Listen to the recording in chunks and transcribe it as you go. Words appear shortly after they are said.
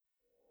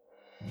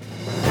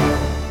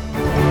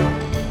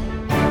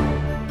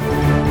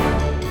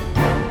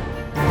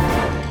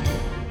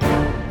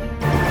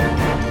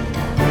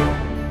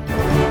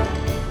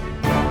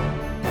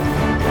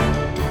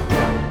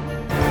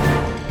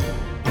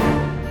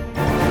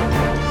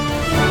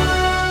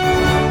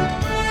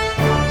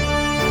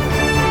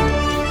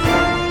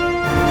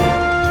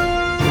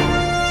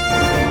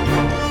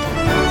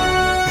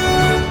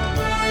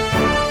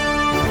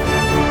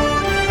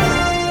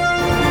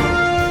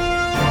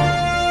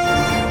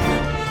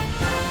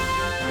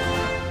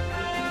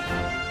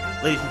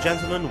Ladies and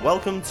gentlemen,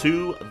 welcome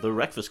to The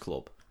Breakfast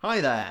Club.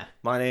 Hi there.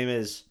 My name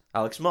is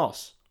Alex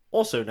Moss,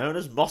 also known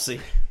as Mossy.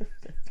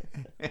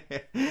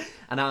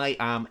 And I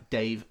am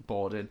Dave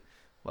Borden.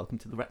 Welcome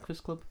to The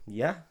Breakfast Club.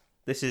 Yeah,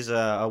 this is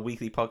a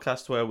weekly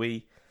podcast where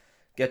we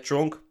get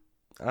drunk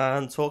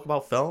and talk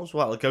about films.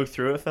 Well, go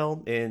through a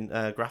film in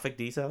graphic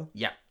detail.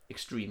 Yeah,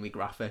 extremely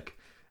graphic.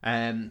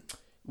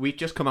 We've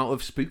just come out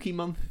of Spooky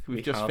Month.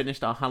 We've just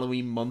finished our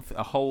Halloween month.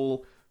 A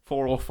whole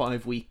 4 or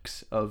 5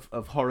 weeks of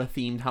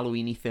horror-themed,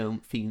 Halloween-y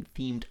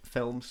themed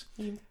films.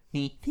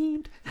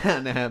 Themed.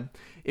 And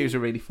it was a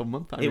really fun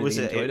month. It was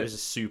a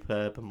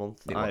superb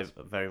month. I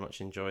very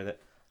much enjoyed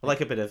it. I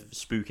like a bit of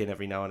spooking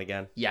every now and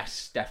again.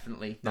 Yes,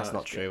 definitely. That's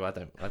not true. I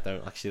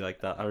don't actually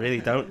like that. I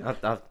really don't.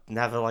 I've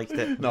never liked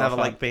it. Not never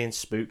liked being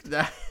spooked.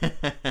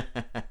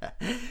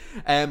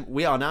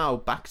 We are now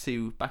back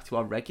to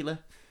our regular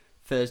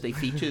Thursday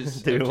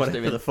features. Doing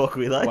whatever the fuck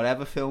we like.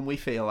 Whatever film we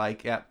feel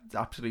like. Yeah,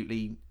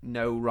 absolutely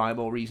no rhyme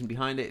or reason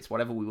behind it. It's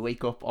whatever we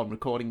wake up on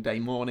recording day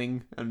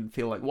morning and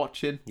feel like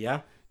watching.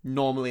 Yeah.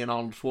 Normally an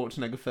Arnold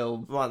Schwarzenegger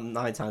film. Well,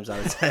 9 times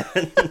out of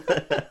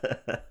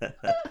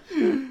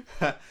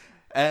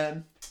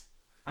 10.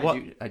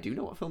 I do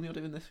know what film you're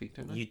doing this week,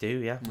 don't I? You do,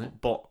 yeah.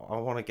 But I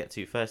want to get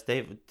to first,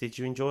 Dave. Did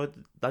you enjoy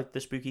the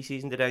spooky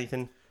season? Did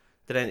anything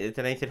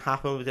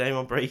happen? Did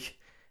anyone break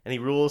any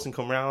rules and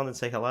come round and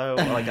say hello?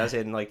 Or as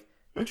in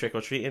trick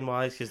or treating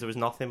wise, because there was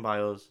nothing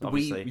by us.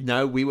 Obviously,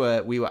 we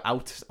were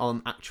out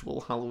on actual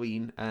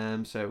Halloween.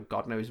 So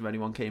God knows if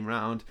anyone came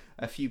round.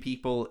 A few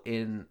people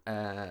on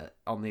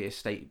the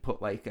estate put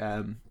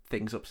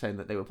things up saying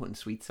that they were putting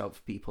sweets out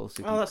for people.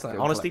 So that's like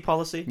honesty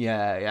policy.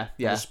 Yeah.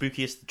 The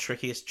spookiest,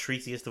 trickiest,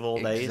 treatiest of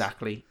all days.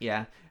 Exactly.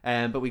 Yeah.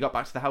 But we got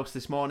back to the house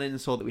this morning and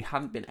saw that we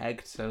hadn't been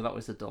egged, so that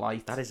was a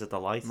delight. That is a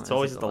delight. It's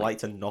always a delight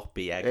to not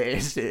be egged.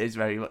 It is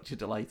very much a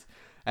delight.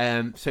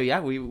 So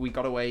yeah, we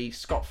got away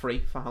scot-free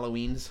for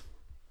Halloween's.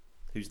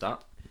 Who's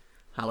that?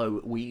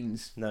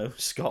 Halloween's. No,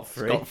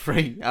 scot-free.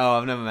 Scot-free. Oh,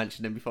 I've never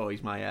mentioned him before.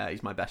 He's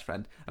my best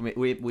friend. I mean,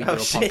 we do a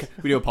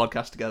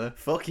podcast together.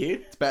 Fuck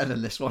you. It's better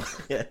than this one.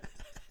 Yeah.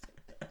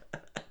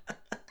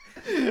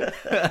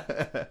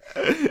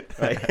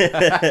 Right.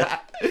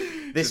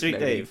 This week,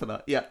 Dave. For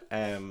that. Yeah.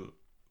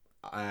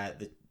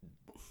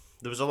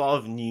 There was a lot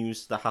of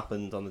news that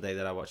happened on the day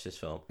that I watched this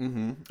film.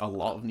 Mm-hmm. A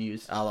lot of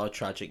news. A lot of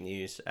tragic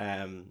news.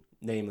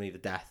 Namely the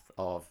death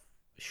of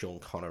Sean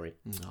Connery.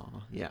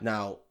 Oh, yeah.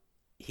 Now,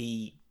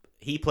 he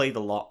played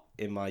a lot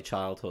in my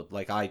childhood.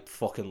 I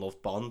fucking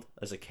loved Bond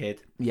as a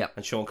kid. Yeah.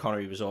 And Sean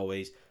Connery was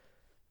always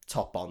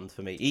top Bond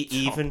for me.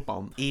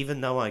 Bond.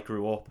 Even though I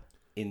grew up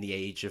in the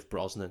age of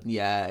Brosnan.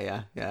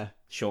 Yeah.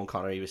 Sean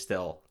Connery was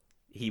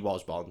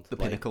Bond. The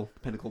pinnacle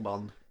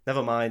Bond.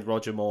 Never mind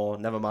Roger Moore.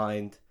 Never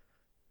mind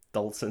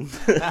Dalton.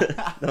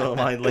 Never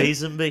mind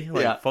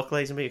Lazenby. Fuck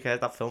Lazenby. Okay,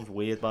 that film's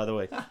weird, by the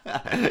way.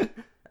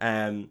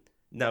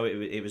 No,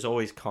 it was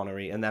always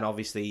Connery. And then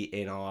obviously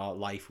in our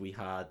life we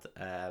had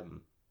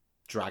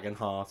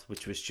Dragonheart,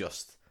 which was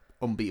just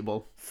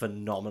unbeatable.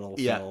 Phenomenal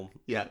film.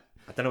 Yeah.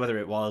 I don't know whether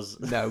it was.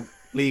 No.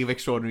 League of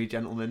Extraordinary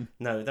Gentlemen.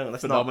 No, don't.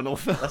 That's phenomenal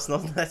film.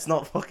 Let's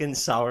not fucking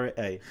sour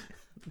it,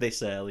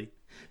 this early.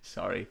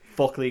 Sorry.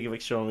 Fuck League of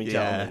Extraordinary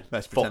Gentlemen.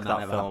 Let's pretend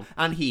that film.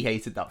 And he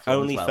hated that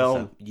film only as well,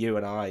 film so. You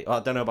and I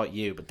don't know about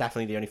you, but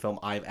definitely the only film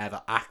I've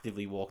ever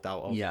actively walked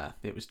out of. Yeah,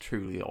 it was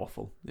truly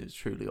awful. There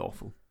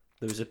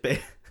was a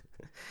bit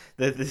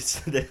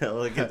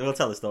we'll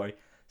tell the story.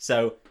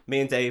 So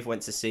me and Dave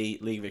went to see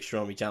League of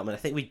Extraordinary Gentlemen. I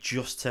think we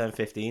just turned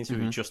 15, so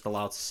we were just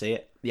allowed to see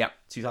it. Yeah.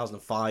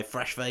 2005,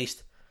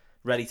 fresh-faced,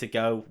 ready to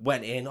go.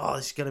 Went in,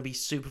 this is going to be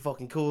super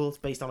fucking cool. It's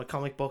based on a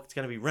comic book. It's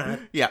going to be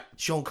rad. Yeah.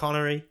 Sean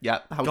Connery. Yeah.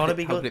 How could it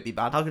be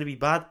bad? How could it be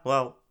bad?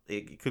 Well,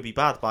 it could be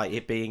bad by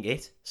it being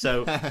it.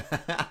 So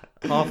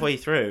halfway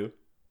through,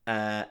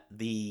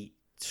 the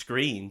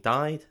screen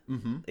died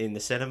in the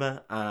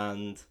cinema,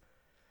 and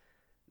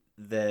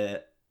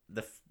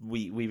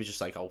we were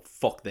just like, oh,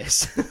 fuck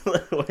this.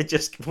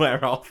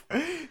 we're off.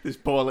 This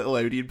poor little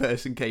Odeon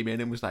person came in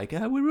and was like,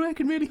 we're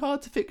working really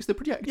hard to fix the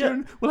projector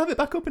and we'll have it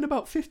back up in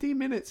about 15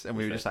 minutes. And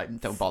we were just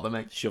like, don't bother,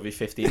 mate. Shove your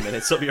 15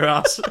 minutes up your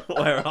ass.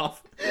 We're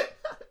off.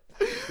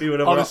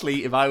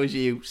 Honestly, if I was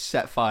you,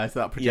 set fire to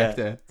that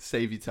projector.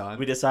 Save your time.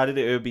 We decided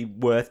it would be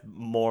worth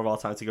more of our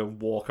time to go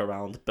walk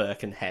around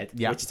Birkenhead,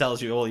 which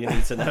tells you all you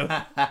need to know.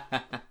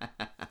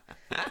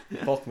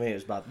 Fuck me, it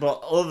was bad.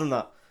 But other than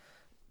that,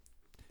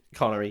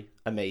 Connery,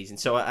 amazing.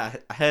 So I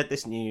heard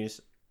this news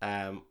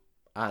and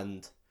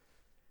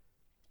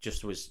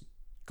just was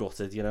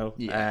gutted, you know.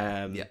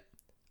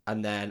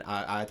 And then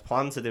I had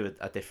planned to do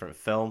a different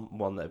film,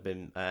 one that had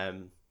been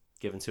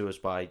given to us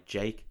by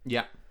Jake.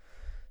 Yeah.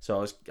 So I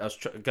was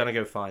gonna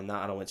go find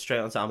that, and I went straight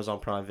onto Amazon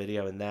Prime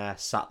Video, and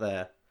sat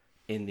there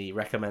in the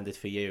recommended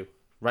for you,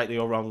 rightly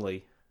or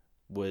wrongly,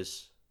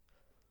 was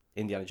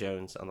Indiana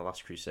Jones and the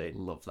Last Crusade.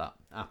 Love that.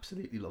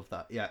 Absolutely love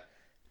that. Yeah.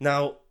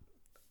 Now,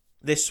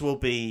 this will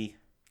be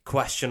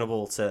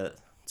questionable to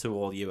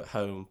all you at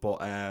home, but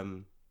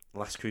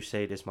Last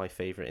Crusade is my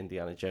favourite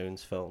Indiana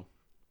Jones film.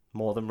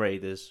 More than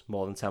Raiders,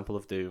 more than Temple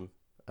of Doom,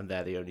 and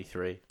they're the only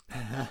three.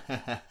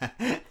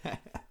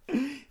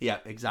 Yeah,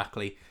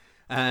 exactly.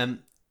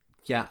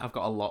 Yeah, I've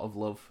got a lot of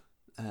love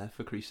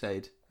for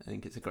Crusade. I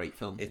think it's a great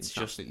film. It's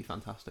just absolutely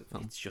fantastic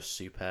film. It's just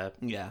superb.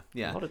 Yeah.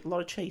 A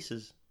lot of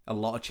chases. A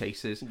lot of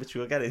chases, which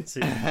we'll get into.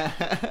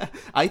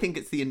 I think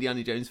it's the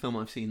Indiana Jones film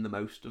I've seen the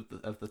most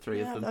of the three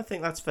of them. I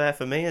think that's fair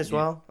for me as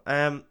well.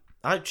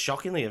 I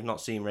shockingly have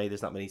not seen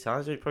Raiders that many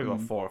times. I've probably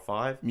got 4 or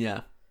 5.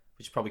 Yeah.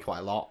 Which is probably quite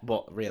a lot,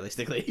 but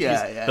realistically,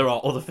 yeah. there are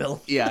other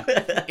films. Yeah.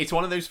 It's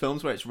one of those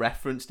films where it's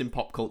referenced in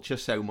pop culture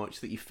so much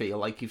that you feel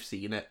like you've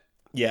seen it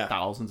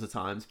thousands of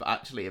times. But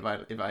actually, if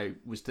I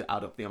was to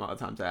add up the amount of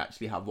times I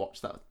actually have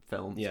watched that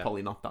film, it's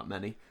probably not that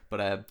many.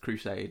 But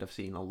Crusade I've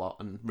seen a lot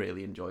and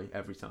really enjoy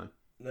every time.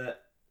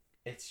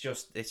 It's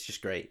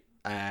just great.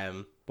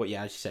 But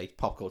yeah, as you say,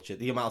 pop culture.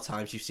 The amount of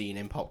times you've seen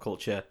in pop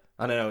culture,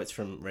 I don't know, it's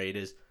from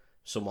Raiders,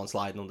 someone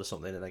sliding under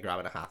something and they're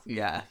grabbing a hat.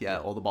 Yeah.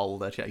 Or the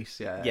boulder chase.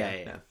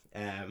 Yeah.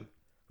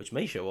 Which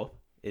may show up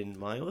in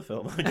my other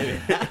film I'm doing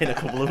in a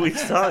couple of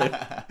weeks' time.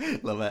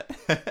 Love it.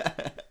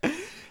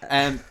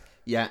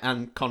 Yeah,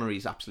 and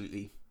Connery's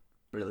absolutely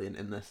brilliant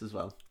in this as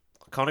well.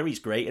 Connery's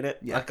great in it.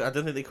 Yeah. I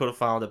don't think they could have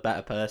found a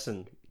better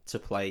person to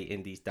play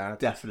Indy's dad.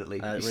 Definitely.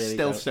 He's really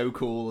still so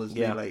cool, isn't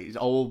he? Like, he's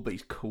old, but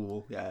he's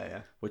cool. Yeah.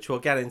 Which we'll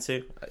get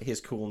into,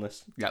 his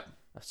coolness. Yep.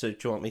 So do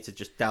you want me to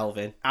just delve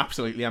in?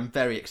 Absolutely. I'm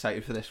very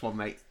excited for this one,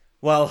 mate.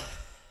 Well,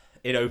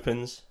 it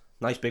opens.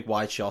 Nice big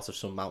wide shot of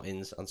some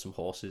mountains and some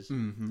horses.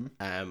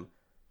 Mm-hmm.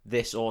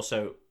 This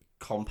also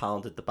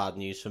compounded the bad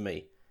news for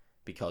me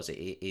because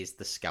it is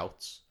the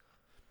Scouts.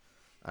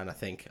 And I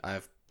think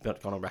I've gone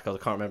on record.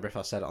 I can't remember if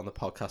I said it on the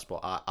podcast, but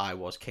I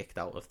was kicked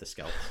out of the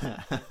Scouts.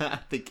 I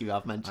think you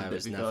have mentioned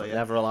it before.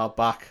 Never allowed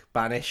back,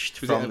 banished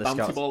from the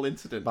Scouts. Bouncy ball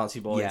incident?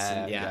 Bouncy ball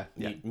incident, yeah.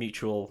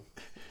 Mutual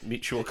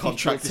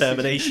contract decision,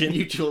 termination.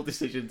 Mutual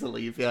decision to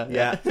leave,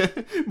 yeah.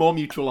 More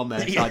mutual on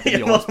their side than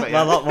yours. But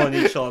a lot more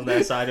mutual on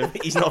their side.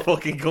 He's not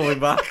fucking coming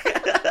back.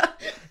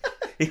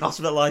 He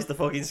hospitalised the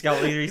fucking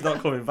scout leader. He's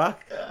not coming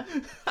back.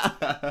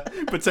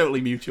 But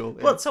totally mutual.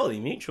 Yeah. Well, totally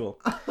mutual.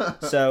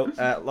 So,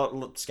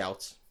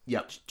 Scouts.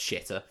 Yep.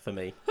 Shitter for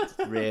me.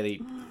 Really,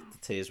 the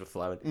tears were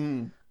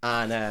flowing.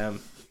 And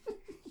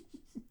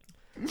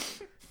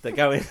they're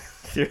going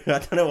through, I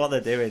don't know what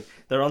they're doing.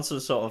 They're on some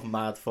sort of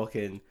mad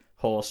fucking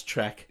horse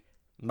trek,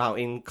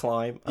 mountain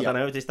climb. I don't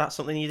know, is that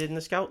something you did in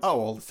the Scouts? Oh,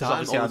 all the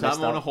time.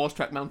 I'm on a horse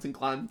track mountain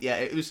climb. Yeah,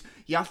 it was,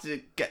 you have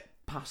to get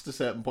past a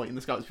certain point in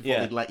the Scouts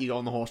before they'd let you go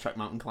on the horse track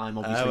mountain climb.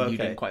 Obviously, you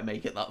didn't quite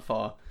make it that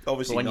far.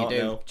 Obviously, but when not, you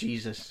do, no.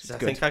 Jesus. I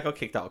think I got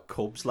kicked out of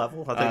Cubs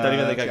level. I don't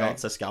even think I got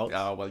to Scouts.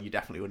 Oh, well, you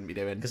definitely wouldn't be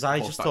doing. Because I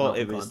just thought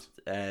it was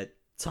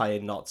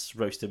tying knots,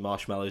 roasting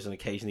marshmallows, and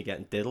occasionally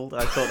getting diddled.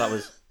 I thought that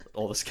was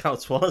all the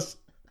Scouts was.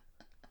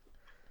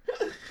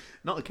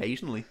 Not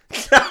occasionally.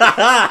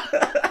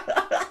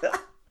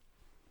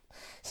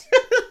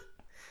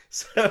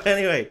 So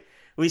anyway,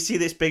 we see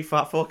this big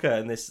fat fucker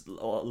and this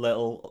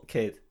little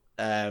kid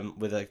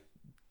with a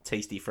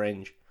tasty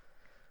fringe,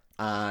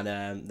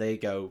 and they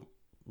go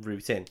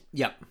rooting.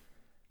 Yep.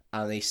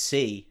 And they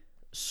see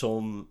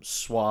some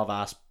suave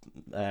ass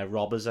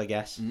robbers, I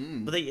guess,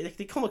 but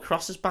they come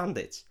across as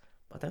bandits.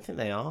 But I don't think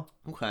they are.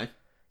 Okay.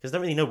 Because they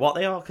don't really know what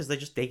they are, because they're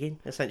just digging,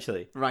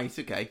 essentially. Right.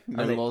 Okay.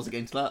 No laws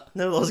against that.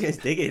 No laws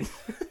against digging.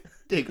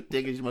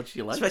 dig as much as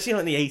you like. Especially like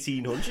in the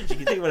 1800s, you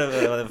can dig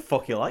whatever the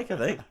fuck you like, I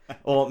think.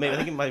 Or maybe I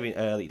think it might have been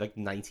early, like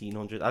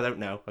 1900. I don't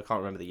know. I can't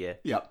remember the year.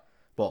 Yep.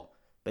 But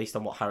based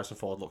on what Harrison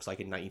Ford looks like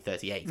in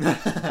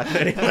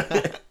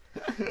 1938.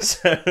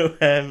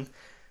 So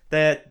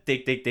they're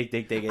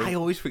digging. I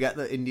always forget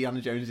that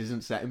Indiana Jones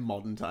isn't set in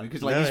modern time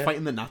because he's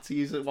fighting the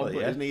Nazis at one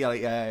point, isn't he?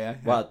 Like, yeah.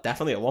 Well,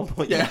 definitely at one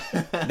point. Yeah.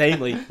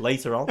 Namely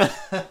later on.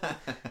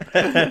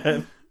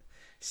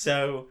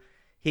 So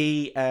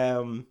he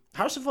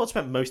Harrison Ford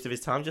spent most of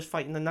his time just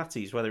fighting the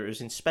Nazis, whether it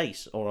was in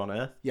space or on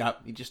Earth. Yeah,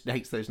 he just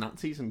hates those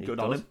Nazis, and good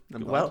on him.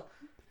 Well,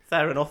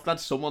 fair enough. Glad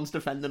someone's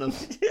defending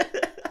us.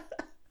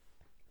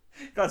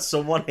 Glad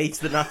someone hates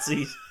the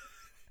Nazis.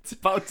 It's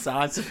about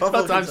time. It's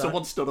about time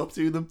someone stood up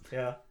to them.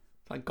 Yeah.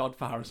 Thank God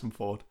for Harrison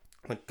Ford.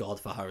 Thank God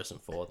for Harrison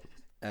Ford.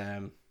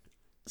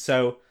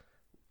 So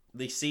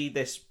they see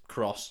this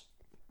cross,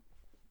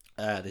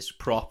 this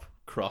prop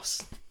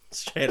cross,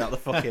 straight out the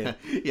fucking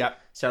straight out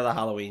of the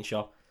Halloween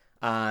shop,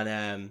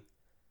 and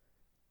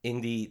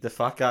Indy, the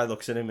fat guy,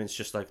 looks at him and it's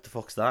just like, the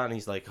fuck's that? And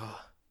he's like,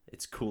 oh,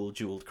 it's cool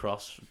jeweled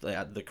cross,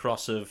 the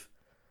cross of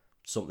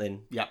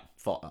something. Yeah,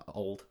 for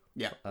old.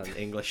 Yeah, and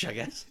English, I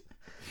guess.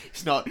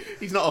 He's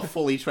not a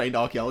fully trained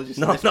archaeologist.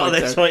 Not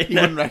this way. He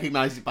wouldn't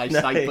recognise it by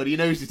sight, but he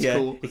knows it's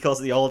cool. He calls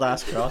it the old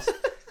ass cross,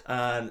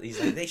 and he's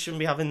like, they shouldn't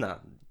be having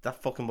that.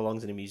 That fucking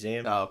belongs in a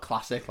museum. Oh,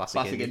 classic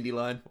indie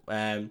line.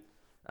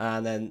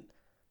 And then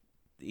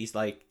he's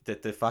like,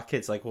 the fat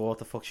kid's like, well, what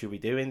the fuck should we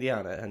do,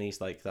 Indiana? And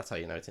he's like, that's how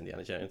you know it's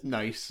Indiana Jones.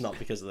 Nice. Not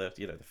because of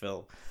the the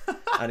film.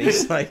 And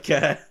he's like,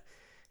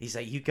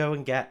 you go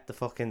and get the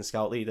fucking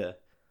scout leader,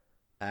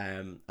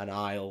 and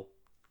I'll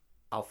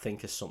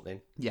think of something.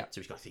 Yeah.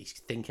 So he's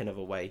thinking of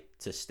a way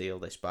to steal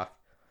this back.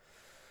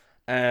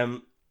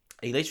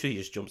 He literally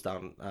just jumps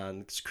down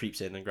and just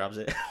creeps in and grabs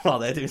it while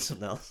they're doing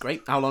something else.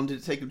 Great. How long did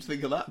it take him to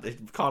think of that?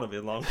 It can't have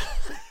been long.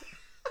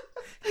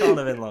 Can't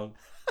have been long.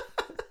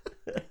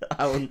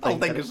 I'll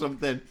think of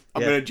something.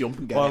 I'm going to jump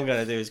and get What it. I'm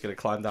going to do is going to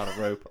climb down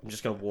a rope. I'm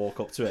just going to walk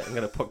up to it. I'm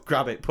going to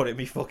grab it, put it in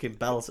my fucking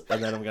belt,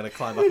 and then I'm going to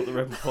climb back up the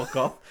rope and fuck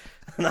off.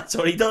 And that's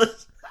what he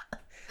does.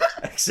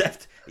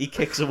 Except he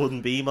kicks a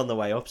wooden beam on the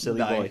way up,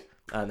 silly boy.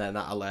 And then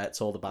that alerts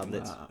all the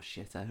bandits. Oh,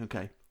 shit.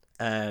 Okay.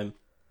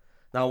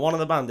 Now, one of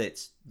the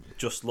bandits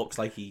just looks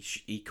like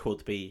he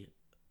could be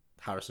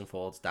Harrison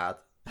Ford's dad.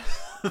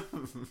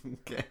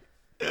 Okay.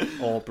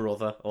 Or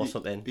brother or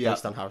something,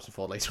 based on Harrison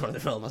Ford later on in the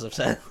film, as I've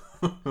said.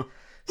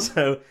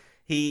 So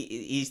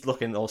he's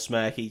looking all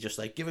smirky, just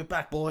like, give it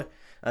back, boy.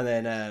 And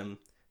then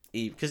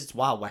because it's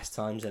Wild West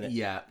times, isn't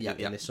it?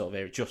 In this sort of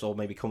area, just or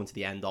maybe coming to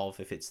the end of,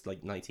 if it's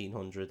like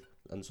 1900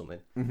 and something.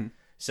 Mm-hmm.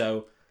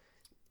 So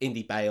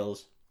Indy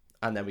bails,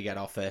 and then we get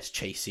our first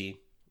chase scene.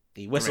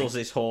 He whistles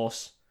his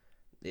horse.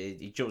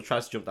 He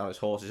tries to jump down his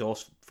horse. His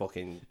horse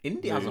fucking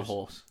Indy has a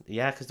horse.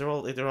 Yeah, because they're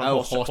on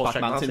Horseback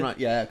Mountain, right?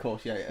 Yeah, of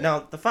course. Yeah. Now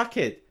the fat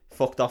kid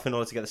fucked off in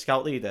order to get the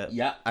scout leader.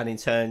 Yeah. And in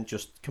turn,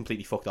 just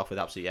completely fucked off with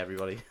absolutely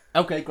everybody.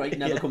 Okay, great.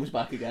 Never comes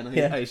back again.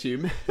 I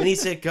assume. We need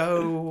to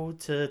go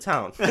to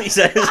town. He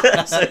says.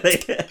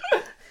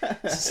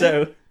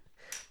 So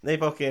they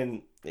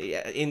fucking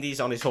Indy's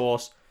on his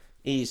horse.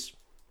 He's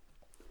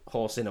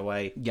horsing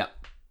away. Yeah.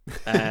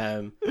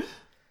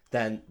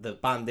 Then the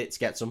bandits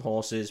get some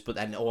horses, but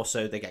then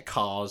also they get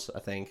cars, I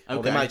think. Okay.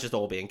 Or they might just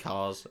all be in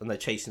cars, and they're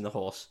chasing the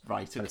horse.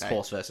 Right, okay. And it's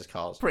horse versus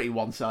cars. Pretty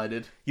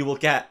one-sided. You will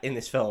get, in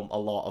this film, a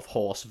lot of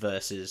horse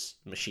versus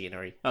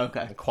machinery.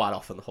 Okay. And quite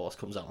often the horse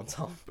comes out on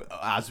top.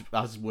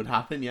 As would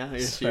happen, yeah, I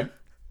assume.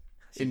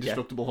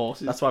 Indestructible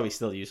horses. That's why we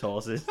still use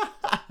horses.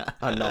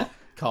 And not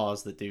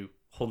cars that do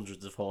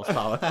hundreds of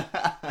horsepower.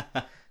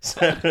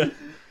 So,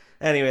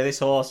 anyway, this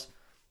horse...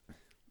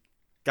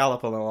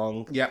 galloping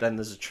along. Then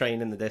there's a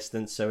train in the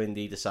distance, so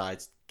Indy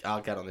decides,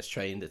 I'll get on this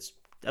train that's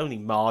only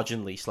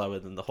marginally slower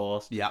than the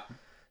horse. Yeah.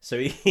 So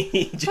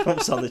he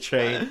jumps on the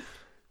train.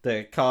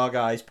 The car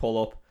guys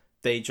pull up.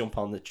 They jump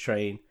on the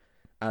train,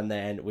 and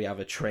then we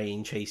have a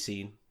train chase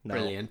scene.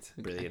 Brilliant.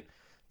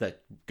 They're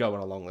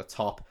going along the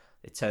top.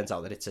 It turns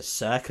out that it's a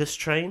circus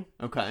train.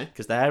 Okay.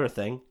 Because they're a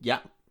thing. Yeah.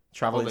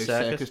 Traveling all those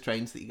circus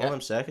trains that you get. All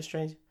them circus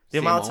trains. The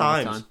amount of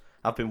times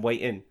I've been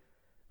waiting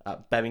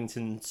at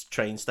Bennington's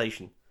train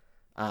station.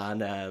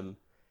 And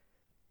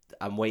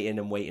I'm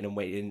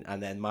waiting,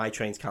 and then my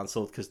train's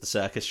cancelled because the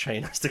circus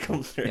train has to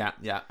come through.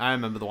 Yeah. I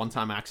remember the one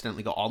time I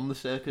accidentally got on the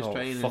circus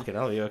train. Fucking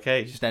hell, are you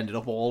okay? Just ended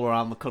up all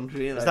around the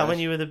country. Is that when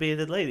you were the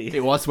bearded lady?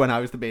 It was when I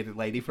was the bearded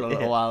lady for a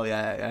little while,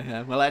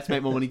 yeah. Well, let's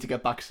make more money to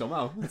get back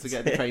somehow. Let's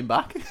get the train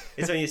back.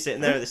 It's when you're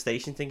sitting there at the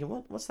station thinking,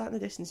 what's that in the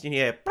distance? And you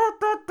hear...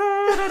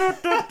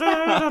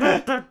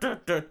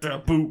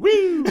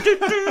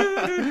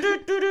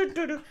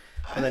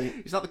 And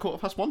then, is that the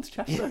 1:15 to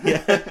Chester?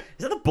 Yeah. Is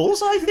that the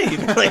bullseye theme?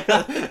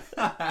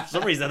 For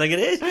some reason, I think it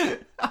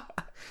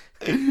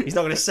is. He's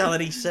not going to sell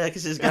any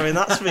circuses going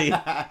that speed.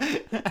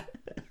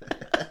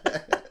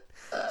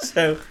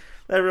 So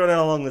they're running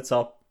along the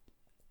top.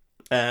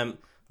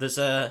 There's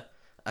a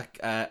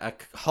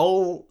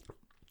whole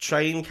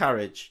train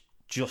carriage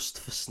just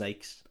for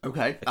snakes.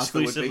 Okay,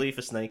 exclusively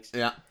for snakes.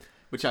 Yeah,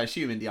 which I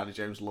assume Indiana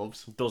Jones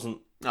loves. Doesn't.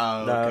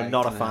 Oh, no, okay.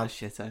 not a fan.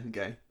 Shit.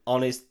 Okay.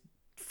 On his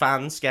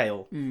fan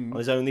scale, on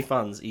his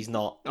OnlyFans, he's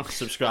not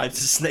subscribed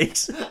to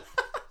snakes.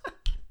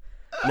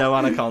 No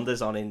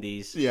anacondas on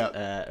Indy's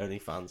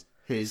OnlyFans.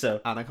 His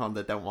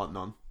anaconda don't want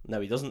none. No,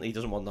 he doesn't. He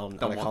doesn't want none.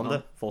 Don't anaconda. Want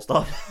none. Full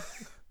stop.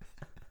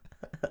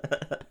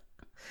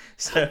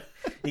 So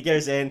he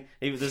goes in.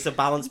 There's a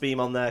balance beam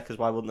on there because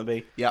why wouldn't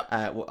there be? Yeah.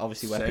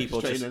 Obviously, where Circus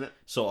people just in it.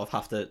 sort of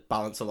have to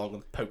balance along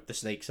and poke the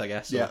snakes, I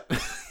guess. Yeah.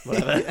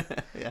 Whatever.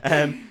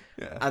 Yeah.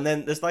 And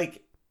then there's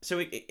like. So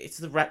it's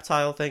the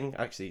reptile thing,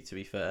 actually, to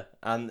be fair.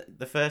 And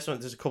the first one,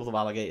 there's a couple of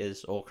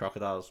alligators or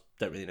crocodiles.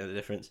 Don't really know the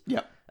difference.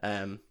 Yeah.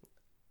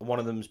 One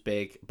of them's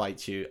big,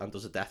 bites you, and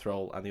does a death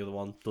roll, and the other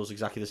one does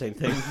exactly the same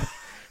thing,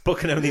 but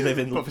can only live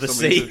in the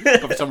sea.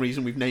 But for some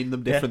reason, we've named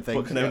them different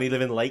things. But can only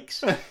live in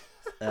lakes.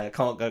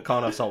 Can't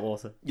have salt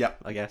water. Yeah,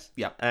 I guess.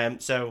 Yeah.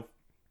 So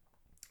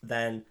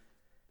then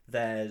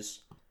there's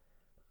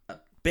a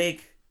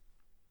big,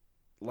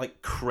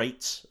 like,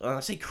 crates. And I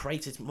say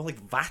crates, it's more like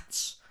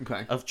vats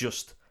of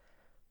just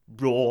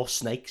raw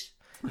snakes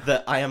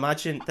that I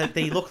imagine that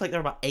they look like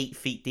they're about 8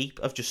 feet deep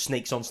of just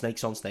snakes on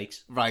snakes on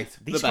snakes. Right.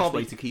 These the best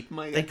way to keep them,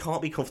 I guess. They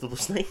can't be comfortable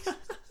snakes.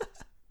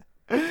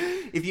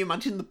 If you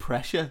imagine the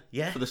pressure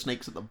for the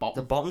snakes at the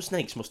bottom. The bottom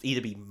snakes must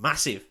either be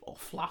massive or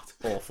flat.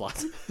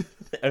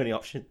 The only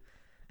option.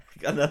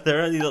 And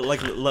they're only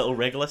like little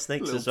regular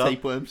snakes little as well.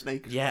 Tapeworm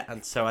snakes. Yeah,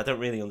 and so I don't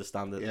really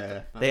understand it.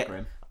 Yeah, that's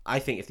grim. I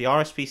think if the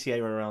RSPCA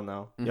were around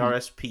now, the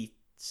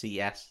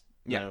RSPCS,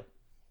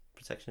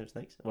 Protection of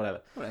Snakes,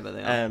 whatever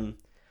they are,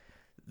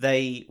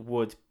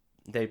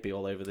 they'd be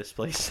all over this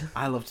place.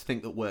 I love to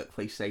think that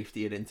workplace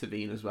safety would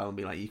intervene as well and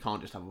be like, you can't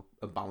just have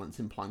a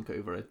balancing plank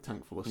over a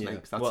tank full of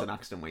snakes. That's an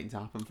accident waiting to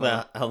happen. For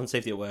the Health and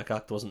Safety at Work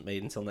Act wasn't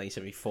made until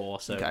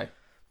 1974, so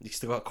He's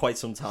still got quite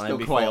some time Still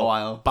before quite a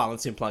while.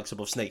 balancing planks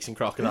above snakes and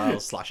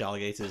crocodiles /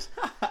 alligators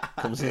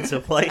comes into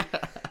play.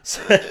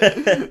 So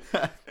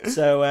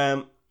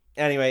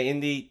anyway,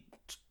 Indy,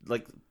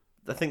 like,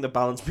 I think the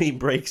balance beam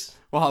breaks.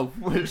 Wow,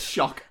 what a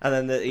shock.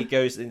 And then he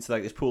goes into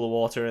like this pool of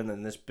water, and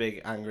then this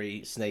big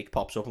angry snake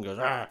pops up and goes,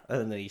 "Arr!"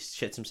 And then he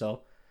shits himself,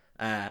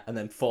 and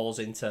then falls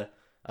into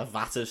a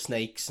vat of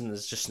snakes, and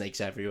there's just snakes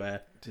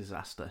everywhere.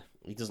 Disaster.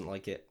 He doesn't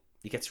like it.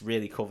 He gets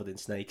really covered in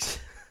snakes.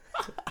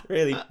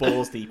 Really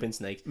balls deep in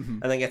snakes.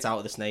 And then gets out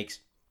of the snakes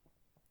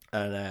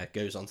and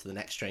goes on to the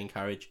next train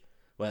carriage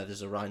where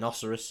there's a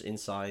rhinoceros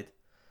inside.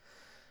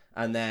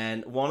 And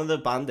then one of the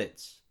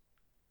bandits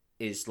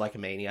is like a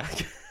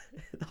maniac.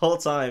 The whole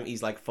time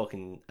he's like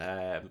fucking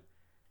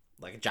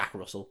like a Jack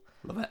Russell.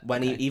 Love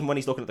it. Even when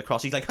he's looking at the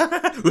cross, he's like,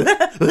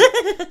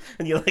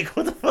 and you're like,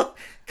 what the fuck?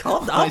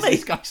 Calm down,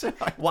 mate.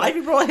 Why have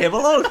you brought him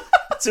along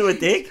to a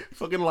dig?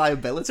 Fucking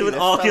liability. To an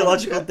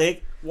archaeological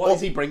dig. What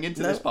is he bringing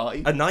to this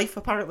party? A knife,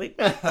 apparently.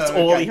 That's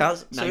all he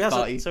has. So he has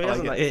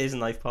it is a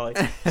knife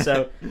party.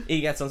 So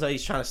he gets on, so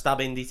he's trying to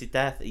stab Indy to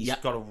death. He's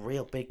got a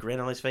real big grin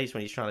on his face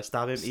when he's trying to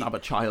stab him. Stab a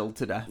child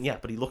to death. Yeah,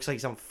 but he looks like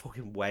he's having a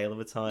fucking whale of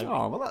a time.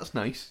 Oh, well, that's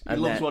nice. He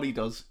loves what he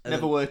does.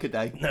 Never work a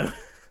day. No.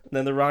 And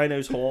then the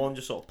rhino's horn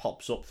just sort of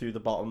pops up through the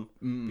bottom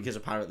because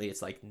apparently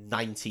it's like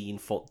 19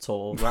 foot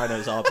tall.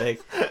 Rhinos are big.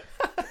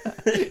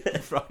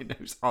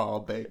 Rhinos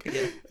are big.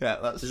 Yeah,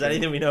 that's. Is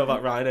anything we know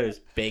about rhinos?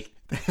 Big.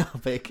 They are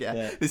big.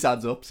 Yeah. This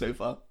adds up so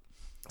far.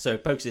 So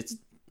it pokes its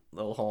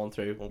little horn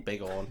through, or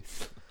big horn,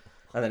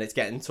 and then it's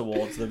getting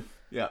towards them.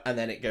 Yeah. And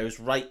then it goes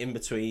right in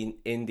between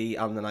Indy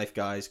and the knife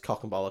guy's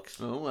cock and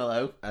bollocks. Oh,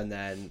 hello. And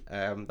then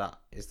that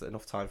is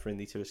enough time for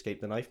Indy to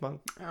escape the knife man.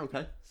 Oh,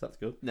 okay. So that's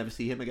good. Never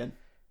see him again.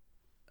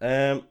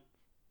 No,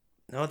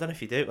 I don't know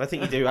if you do. I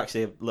think you do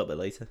actually a little bit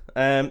later.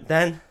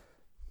 Then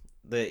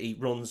he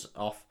runs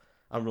off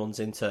and runs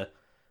into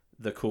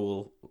the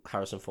cool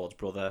Harrison Ford's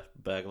brother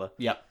burglar.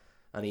 Yeah.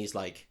 And he's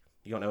like,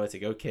 "You got nowhere to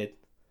go, kid."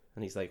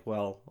 And he's like,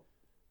 "Well,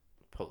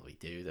 probably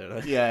do, don't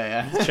I?"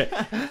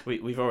 Yeah.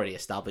 We've already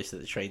established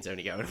that the train's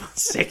only going about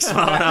 6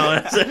 miles an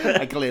hour. So.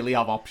 I clearly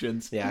have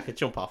options. Yeah, I could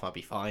jump off. I'd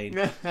be fine.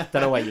 Don't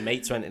know where your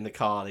mates went in the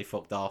car. They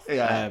fucked off.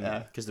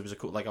 Because there was a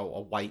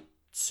white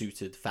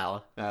suited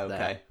fella. Oh, okay.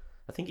 There.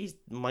 I think he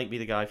might be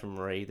the guy from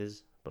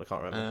Raiders, but I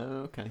can't remember.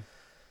 Oh, okay.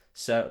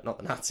 So not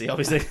the Nazi,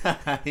 obviously.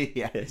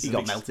 Yeah, he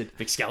got melted.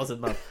 Big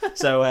skeleton man.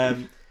 So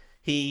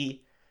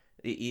he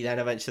then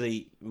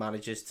eventually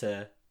manages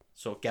to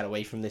sort of get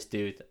away from this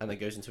dude, and then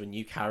goes into a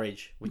new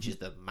carriage, which is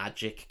the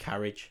magic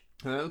carriage.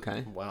 Oh,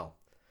 okay. Well,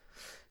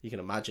 you can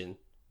imagine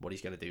what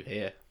he's going to do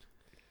here.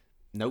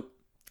 Nope.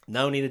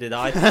 No, neither did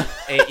I.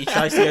 He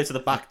tries to go to the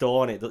back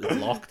door and it's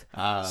locked.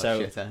 Oh, so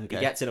shit, okay.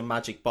 He gets in a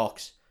magic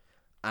box,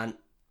 and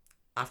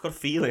I've got a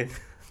feeling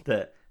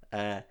that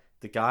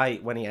the guy,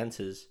 when he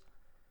enters,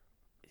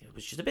 it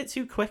was just a bit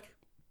too quick,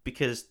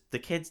 because the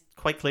kid's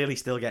quite clearly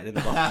still getting in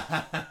the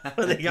box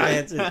when the guy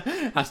enters.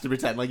 Has to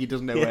pretend like he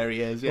doesn't know where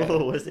he is. Yeah.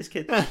 Oh, where's this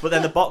kid? But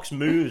then the box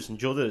moves and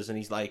judders, and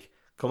he's like,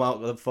 "Come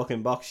out with the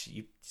fucking box,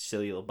 you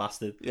silly little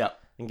bastard!" Yeah.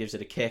 And gives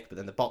it a kick, but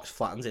then the box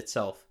flattens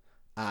itself.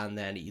 And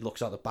then he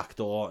looks out the back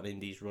door, and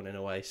Indy's running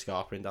away,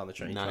 scarpering down the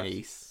train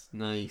tracks.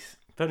 Nice.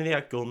 If only they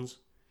had guns.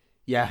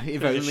 Yeah,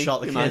 if only.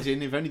 Shot the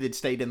imagine if only they'd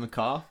stayed in the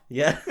car.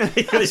 Yeah,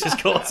 he could have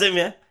just caught him.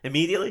 Yeah,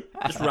 immediately,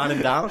 just ran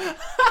him down.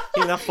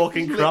 Give him that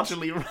fucking cross.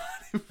 Literally ran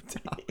him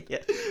down.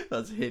 Yeah,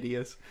 that's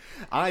hideous.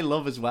 I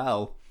love as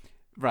well.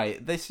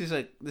 Right, this is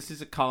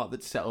a cart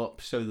that's set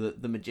up so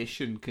that the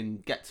magician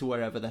can get to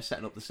wherever they're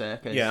setting up the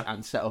circus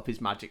and set up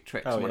his magic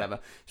tricks or whatever.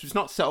 So it's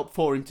not set up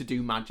for him to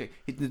do magic.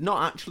 It's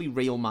not actually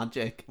real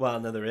magic. Well,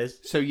 no, there is.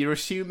 So you're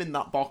assuming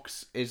that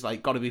box is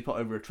like got to be put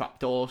over a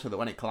trapdoor so that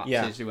when it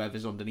collapses,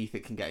 whoever's underneath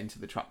it can get into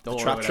the trapdoor.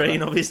 The trap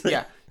train, obviously.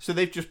 Yeah. So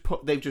they've just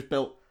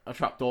built a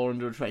trapdoor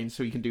under a train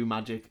so he can do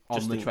magic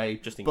on the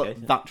train. Just in case.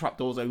 But that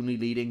trapdoor's only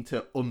leading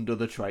to under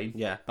the train.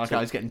 Yeah. That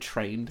guy's getting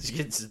trained. He's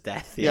getting to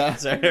death. Yeah.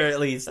 So it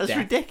leads That's death.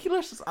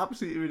 ridiculous. That's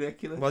absolutely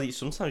ridiculous. Well,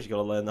 sometimes you got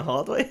to learn the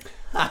hard way.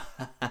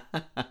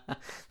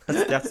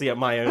 that's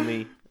my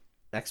only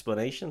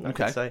explanation, I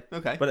could say.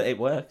 Okay. But it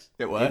works.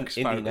 It works.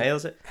 Indy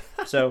nails it.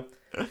 So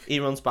he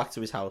runs back to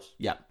his house.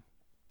 Yeah.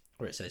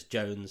 Where it says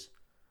Jones.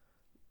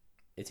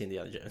 It's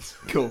Indiana Jones.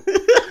 Cool.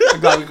 I'm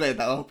glad we cleared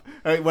that up.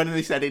 When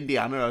they said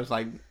Indiana, I was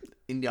like,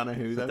 Indiana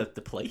who though?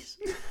 The place?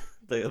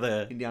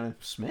 The Indiana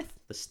Smith?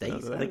 The state?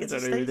 I think it's a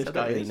don't know who state. this I guy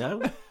don't really is.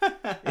 know.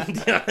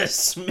 Indiana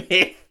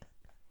Smith.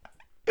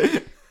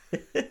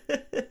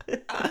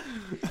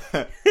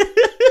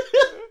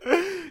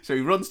 So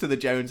he runs to the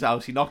Jones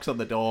house, he knocks on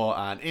the door,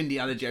 and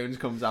Indiana Jones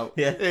comes out.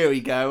 Yeah. Here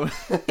we go.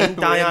 In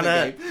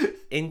Diana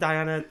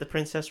the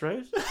Princess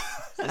Rose?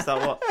 Is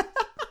that what?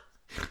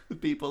 The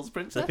People's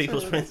Princess? The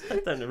People's Princess? I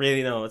don't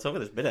really know what we're talking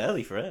about. It's a bit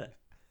early for her.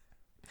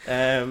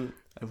 I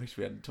wish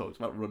we hadn't talked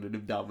about running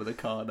him down with a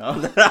car now.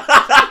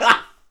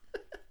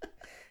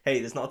 Hey,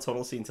 there's not a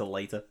tunnel scene till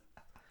later.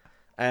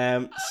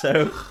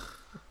 So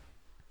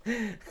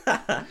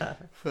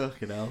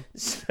Fucking hell.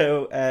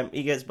 So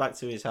he gets back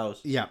to his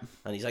house. Yeah.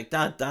 And he's like,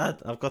 Dad,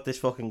 I've got this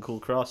fucking cool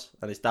cross.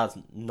 And his dad's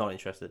not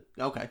interested.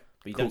 Okay.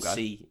 But you Cool don't guy.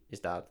 see his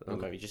dad.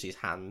 Okay. You just see his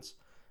hands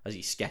as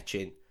he's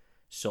sketching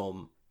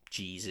some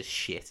Jesus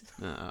shit.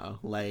 Oh,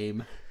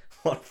 lame.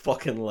 What a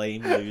fucking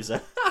lame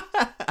loser.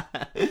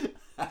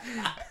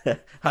 I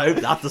hope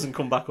that doesn't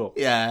come back up.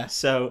 Yeah.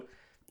 So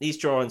he's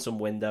drawing some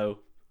window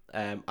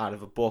out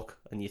of a book,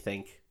 and you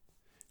think...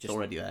 It's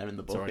already there in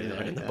the book. It's already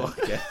there in the Yeah. book,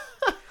 yeah.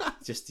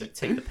 Just you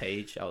take the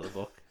page out of the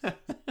book.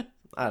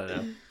 I don't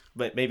know.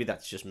 But maybe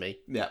that's just me.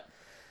 Yeah.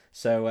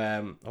 So,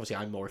 obviously,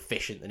 I'm more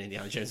efficient than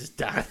Indiana Jones'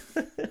 dad.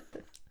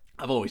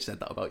 I've always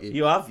said that about you.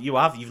 You have.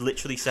 You've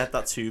literally said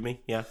that to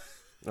me. Yeah,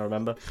 I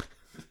remember.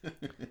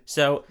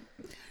 So,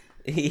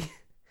 his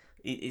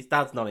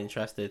dad's not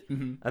interested.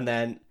 Mm-hmm. And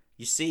then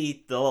you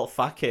see the little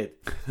fat kid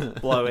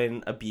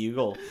blowing a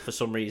bugle for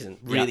some reason.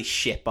 Really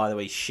shit, by the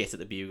way, shit at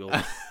the bugle.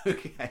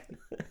 Okay.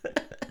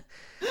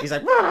 He's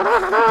like,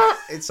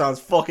 it sounds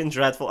fucking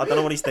dreadful. I don't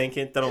know what he's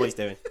thinking. Don't know what he's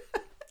doing.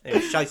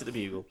 Anyway, shite at the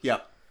bugle.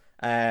 Yep.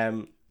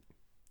 And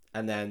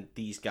then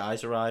these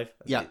guys arrive.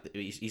 Yeah.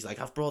 He's like,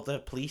 I've brought the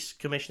police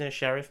commissioner,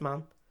 sheriff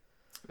man.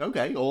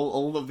 Okay,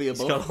 all of the above.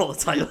 He's got all the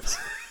titles.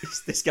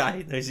 This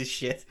guy knows his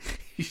shit.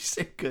 He's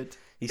so good.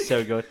 He's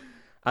so good.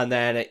 And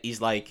then he's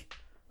like,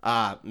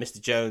 Mr.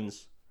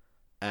 Jones,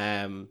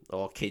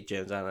 or Kid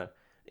Jones, I don't know.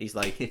 He's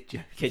like,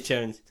 Kid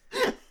Jones.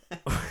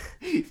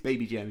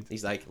 Baby Jones.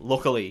 He's like,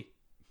 luckily,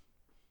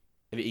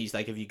 he's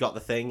like, have you got the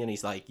thing? And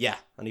he's like, yeah.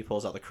 And he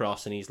pulls out the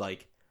cross and he's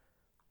like,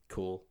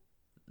 cool.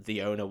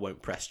 The owner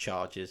won't press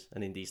charges.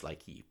 And Indy's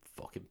like, you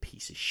fucking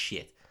piece of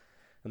shit.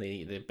 And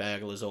the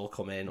burglars all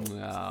come in,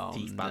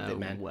 thief bandit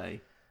men. Way.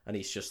 And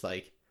he's just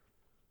like,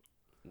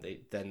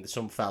 then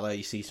some fella,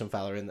 you see some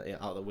fella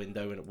out the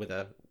window with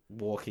a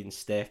walking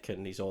stick,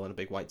 and he's all in a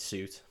big white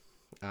suit.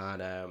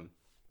 And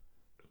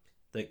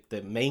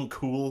the main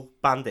cool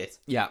bandit,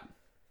 Yeah.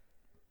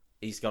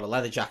 he's got a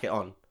leather jacket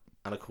on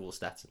and a cool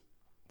Stetson.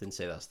 Didn't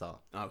say that at the start.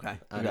 Okay.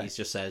 And he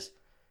just says,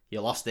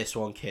 you lost this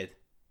one, kid,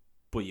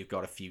 but you've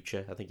got a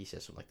future. I think he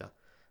says something like that.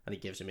 And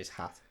he gives him his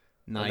hat.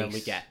 Nice. And then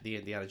we get the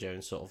Indiana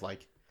Jones sort of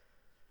like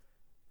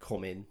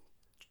come in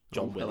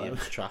John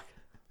Williams track.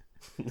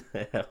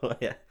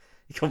 Yeah.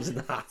 He comes in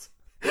the hat.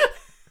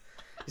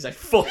 He's like,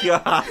 fuck your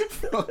hat.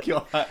 Fuck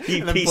your hat.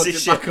 You And piece of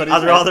puts it back shit. on his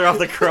I'd head. rather have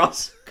the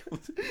cross.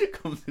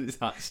 Comes in his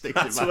hat, sticks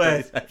That's it back where on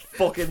his head.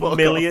 fucking Fuck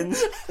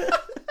millions.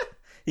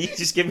 You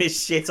just give me a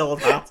shit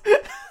old hat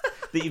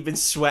that you've been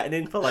sweating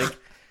in for like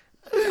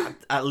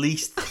at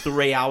least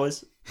 3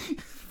 hours.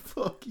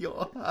 Fuck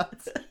your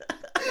hat.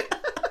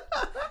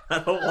 I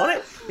don't want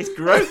it. It's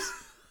gross.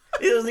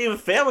 It doesn't even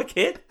fit. I'm a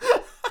kid.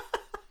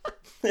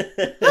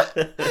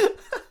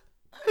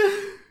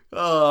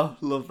 Oh,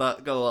 love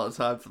that. Got a lot of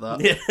time for that.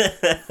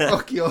 Yeah.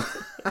 Fuck your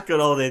Good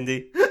old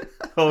Indy.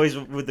 Always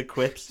with the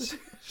quips.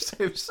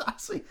 so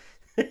sassy.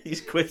 He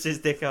just quips his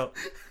dick out.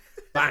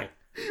 Bang.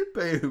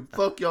 Boom.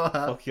 Fuck your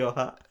hat. Fuck your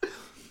hat.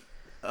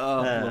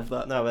 Oh, love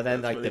that. No, but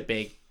then That's like really... the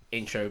big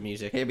intro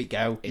music. Here we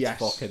go. It's yes,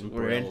 fucking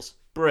we're in. brills.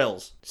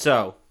 Brills.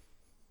 So,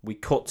 we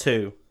cut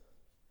to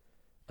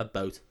a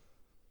boat.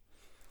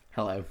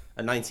 Hello.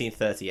 A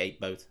 1938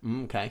 boat.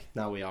 Okay.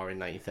 Now we are in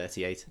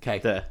 1938.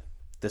 Okay.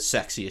 The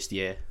sexiest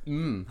year.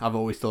 I've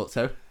always thought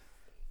so.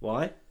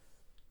 Why?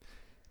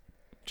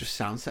 Just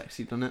sounds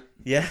sexy, doesn't it?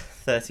 Yeah,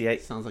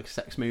 38. Sounds like a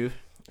sex move.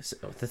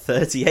 The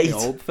 38. The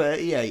old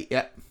 38,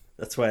 yeah.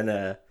 That's when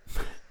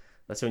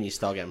you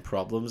start getting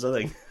problems, I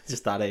think.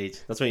 Just that age.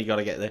 That's when you got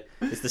to get there.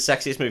 It's the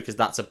sexiest move because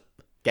that's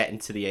getting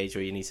to the age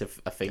where you need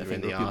a finger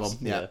in the arse.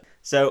 Yeah.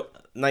 So,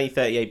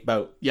 1938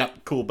 boat.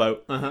 Yep. Cool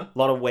boat. Uh-huh. A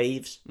lot of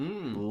waves.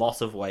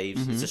 Lot of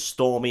waves. Mm-hmm. It's a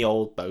stormy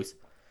old boat.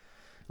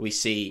 We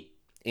see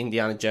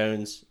Indiana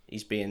Jones.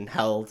 He's being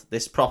held.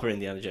 This proper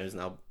Indiana Jones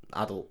now.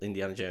 Adult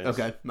Indiana Jones.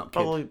 Okay, not kid.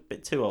 Probably a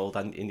bit too old,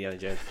 Indiana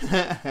Jones.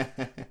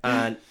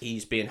 And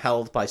he's being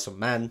held by some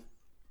men.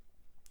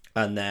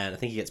 And then I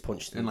think he gets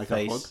punched in the like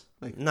face. a hug?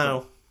 Like,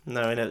 No,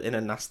 in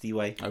a nasty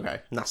way. Okay.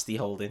 Nasty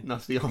holding.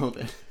 Nasty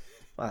holding.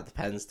 Well, it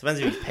depends.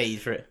 Depends if he's paid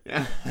for it.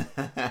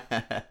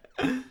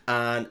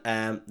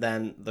 And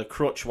then the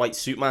crutch white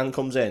suit man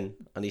comes in,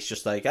 and he's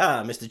just like,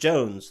 Mr.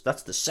 Jones,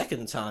 that's the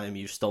second time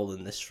you've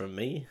stolen this from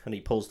me. And he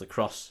pulls the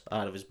cross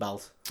out of his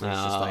belt. And he's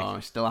just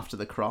like, still after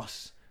the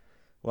cross.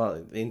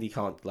 well, Indy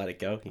can't let it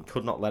go. He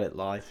could not let it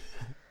lie.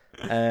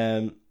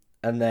 And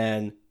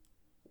then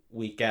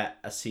we get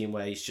a scene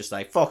where he's just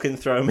like, fucking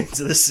throw him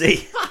into the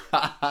sea.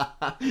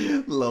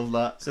 Love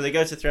that. So they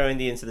go to throw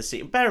Indy into the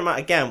sea. Bear in mind,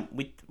 again,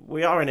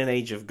 we are in an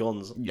age of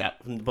guns. Yeah.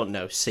 But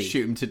no, sea.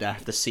 Shoot him to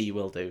death. The sea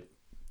will do.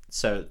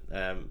 So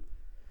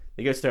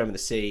they go to throw him in the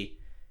sea,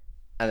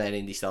 and then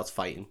Indy starts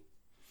fighting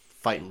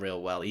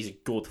real well. He's a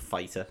good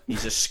fighter.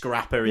 He's a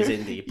scrapper, is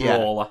Indy, a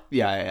brawler.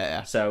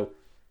 Yeah. So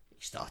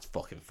he starts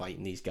fucking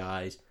fighting these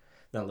guys.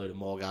 Then a load of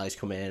more guys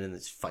come in, and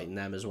it's fighting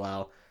them as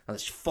well. And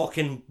it's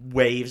fucking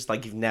waves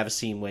like you've never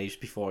seen waves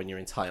before in your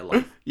entire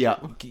life. Yeah.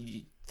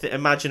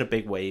 Imagine a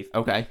big wave.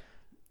 Okay.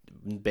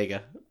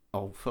 Bigger.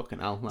 Oh, fucking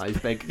hell. That is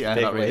big. Yeah,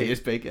 Big that really wave. is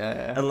big.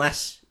 Yeah.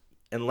 Unless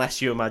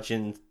unless you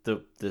imagine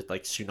the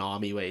like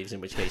tsunami waves,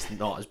 in which case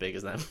not as big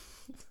as them.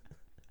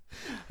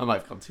 I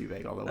might have gone too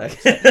big on the waves.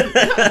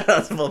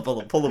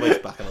 pull the waves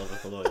back a little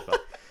bit. Pull the waves back.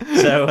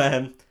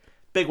 So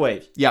big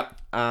waves.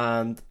 Yep.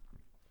 And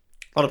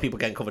a lot of people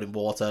getting covered in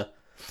water.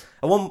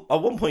 At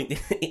one point,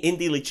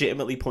 Indy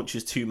legitimately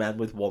punches 2 men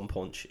with 1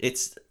 punch.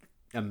 It's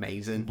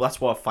amazing. That's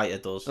what a fighter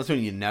does. That's when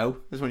you know.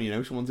 That's when you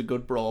know someone's a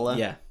good brawler.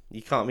 Yeah.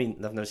 You can't mean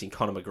I've never seen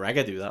Conor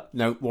McGregor do that.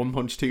 No, 1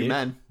 punch 2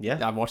 men. Yeah.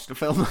 I've watched a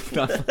film like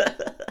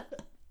that.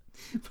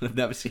 But I've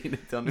never seen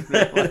it done in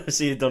real life. Never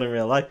seen it done in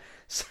real life.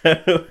 So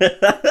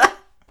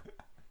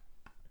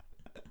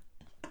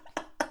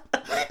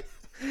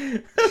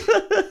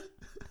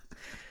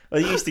well,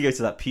 you used to go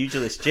to that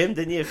pugilist gym,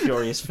 didn't you?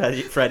 Furious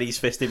Freddy's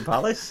Fisting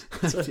Palace.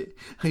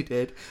 I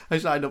did. I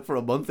signed up for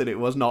a month and it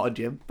was not a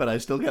gym, but I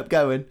still kept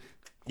going.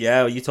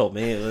 Yeah, well, you told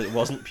me it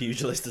wasn't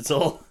pugilist at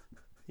all.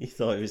 You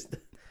thought it was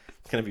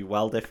going to be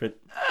well different.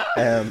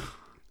 Oh,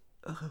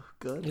 You've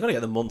good. got to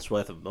get the month's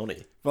worth of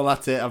money. Well,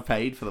 that's it. I've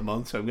paid for the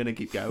month, so I'm going to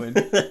keep going.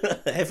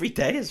 Every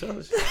day as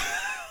well.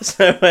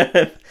 So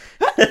I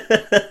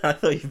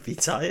thought you'd be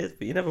tired,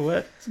 but you never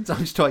were.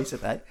 Sometimes twice a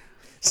day.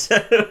 So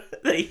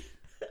they...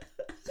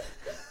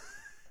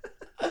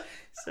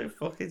 So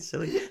fucking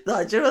silly.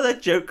 No, do you know where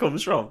that joke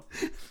comes from?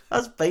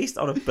 That's based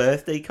on a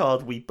birthday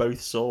card we both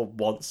saw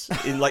once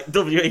in like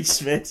W.H.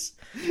 Smith's,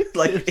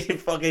 like in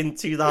fucking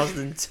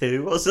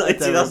 2002 or something,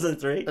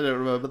 2003. I don't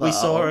remember that. We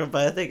saw a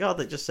birthday card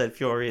that just said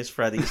Furious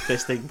Freddy's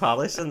Fisting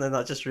Palace, and then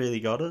that just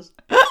really got us.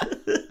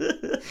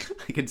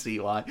 I can see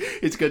why.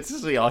 It's good to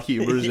see our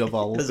humour has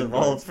evolved. Has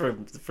evolved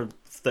from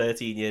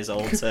 13 years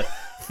old to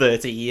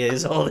 30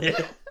 years old. Yeah.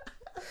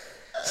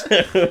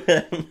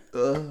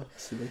 So,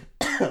 silly.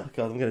 oh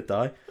God, I'm gonna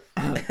die.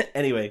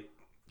 Anyway,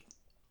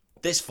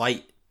 this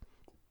fight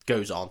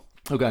goes on.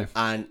 Okay.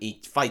 And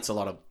he fights a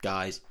lot of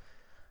guys,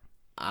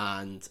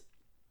 and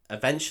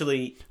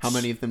eventually, how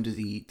many of them does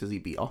he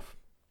beat off?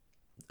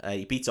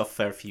 He beats off a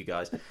fair few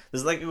guys.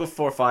 There's like 4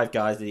 or 5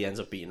 guys that he ends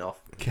up beating off.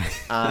 Okay.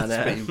 And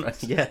that's pretty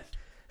impressive. Yeah.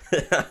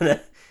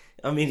 And,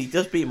 I mean, he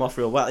does beat him off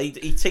real well. He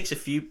takes a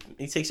few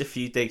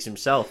digs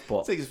himself,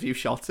 but takes a few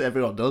shots.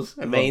 Everyone does.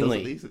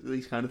 Mainly does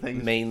these kind of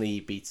things. Mainly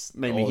he beats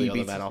all he the other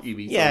beats, men off. He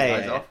beats yeah, all the yeah,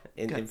 guys yeah. off.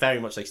 In very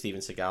much like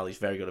Steven Seagal, he's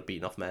very good at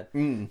beating off men.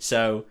 Mm.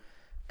 So,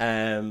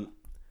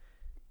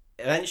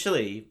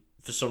 eventually,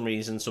 for some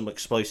reason, some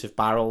explosive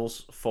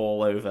barrels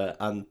fall over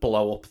and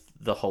blow up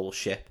the whole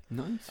ship.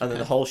 Nice. And then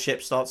the whole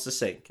ship starts to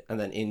sink, and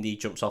then Indy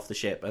jumps off the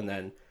ship and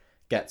then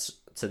gets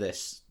to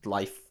this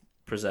life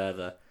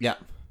preserver. Yeah.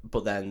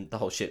 But then the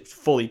whole ship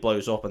fully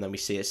blows up, and then we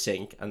see it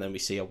sink, and then we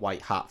see a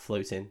white hat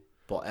floating.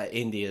 But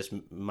Indy has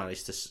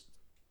managed to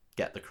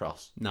get the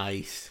cross.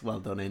 Nice.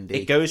 Well done, Indy.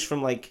 It goes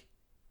from like,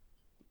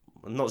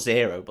 not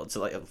 0, but to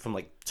like from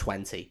like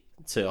 20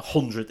 to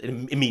 100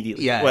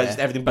 immediately. Yeah. Whereas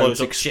everything blows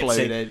up, ships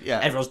sink, yeah.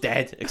 everyone's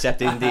dead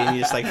except Indy, and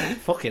you're just like,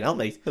 fucking hell,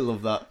 mate. I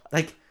love that.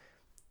 Like,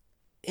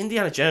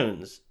 Indiana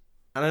Jones,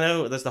 and I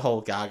know there's the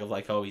whole gag of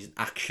like, oh, he's an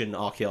action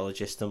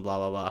archaeologist and blah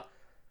blah blah.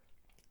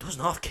 Does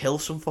not kill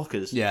some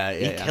fuckers. Yeah,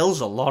 he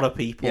kills a lot of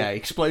people. Yeah, he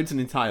explodes an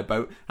entire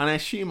boat, and I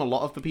assume a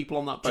lot of the people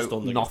on that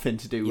boat nothing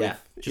to do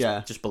with.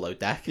 Just below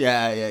deck.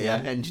 Yeah.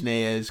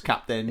 Engineers,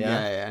 captain.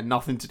 Yeah.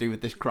 Nothing to do with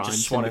this crime.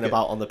 Just swanning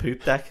about on the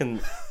poop deck, and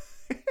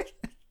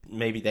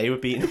maybe they were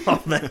beating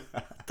off men.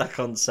 I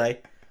can't say.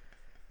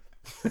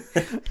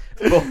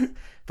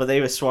 but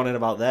they were swanning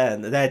about there,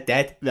 and they're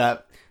dead. Yeah.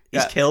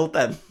 He's killed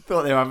them.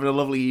 Thought they were having a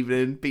lovely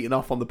evening, beating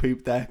off on the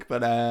poop deck,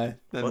 but then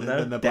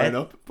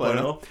they're blown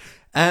up.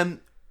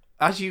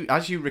 As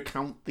you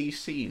recount these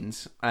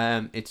scenes,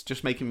 it's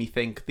just making me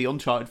think the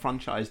Uncharted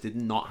franchise did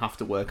not have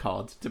to work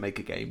hard to make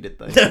a game, did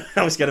they?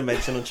 I was going to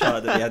mention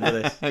Uncharted at the end of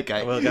this.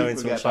 Okay, we'll go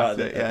into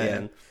Uncharted at the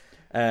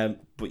end.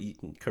 But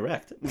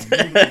correct.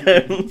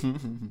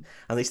 And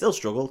they still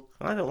struggled.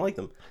 I don't like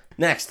them.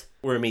 Next,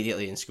 we're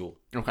immediately in school.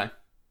 Okay.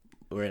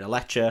 We're in a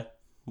lecture.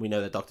 We know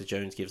that Dr.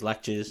 Jones gives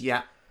lectures.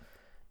 Yeah.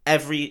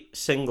 Every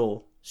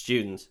single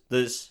student,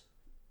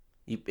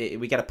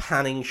 we get a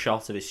panning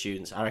shot of his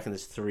students. I reckon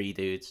there's 3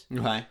 dudes.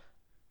 Okay.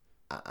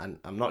 And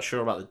I'm not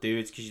sure about the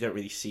dudes because you don't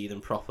really see them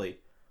properly.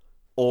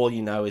 All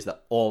you know is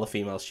that all the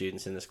female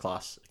students in this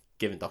class are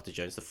giving Dr.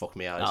 Jones the fuck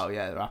me eyes. Oh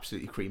yeah, they're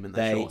absolutely creaming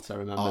their shorts. I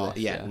remember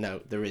this. Yeah,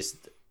 no, there is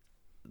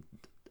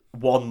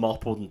one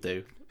mop wouldn't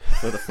do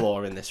for the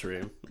floor in this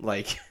room.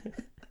 Like,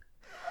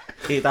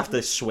 he'd have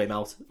to swim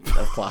out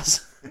of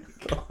class.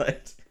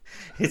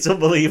 It's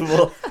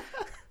unbelievable.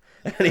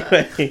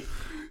 Anyway,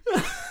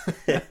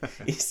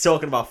 he's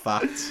talking about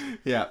facts.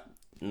 Yeah.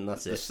 And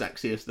that's the it.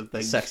 Sexiest of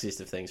things. Sexiest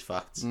of things,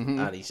 facts. Mm-hmm.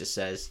 And he just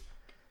says,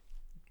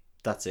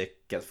 that's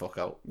it, get the fuck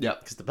out. Yeah.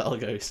 Because the bell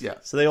goes. Yeah.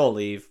 So they all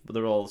leave, but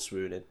they're all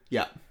swooning.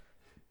 Yeah.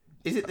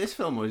 Is it this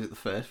film or is it the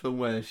first film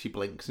where she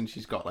blinks and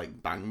she's got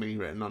like "bang me"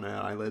 written on her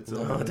eyelids?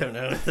 No, I don't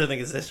know. I don't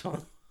think it's this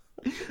one.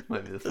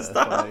 Might be the Does first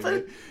that one. happen?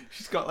 Maybe.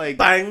 She's got like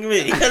 "bang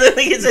me." I don't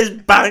think it says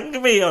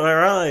 "bang me" on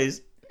her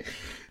eyes.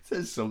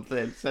 Says something.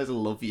 It says "I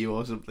love you"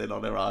 or something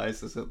on her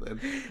eyes or something.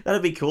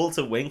 That'd be cool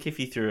to wink if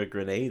you threw a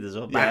grenade as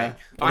well. Bang. Yeah.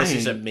 Bang. This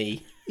isn't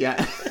me.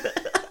 Yeah.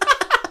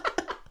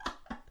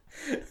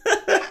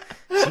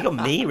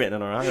 got me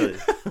written on her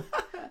eyelids.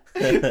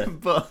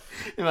 But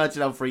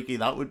imagine how freaky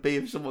that would be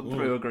if someone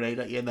threw a grenade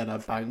at you and then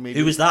I'd bang me.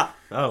 Who was that?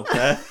 Oh,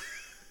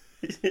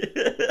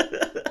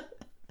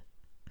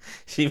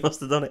 she must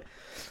have done it.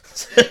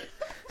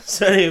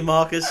 So anyway,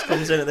 Marcus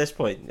comes in at this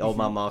point. Old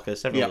man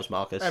Marcus. Everyone loves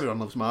Marcus. Everyone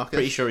loves Marcus.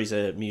 Pretty sure he's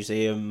a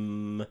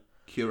museum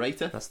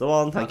curator. That's the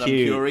one. Thank Madame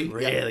you. Curie.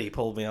 Really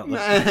pulled me out.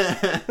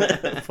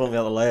 Pulled me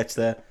out the lurch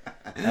there.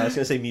 I was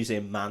going to say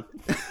museum man.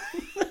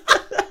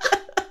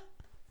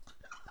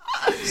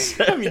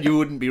 I mean, you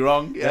wouldn't be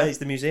wrong. Yeah, he's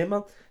the museum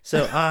man.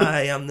 So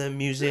I am the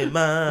museum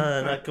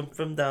man. I come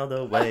from down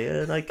the way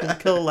and I can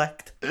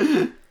collect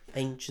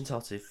ancient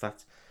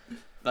artifacts.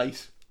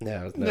 Nice.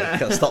 No,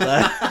 can't stop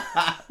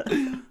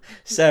there.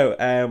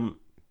 So,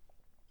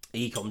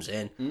 he comes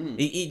in.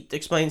 He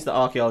explains that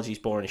archaeology is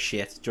boring as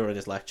shit during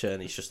his lecture,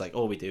 and he's just like,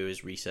 all we do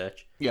is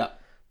research. Yeah.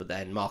 But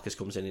then Marcus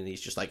comes in and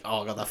he's just like,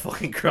 oh, I got that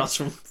fucking cross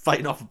from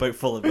fighting off a boat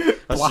full of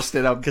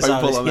blasted out boat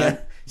full of men.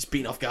 He's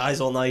beaten off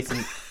guys all night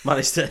and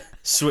managed to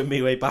swim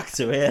me way back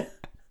to here.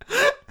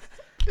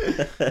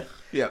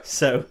 Yeah.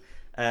 So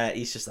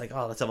he's just like,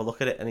 oh, let's have a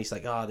look at it. And he's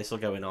like, oh, this will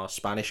go in our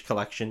Spanish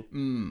collection.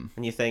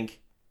 And you think,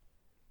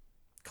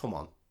 come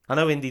on. I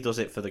know Indy does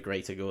it for the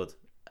greater good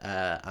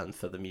and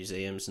for the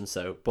museums and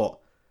so, but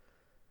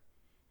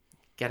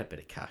get a bit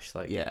of cash.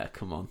 Like, yeah,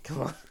 come on.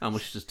 How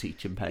much does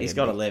teaching pay? He's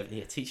got to live.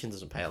 Yeah, teaching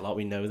doesn't pay a lot.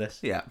 We know this.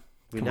 Yeah.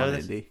 We know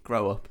this. Indy.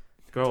 Grow up.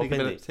 Grow up,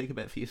 Indy. Take a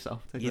bit for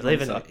yourself. You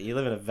live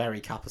in a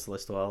very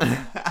capitalist world.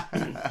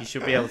 You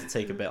should be able to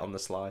take a bit on the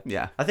sly.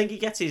 Yeah. I think he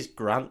gets his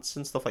grants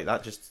and stuff like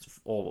that just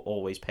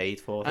always paid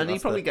for. And he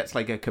probably gets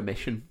like a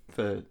commission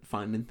for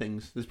finding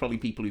things. There's probably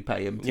people who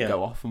pay him to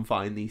go off and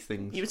find these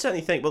things. You would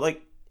certainly think, but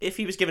like, if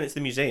he was giving it to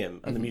the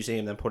museum and the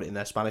museum then put it in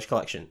their Spanish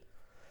collection,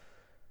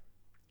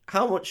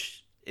 how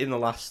much in the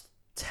last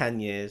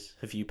 10 years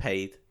have you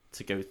paid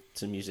to go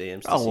to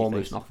museums to see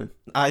almost things? Nothing.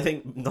 I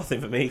think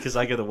nothing for me because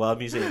I go to the World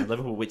Museum in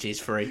Liverpool, which is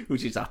free.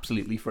 Which is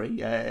absolutely free.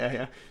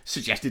 Yeah.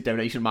 Suggested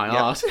donation my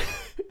arse.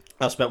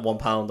 I spent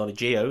 £1 on a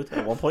geode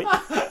at one point.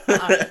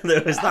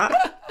 There was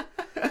that.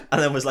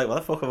 And then was like, what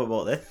the fuck have I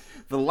bought this?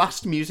 The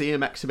last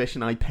museum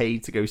exhibition I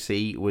paid to go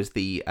see was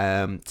the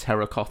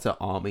Terracotta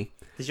Army.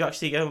 Did you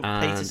actually go and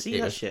pay to see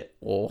that shit?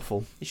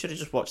 Awful. You should have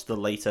just watched the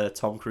later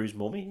Tom Cruise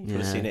Mummy. You could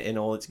have seen it in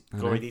all its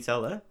gory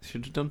detail there.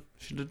 Should have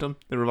done.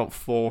 There were about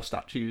 4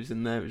 statues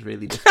in there. It was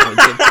really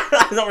disappointing.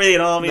 Not really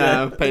an army.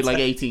 No, paid like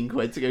 18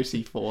 quid to go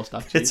see 4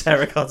 statues. The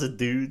terracotta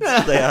dudes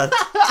they had.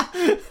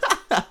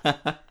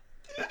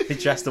 They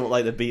dressed them up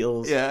like the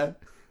Beatles. Yeah.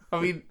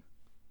 I mean,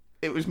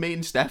 it was me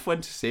and Steph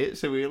went to see it,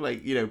 so we were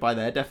like, by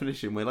their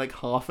definition, we're like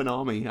half an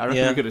army. I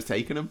reckon we could have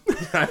taken them.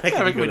 I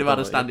reckon we'd have had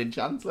a standing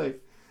chance,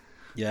 like.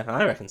 Yeah,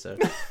 I reckon so.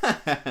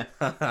 I'd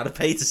have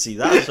paid to see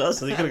that as well,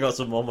 so they could have got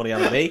some more money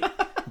out of me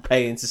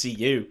paying to see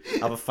you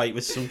have a fight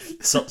with some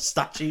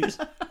statues.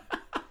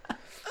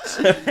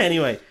 So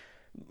anyway,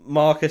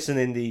 Marcus and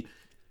Indy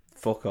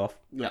fuck off.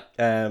 Yeah.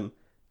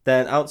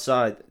 Then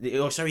outside,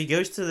 he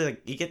goes to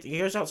he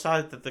goes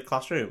outside the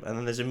classroom, and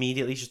then there's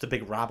immediately just a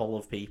big rabble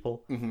of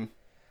people. Mm-hmm.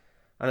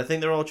 And I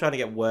think they're all trying to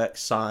get work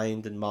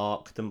signed and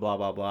marked and blah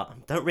blah blah. I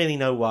don't really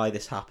know why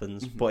this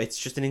happens, but it's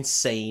just an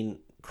insane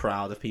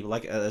crowd of people,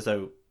 like as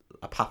though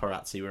a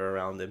paparazzi were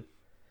around him,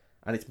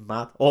 and it's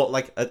mad, or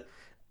like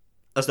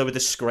as though a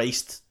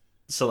disgraced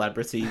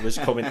celebrity was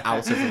coming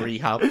out of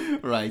rehab.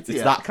 Right,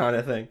 it's that kind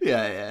of thing.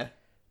 Yeah.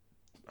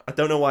 I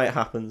don't know why it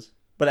happens,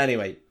 but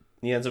anyway,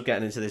 he ends up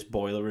getting into this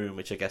boiler room,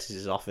 which I guess is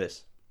his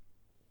office,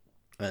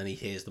 and he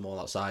hears them all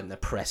outside, and they're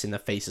pressing their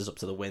faces up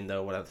to the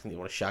window. Whatever, I think they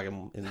want to shag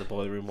him in the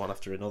boiler room one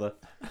after another.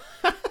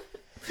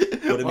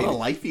 What a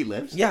life he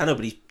lives. Yeah, I know,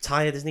 but he's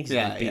tired, isn't he? Because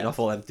he's been beating off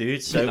all them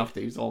dudes. Beating off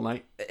dudes all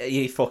night.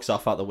 He fucks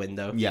off out the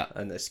window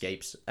and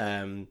escapes.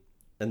 And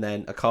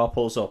then a car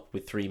pulls up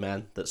with 3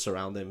 men that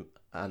surround him,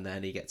 and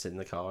then he gets in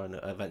the car, and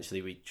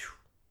eventually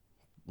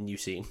new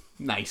scene.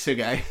 Nice,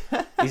 okay.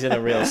 He's in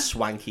a real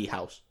swanky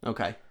house.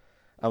 Okay.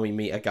 And we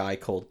meet a guy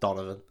called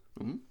Donovan.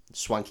 Mm-hmm.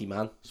 Swanky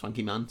man.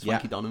 Swanky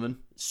Donovan.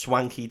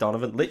 Swanky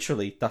Donovan.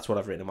 Literally, that's what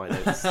I've written in my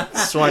notes.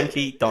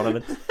 Swanky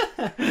Donovan.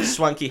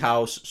 Swanky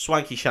house,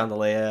 swanky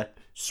chandelier,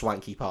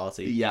 swanky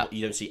party. Yeah.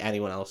 You don't see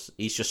anyone else.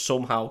 He's just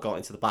somehow got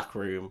into the back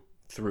room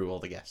through all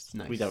the guests.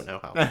 Nice. We don't know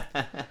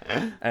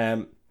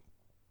how.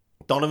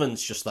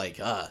 Donovan's just like,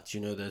 do you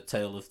know the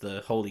tale of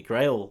the Holy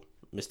Grail,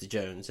 Mr.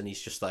 Jones? And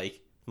he's just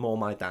like, more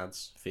my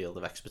dad's field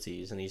of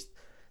expertise. And he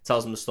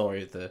tells him the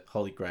story of the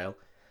Holy Grail.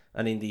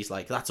 And Indy's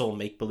like, that's all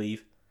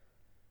make-believe.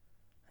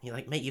 You're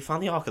like, mate, you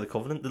found the Ark of the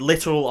Covenant, the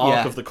literal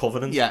Ark of the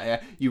Covenant.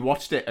 Yeah. You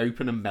watched it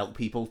open and melt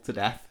people to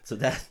death.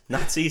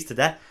 Nazis to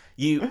death.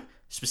 You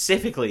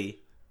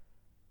specifically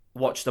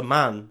watched a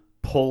man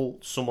pull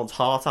someone's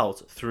heart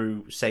out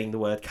through saying the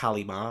word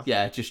Kalimar.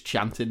 Yeah, just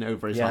chanting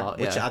over his heart.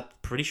 Which I'm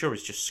pretty sure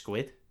is just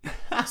squid.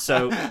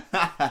 So,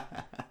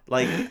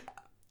 like,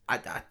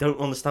 I don't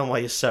understand why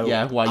you're so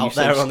out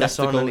there on this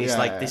one. And he's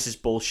like, this is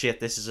bullshit.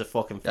 This is a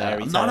fucking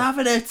fairy tale. I'm not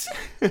having it.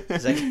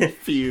 He's like,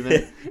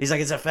 fuming. He's like,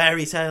 it's a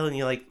fairy tale. And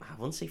you're like, I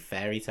wouldn't say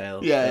fairy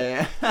tale.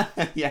 Yeah.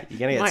 You're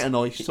gonna might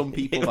annoy some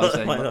people by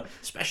saying that.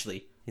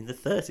 Especially in the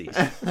 30s.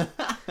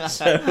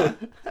 So,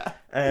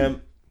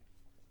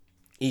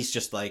 he's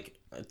just like,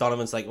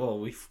 Donovan's like, well,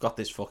 we've got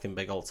this fucking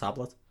big old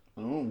tablet.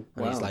 Oh,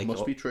 And he's like,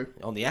 must be true.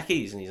 On the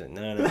Eckies. And he's like,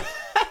 no.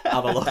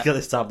 Have a look at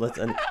this tablet.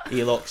 And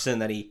he looks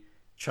and then he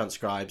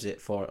transcribes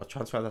it for...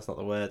 transcribe, that's not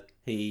the word.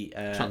 He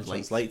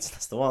translates,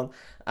 that's the one.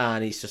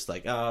 And he's just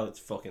like, oh, it's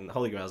fucking...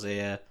 Holy Grail's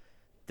here.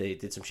 They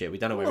did some shit. We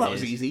don't know where it is. That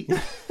was easy.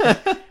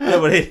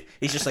 No, but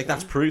he's just like,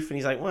 that's proof. And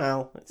he's like,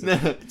 well,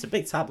 it's a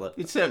big tablet.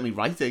 It's certainly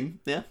writing,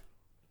 yeah.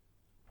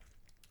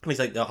 And he's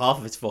like, half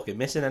of it's fucking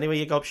missing anyway,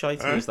 you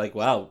gobshite. And he's like,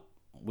 well,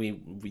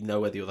 we know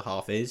where the other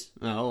half is.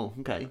 Oh,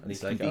 okay. And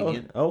he's like,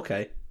 oh,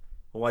 okay.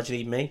 Well, why'd you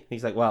need me?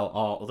 He's like, well,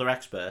 our other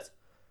expert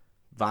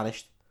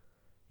vanished.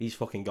 He's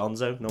fucking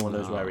gonzo. No one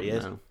knows where he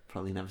is. No,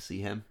 probably never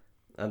see him.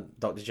 And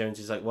Dr. Jones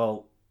is like,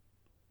 well...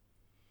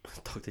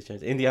 Dr.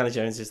 Jones... Indiana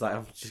Jones is like,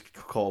 I'm just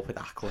caught up with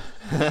Aqua.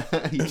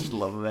 You just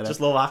love him, innit?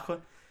 Just love Aqua.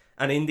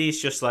 And Indy's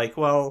just like,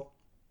 well,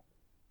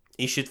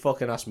 you should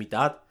fucking ask me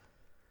dad.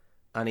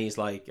 And he's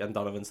like... And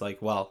Donovan's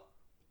like, well,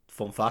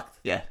 fun fact.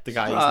 Yeah. The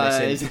guy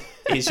who's missing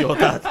is your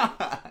dad.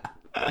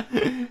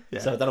 Yeah.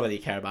 So I don't know whether you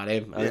care about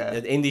him. Yeah.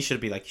 Indy should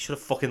be like, you should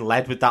have fucking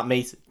led with that,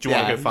 mate. Do you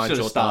want to go find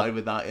your started dad?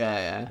 with that,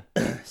 yeah.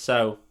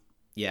 So,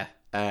 yeah,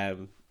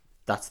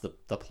 that's the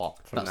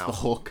plot from That's now. the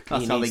hook.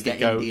 That's how they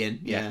get Indy in.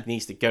 Yeah. He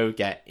needs to go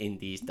get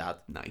Indy's dad.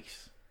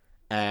 Nice.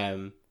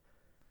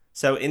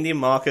 So Indy and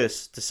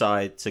Marcus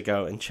decide to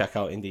go and check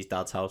out Indy's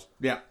dad's house.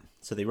 Yeah.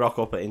 So they rock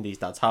up at Indy's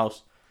dad's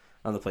house,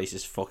 and the place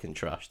is fucking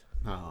trashed.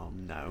 Oh,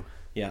 no.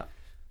 Yeah.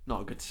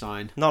 Not a good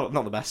sign. Not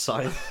the best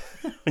sign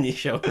when you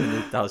show him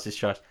the house is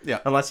trashed. Yeah.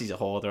 Unless he's a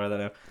hoarder, I don't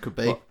know. Could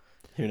be. But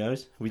who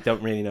knows? We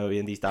don't really know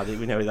Indy's dad.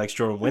 We know he likes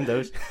drawing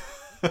windows.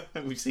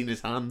 We've seen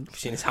his hand. We've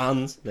seen his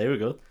hands. They were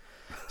good.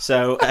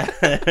 So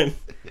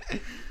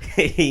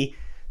they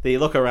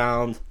look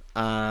around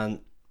and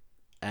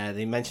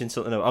they mention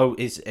something.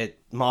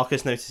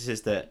 Marcus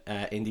notices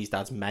that Indy's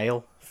dad's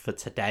mail for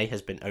today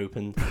has been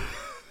opened.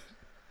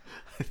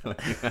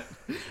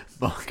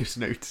 Marcus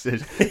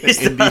notices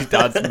Indy's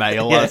dad's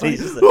mail. Yeah,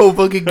 oh,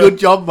 fucking good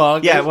job,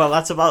 Marcus. Yeah, well,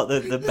 that's about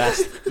the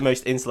best,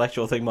 most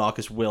intellectual thing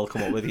Marcus will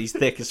come up with. He's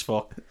thick as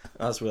fuck,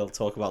 as we'll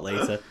talk about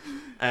later.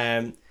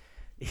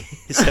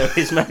 So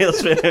his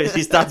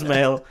dad's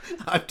mail.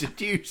 I've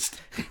deduced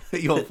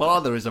that your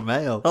father is a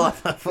male.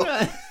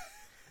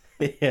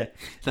 Yeah.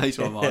 Nice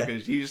one,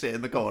 Marcus. You sit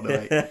in the corner,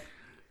 mate.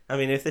 I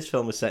mean, if this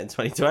film was set in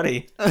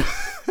 2020,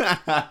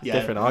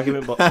 different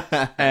argument,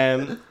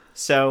 but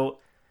so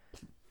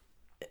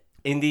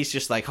Indy's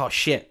just like, oh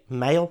shit,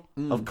 mail,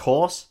 of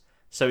course.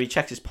 So he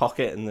checks his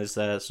pocket and there's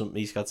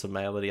he's got some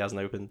mail that he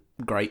hasn't opened.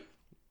 Great.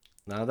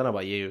 No, I don't know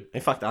about you. In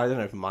fact, I don't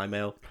open my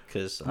mail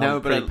because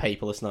I'm pretty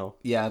paperless now.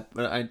 Yeah,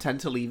 but I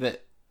tend to leave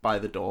it by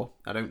the door.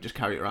 I don't just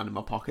carry it around in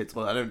my pockets.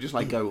 Well, I don't just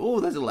like go, oh,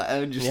 there's a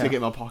letter, and just stick it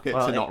in my pocket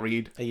to not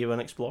read. Are you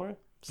an explorer?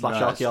 /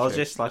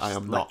 archaeologist /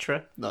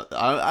 lecturer? No,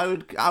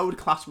 I would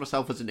class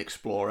myself as an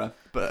explorer,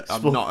 but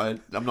I'm not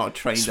a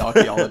trained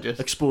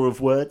archaeologist. Explorer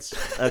of words,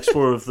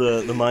 explorer of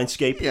the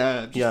mindscape.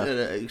 Yeah,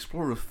 an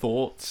explorer of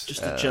thoughts.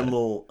 Just a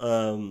general.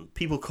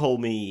 People call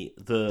me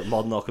the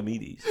modern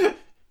Archimedes,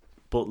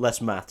 but less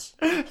maths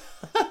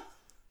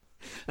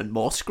and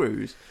more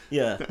screws.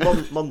 Yeah,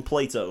 modern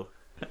Plato.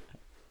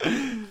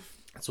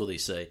 That's what they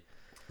say.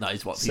 That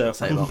is what people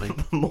say about me.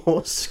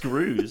 More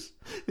screws.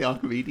 The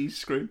Archimedes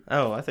screw.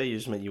 Oh, I thought you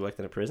just meant you worked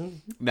in a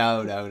prison.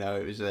 No.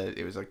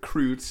 It was a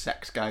crude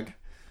sex gag.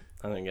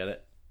 I don't get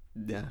it.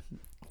 Yeah,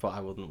 but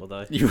I wouldn't, would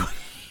I?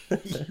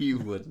 You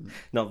wouldn't.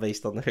 Not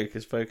based on the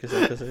Hocus Pocus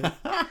episode.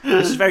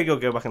 This is very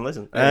good. Go back and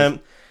listen.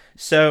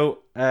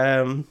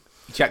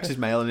 He checks his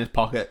mail in his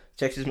pocket.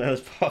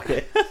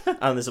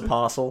 And there's a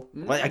parcel.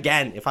 Like,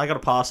 again, if I got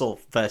a parcel,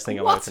 first thing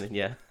I'm opening,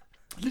 yeah.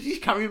 He's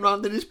carrying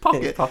around in his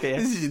pocket. Yeah.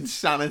 This is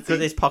insanity. Because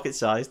it's pocket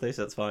size, though,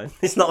 so that's fine.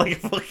 It's not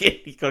like a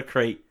fucking... He's got a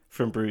crate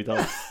from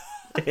Brewdog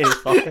in his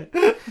pocket.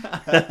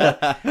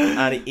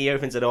 And he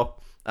opens it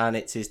up, and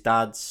it's his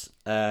dad's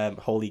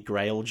Holy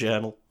Grail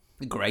journal.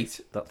 Great.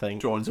 That thing.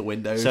 Drawings of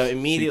windows. So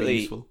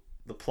immediately,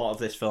 the plot of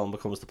this film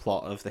becomes the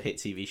plot of the hit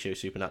TV show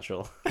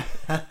Supernatural.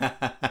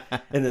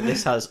 And that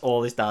this has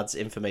all his dad's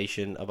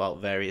information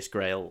about various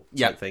Grail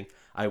type thing.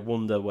 I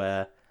wonder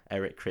where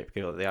Eric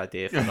Kripke got the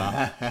idea for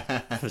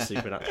that for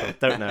Supernatural.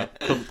 Don't know.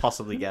 Couldn't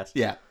possibly guess.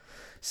 Yeah.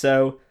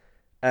 So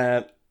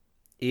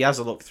he has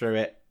a look through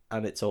it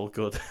and it's all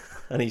good.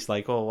 And he's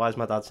like, oh, why's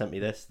my dad sent me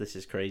this? This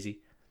is crazy.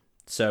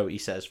 So he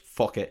says,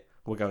 fuck it.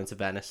 We're going to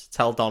Venice.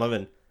 Tell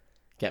Donovan,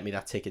 get me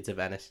that ticket to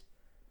Venice.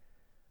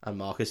 And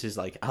Marcus is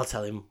like, I'll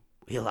tell him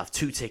he'll have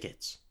 2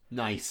 tickets.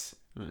 Don't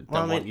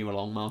want you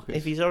along, Marcus.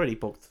 If he's already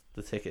booked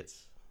the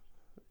tickets,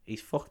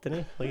 he's fucked, isn't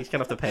he? Like, he's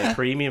going to have to pay a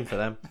premium for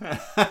them.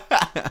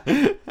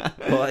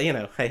 Well, you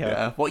know, hey ho.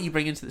 Yeah. What are you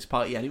bringing to this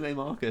party anyway,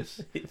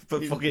 Marcus?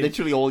 But fucking,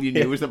 literally all you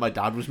knew was that my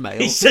dad was male.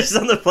 He's just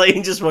on the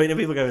plane just waiting at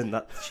people going,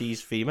 that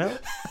she's female?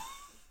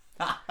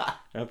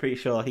 I'm pretty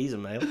sure he's a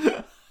male.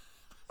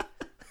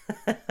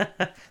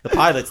 The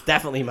pilot's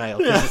definitely male.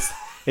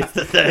 It's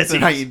the 30s. It's the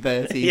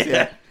 1930s,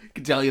 yeah.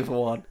 Can tell you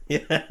for one.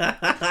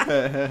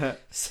 Yeah.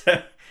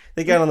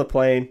 They get on the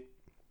plane.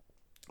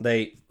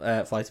 They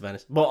fly to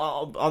Venice. But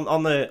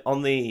on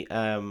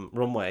the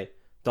runway,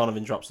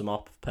 Donovan drops them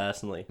off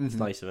personally. It's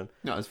nice of him.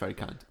 No, that's very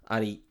kind.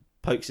 And he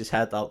pokes his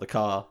head out the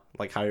car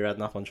like Harry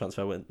Redknapp on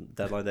Transfer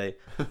Deadline Day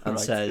and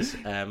says,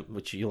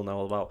 which you'll know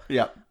all about.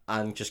 Yeah.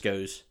 And just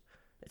goes,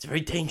 "It's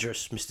very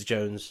dangerous, Mr.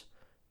 Jones.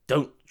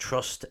 Don't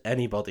trust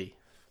anybody."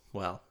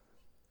 Well,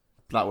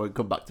 that won't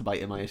come back to bite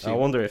him, I assume. I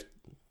wonder if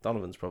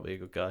Donovan's probably a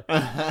good guy.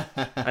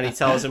 And he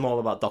tells him all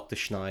about Dr.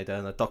 Schneider,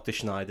 and that Dr.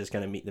 Schneider's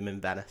going to meet them in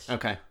Venice.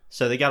 Okay.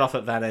 So they get off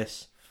at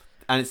Venice.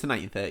 And it's the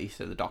 1930s,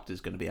 so the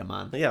Doctor's going to be a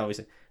man. Yeah,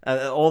 obviously.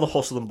 All the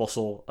hustle and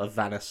bustle of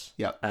Venice.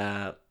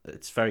 Yeah.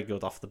 It's very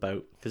good off the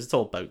boat, because it's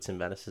all boats in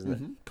Venice, isn't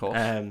it? Of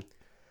course.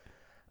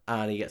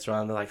 And he gets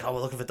around, they're like, "Oh,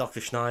 we're looking for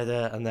Dr.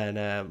 Schneider." And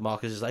then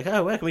Marcus is like,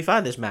 "Oh, where can we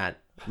find this man?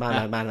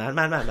 Man,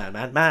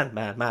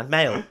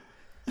 male."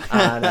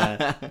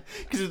 And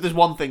because if there's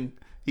one thing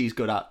he's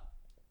good at,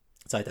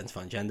 it's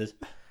identifying genders.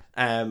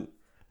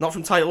 Not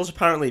from titles,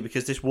 apparently,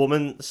 because this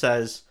woman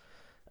says,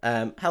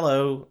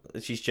 "Hello."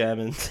 She's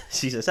German.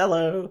 She says,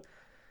 "Hello.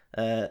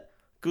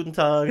 Guten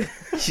Tag,"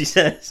 she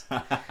says.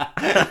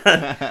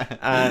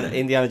 And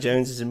Indiana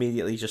Jones is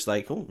immediately just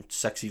like, "Oh,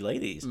 sexy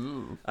ladies."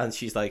 Ooh. And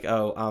she's like,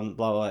 "Oh,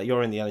 blah, blah,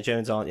 you're Indiana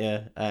Jones, aren't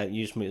you?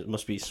 You just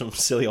must be some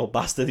silly old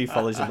bastard who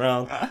follows him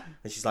around."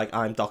 And she's like,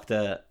 "I'm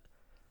Dr.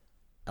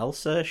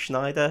 Elsa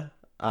Schneider."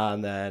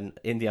 And then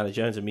Indiana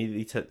Jones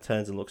immediately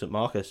turns and looks at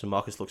Marcus, and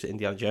Marcus looks at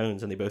Indiana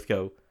Jones, and they both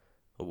go,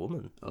 "A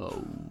woman." A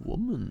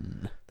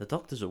woman. The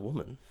Doctor's a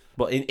woman.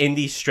 But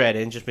Indy's straight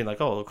in, just being like,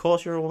 "Oh, of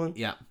course you're a woman."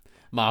 Yeah.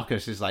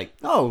 Marcus is like,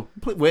 "Oh,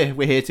 we're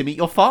here to meet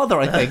your father,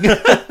 I think."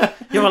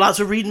 "You're allowed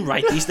to read and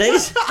write these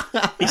days,"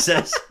 he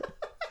says.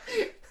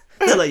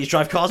 "They'll let you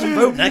drive cars and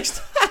vote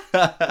next."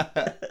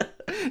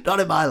 Not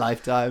in my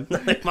lifetime.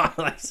 Not in my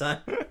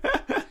lifetime.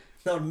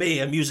 Not me,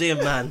 a museum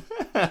man.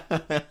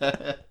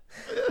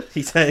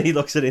 He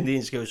looks at Indy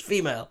and just goes,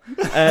 "Female."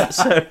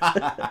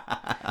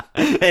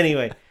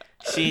 Anyway,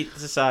 she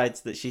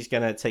decides that she's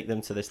going to take them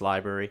to this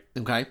library.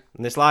 Okay.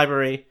 And this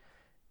library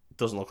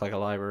doesn't look like a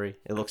library.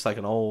 It looks like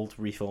an old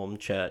reformed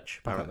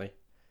church, apparently. Okay.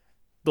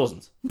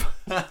 Doesn't.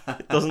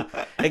 It doesn't.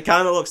 It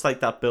kind of looks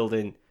like that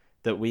building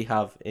that we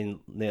have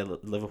near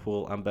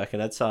Liverpool and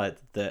Birkenheadside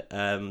that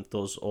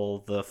does all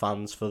the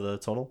fans for the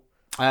tunnel.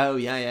 Oh,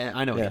 yeah.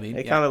 I know what you mean.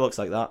 It kind of looks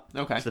like that.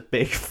 Okay. It's a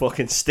big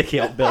fucking sticky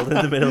up building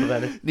in the middle of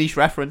Venice. Niche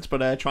reference,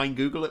 but try and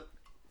Google it.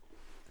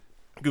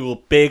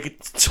 Google big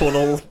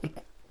tunnel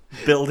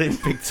building.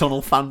 Big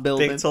tunnel fan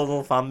building. Big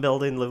tunnel fan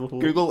building,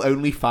 Liverpool. Google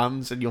only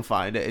fans and you'll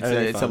find it.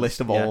 It's a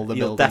list of all the you'll buildings.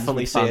 You'll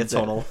definitely see a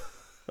tunnel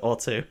or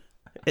two,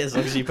 as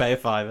long as you pay a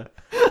 £5.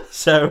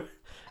 So,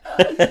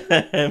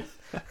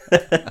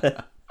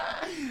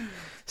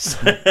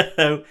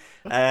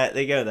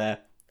 they go there,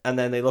 and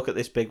then they look at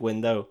this big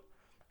window,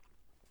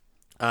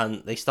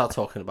 and they start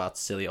talking about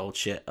silly old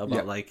shit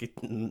about like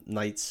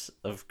Knights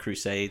of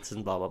Crusades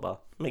and blah blah blah.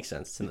 Makes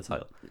sense, it's in the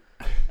title.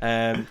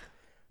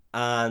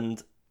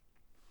 And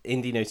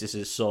Indy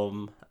notices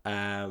some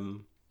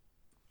Roman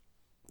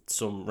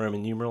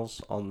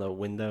numerals on the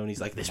window, and he's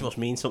like, "This must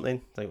mean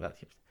something." Like that.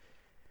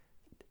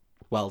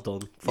 Well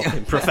done,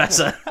 fucking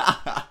professor.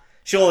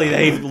 Surely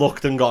they've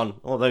looked and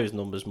gone, "Oh, those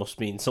numbers must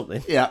mean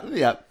something."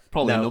 Yeah.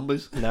 Probably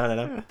numbers.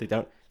 No, they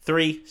don't.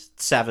 3,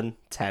 7,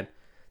 10.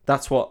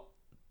 That's what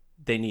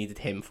they needed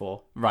him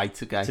for.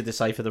 Right, okay. To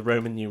decipher the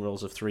Roman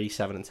numerals of 3,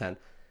 7, and 10.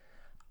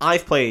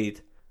 I've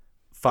played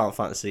Final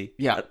Fantasy.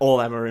 Yeah. And all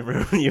them are in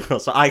Roman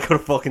numerals, so I could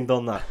have fucking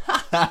done that.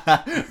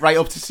 Right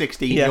up to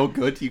 16, you're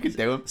good. You can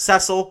do them.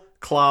 Cecil,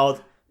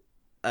 Cloud,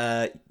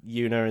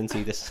 Una, and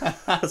Tidus.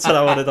 That's what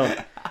I would have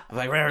done. I'm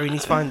like, "Right, we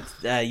need to find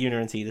Una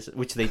and Tidus,"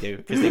 which they do,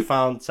 because they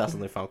found Cecil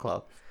and they found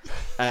Cloud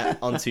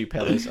on 2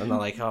 pillars, and they're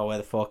like, "Oh, where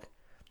the fuck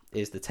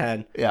is the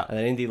 10?" Yeah. And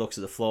then Indy looks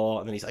at the floor,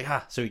 and then he's like,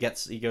 so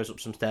he goes up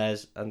some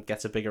stairs and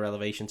gets a bigger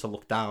elevation to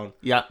look down.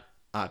 Yeah.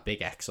 At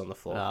big X on the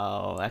floor.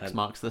 Oh, X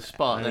marks the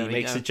spot. And he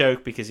makes a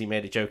joke, because he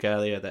made a joke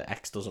earlier that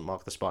X doesn't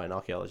mark the spot in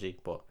archaeology,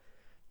 but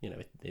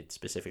it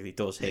specifically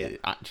does here.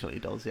 It actually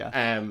does,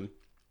 yeah.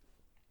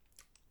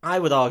 I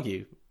would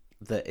argue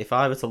that if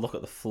I were to look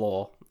at the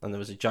floor and there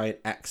was a giant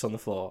X on the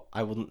floor,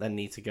 I wouldn't then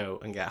need to go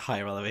and get a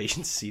higher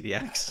elevation to see the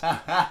X.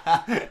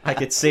 I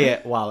could see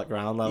it while at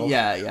ground level.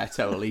 Yeah,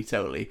 totally.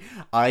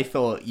 I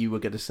thought you were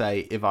going to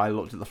say, if I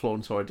looked at the floor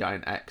and saw a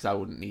giant X, I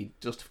wouldn't need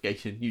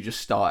justification. You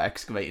just start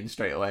excavating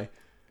straight away.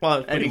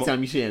 Well,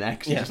 anytime you see an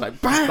X, you're just like,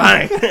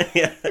 bang!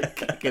 Yeah.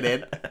 Kick it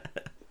in.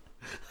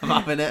 I'm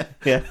having it.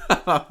 Yeah.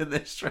 I'm having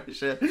this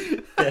treasure.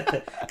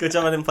 Yeah. Good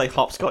job I didn't play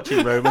hopscotch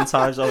in Roman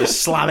times. I was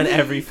slamming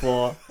every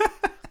floor.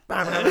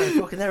 Bang,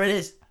 fucking there it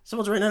is.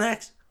 Someone's written an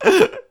X.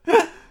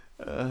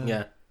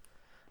 Yeah.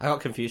 I got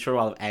confused for a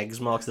while if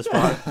eggs marks the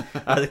spot.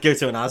 I had to go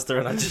to an Asda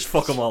and I'd just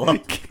fuck them all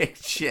up. Kick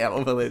shit out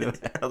of a lid.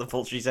 Out of the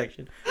poultry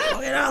section.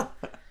 Fucking hell!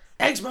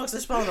 Eggs marks the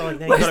spot. I'm like,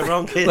 "No, you got it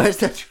wrong, kid. Where's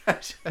the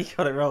treasure?" You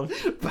got it wrong.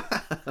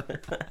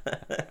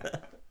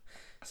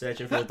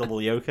 Searching for a double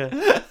yoker.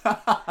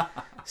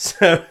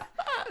 So,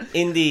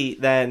 Indy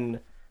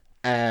then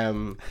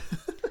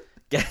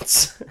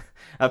gets...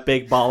 a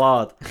big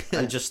bollard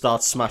and just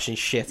starts smashing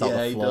shit on the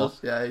floor. He does.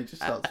 Yeah, he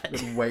just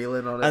starts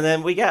wailing on it. And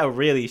then we get a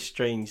really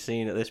strange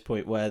scene at this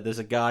point where there's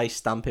a guy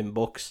stamping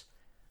books,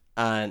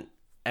 and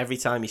every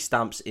time he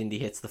stamps, Indy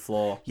hits the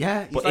floor.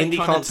 Yeah, he's but like Indy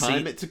trying can't to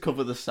time see it to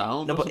cover the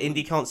sound. No, but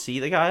Indy can't see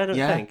the guy. I don't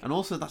think. And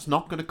also that's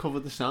not going to cover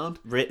the sound.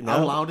 No.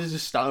 How loud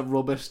is a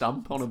rubber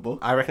stamp on a book?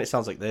 I reckon it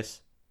sounds like this.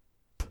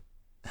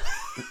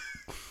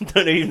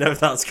 Don't even know if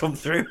that's come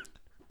through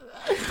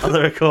on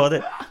the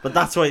recording, but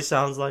that's what it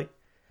sounds like.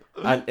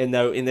 And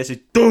in this is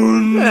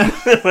done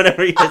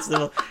whenever he hits the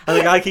ball, and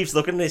the guy keeps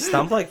looking at his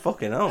stamp like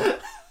fucking hell.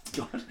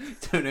 God,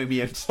 don't know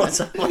me. What's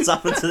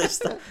happened to this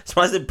stuff?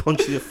 Surprised it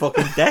punched through the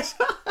fucking desk.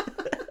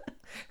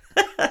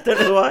 I don't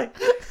know why.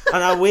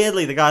 And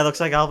weirdly, the guy looks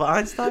like Albert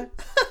Einstein,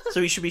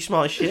 so he should be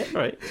smart as shit,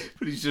 right?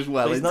 But he's just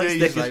well into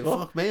it. He's like,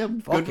 fuck me, I'm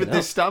good with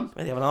this stamp.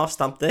 Maybe have an half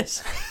stamp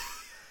this.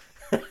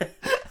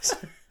 It's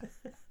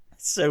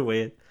so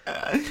weird.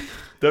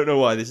 Don't know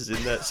why this is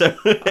in there. So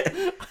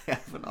I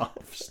have an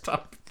half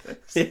stamp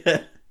this.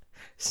 Yeah.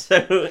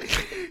 So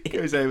he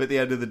goes home at the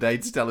end of the day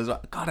to tell us,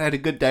 God, I had a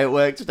good day at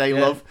work today,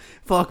 love.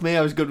 Fuck me,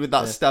 I was good with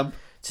that stamp.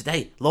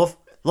 Today, love.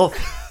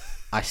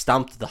 I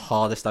stamped the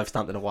hardest I've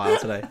stamped in a while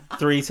today.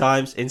 3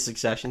 times in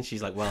succession.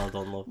 She's like, well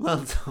done, love.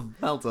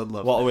 Well done,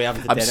 love. What are we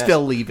having for dinner? I'm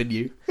still leaving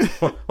you.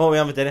 What are we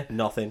having for dinner?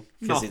 Nothing.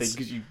 Nothing,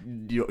 because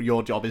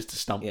your job is to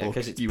stamp books.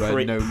 Because it's you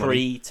earn no money.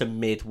 Pre to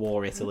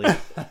mid-war Italy.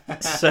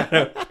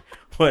 So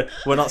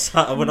we're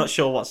not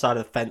sure what side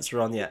of the fence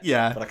we're on yet.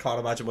 Yeah. But I can't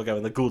imagine we're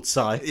going the good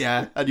side.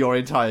 Yeah, and your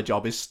entire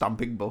job is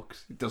stamping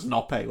books. It does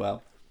not pay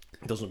well.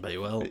 It doesn't pay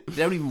well. They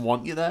don't even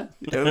want you there.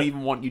 They don't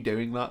even want you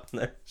doing that.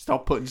 No.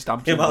 Stop putting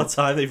stamps The in amount of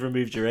time they've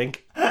removed your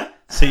ink,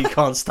 so you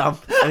can't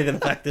stamp anything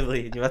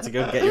effectively, and you have to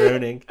go and get your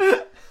own ink.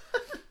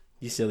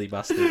 You silly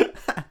bastard.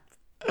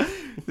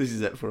 This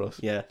is it for us.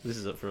 Yeah, this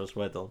is it for us.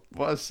 We're done.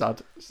 What a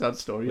sad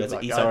story. We of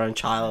had to that eat guy. our own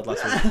child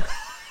last week.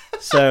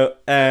 So,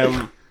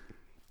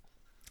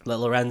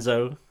 little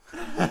Lorenzo,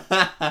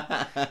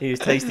 he was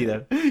tasty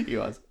though. He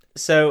was.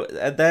 So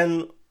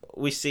then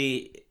we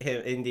see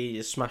him, Indy,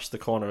 just smash the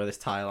corner of this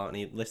tile out, and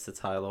he lifts the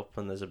tile up,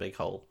 and there's a big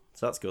hole.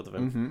 So that's good of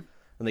him. Mm-hmm.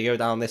 And they go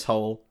down this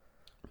hole,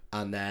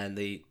 and then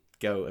they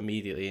go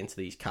immediately into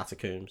these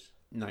catacombs.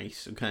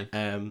 Nice. Okay.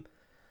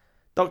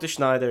 Dr.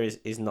 Schneider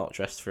is not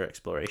dressed for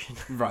exploration.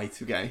 Right.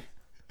 Okay.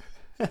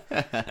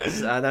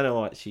 I don't know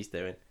what she's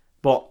doing.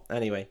 But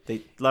anyway,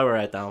 they lower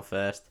her down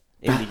first.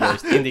 Indy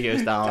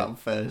goes down. Down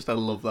first. I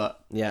love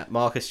that. Yeah,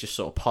 Marcus just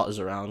sort of potters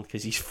around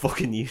because he's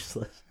fucking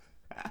useless.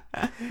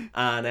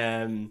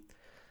 And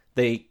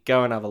they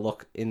go and have a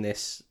look in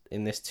this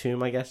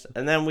tomb, I guess.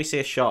 And then we see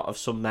a shot of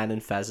some men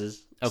in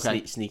fezzes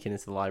sneaking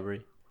into the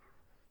library.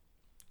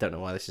 Don't know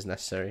why this is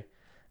necessary.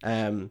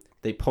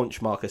 They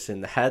punch Marcus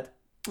in the head.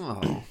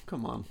 Oh,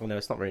 come on. I know,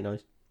 it's not very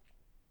nice.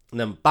 And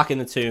then back in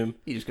the tomb.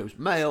 He just goes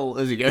male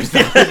as he goes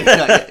down.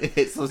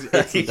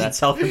 You can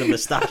tell from the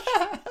moustache.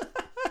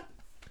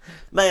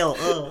 Male.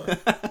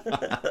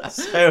 Oh.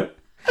 So,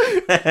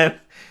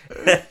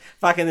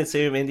 back in the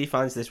tomb, Indy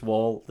finds this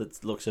wall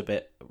that looks a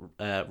bit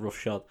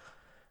roughshod.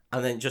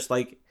 And then just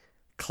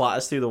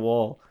clatters through the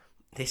wall.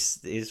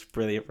 This is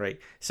brilliant, right?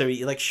 So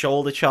he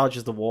shoulder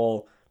charges the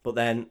wall. But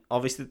then,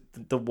 obviously,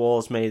 the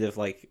wall's made of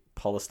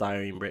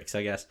polystyrene bricks,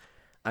 I guess.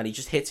 And he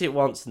just hits it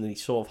once, and then he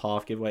sort of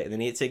half give way, and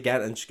then he hits it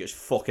again, and just goes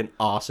fucking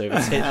arse over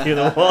his hit through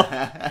the wall.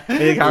 I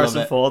think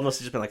Harrison Ford must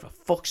have just been like, for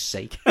fuck's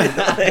sake.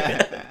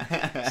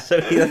 So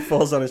he then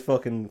falls on his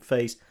fucking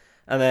face,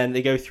 and then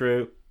they go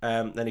through,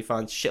 then he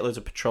finds shitloads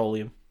of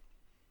petroleum.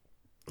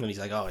 And he's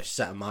like, oh, I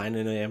set a mine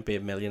in and be a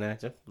millionaire.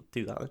 So,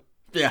 do that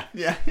then.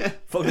 Yeah.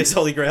 Fuck this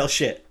Holy Grail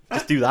shit.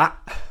 Just do that.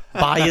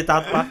 Buy your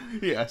dad back.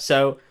 Yeah.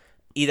 So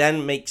he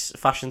then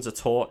fashions a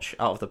torch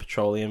out of the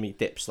petroleum. He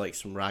dips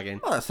some rag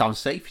in. Well, that sounds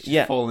safe. He's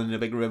just falling in a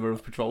big river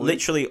of petroleum.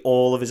 Literally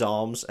all of his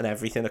arms and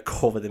everything are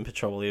covered in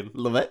petroleum.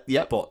 Love it.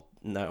 Yep. But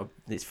no,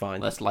 it's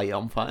fine. Let's light it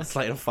on fire. Let's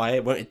light it on fire.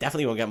 It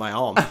definitely won't get my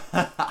arm.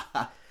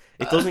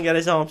 It doesn't get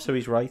his arm, so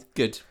he's right.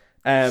 Good.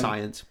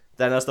 Science.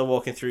 Then as they're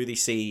walking through, they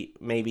see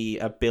maybe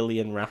 1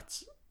 billion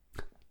rats.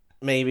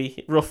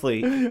 Maybe,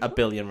 roughly 1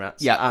 billion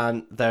rats. Yeah.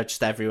 And they're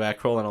just everywhere,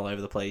 crawling all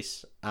over the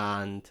place.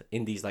 And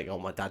Indy's like, oh,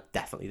 my dad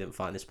definitely didn't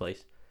find this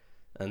place.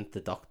 And the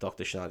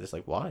Dr. Schneider's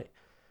like, why?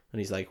 And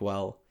he's like,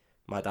 well,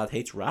 my dad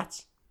hates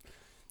rats.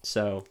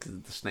 So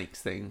the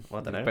snakes thing.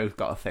 I don't know. They've both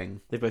got a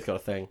thing. They've both got a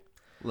thing.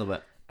 Love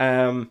it.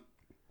 Is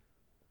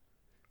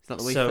that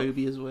the way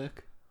phobias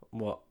work?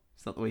 What?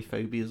 It's not the way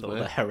phobias work.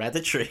 The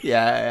hereditary.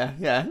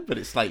 Yeah. But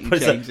it's slightly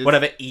changes.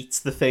 Whatever eats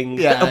the thing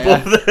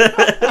above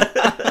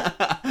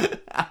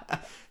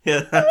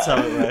Yeah, that's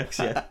how it works,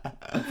 yeah.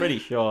 I'm pretty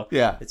sure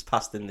it's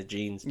passed in the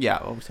genes. Yeah,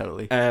 oh,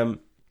 totally. And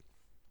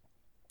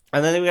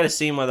then we got a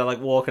scene where they're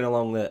walking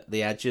along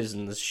the edges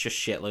and there's just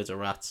shitloads of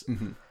rats.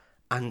 Mm-hmm.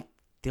 And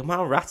the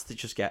amount of rats that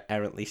just get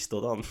errantly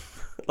stood on.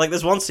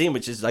 There's one scene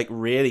which is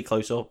really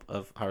close up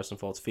of Harrison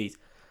Ford's feet.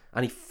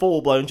 And he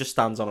full blown just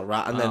stands on a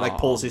rat and then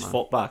pulls his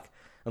foot back.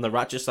 And the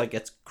rat just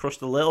gets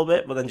crushed a little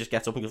bit, but then just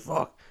gets up and goes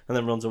fuck, and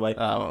then runs away.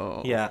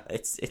 Oh, yeah,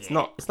 it's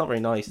not very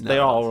nice. No, they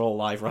are all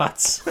live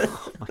rats.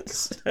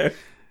 So,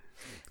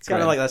 It's kind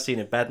of like that scene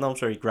in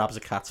Bedknobs where he grabs a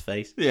cat's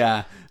face.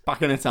 Yeah,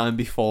 back in a time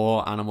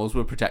before animals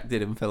were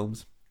protected in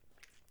films.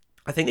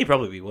 I think they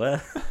probably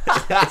were.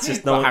 It's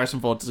just no one, Harrison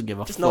Ford doesn't give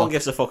a just fuck. no one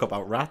gives a fuck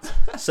about rats.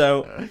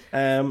 So,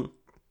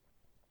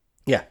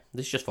 yeah,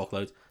 this is just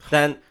fuckloads.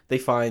 Then they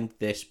find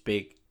this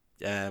big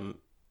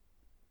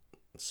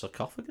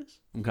sarcophagus.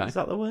 Okay. Is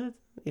that the word?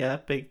 Yeah,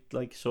 big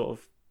like sort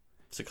of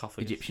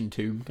sarcophagus. Egyptian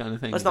tomb kind of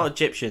thing. Well, it's not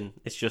Egyptian.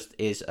 It's just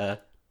is a.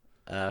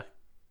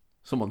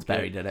 Someone's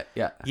buried in it.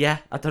 Yeah. Yeah,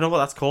 I don't know what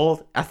that's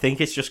called. I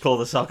think it's just called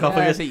a Yeah, I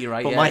sarcophagus. think you're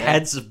right. But yeah, my yeah.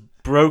 head's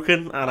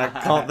broken and I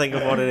can't think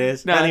of what it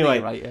is. No, I think anyway,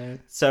 you're right, yeah.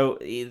 so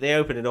they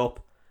open it up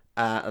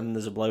and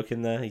there's a bloke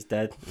in there. He's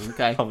dead.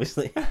 Okay.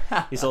 Obviously,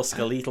 he's all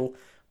skeletal,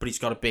 but he's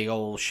got a big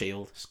old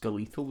shield.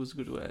 Skeletal was a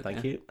good word.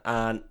 Thank you.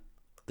 And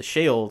the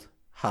shield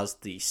has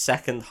the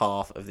second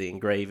half of the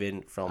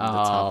engraving from the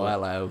tablet. Oh,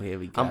 hello. Here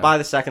we go. And by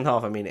the second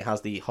half, I mean it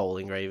has the whole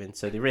engraving.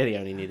 So they really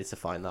only needed to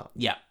find that.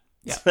 Yeah.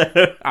 Yeah.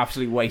 So,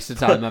 Absolute waste of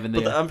time having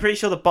but the. I'm pretty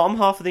sure the bottom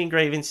half of the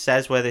engraving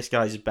says where this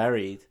guy's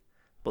buried,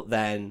 but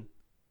then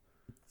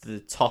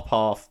the top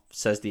half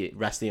says the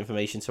rest of the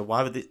information. So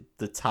why would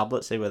the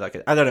tablet say where that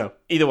goes? I don't know.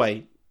 Either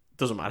way,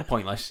 doesn't matter.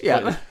 Pointless.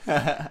 Yeah.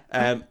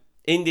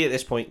 Indy at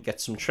this point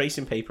gets some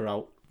tracing paper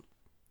out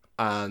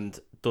and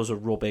does a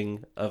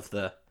rubbing of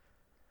the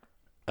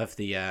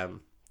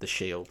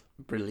shield.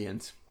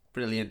 Brilliant.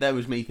 Brilliant. There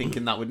was me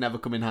thinking that would never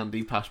come in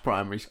handy past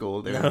primary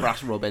school. Doing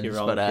brass rubbings, You're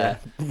wrong, but yeah.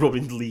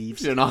 Rubbing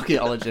leaves. you're an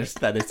archaeologist.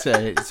 Then it's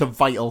a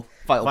vital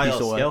piece of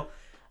work. Skill.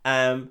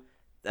 And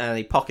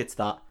he pockets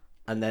that,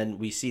 and then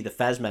we see the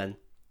Fez men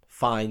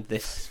find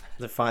this.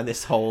 They find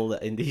this hole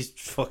that Indy's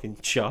fucking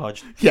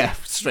charged, Yeah,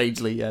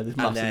 strangely, yeah. This and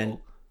massive then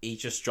hole. he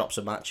just drops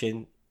a match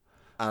in,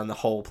 and the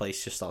whole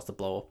place just starts to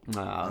blow up.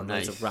 Oh, And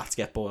nice. loads of rats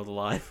get boiled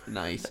alive.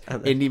 Nice.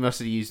 And then- Indy must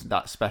have used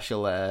that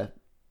special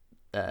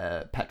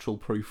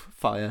petrol-proof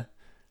fire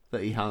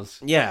that he has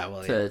Yeah,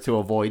 well, yeah. to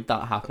avoid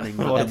that happening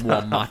Avoid in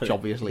that one match, happening.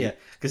 obviously. Yeah,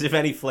 because if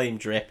any flame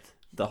dripped,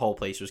 the whole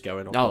place was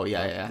going up. Oh,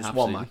 yeah, Just absolutely.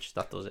 one match,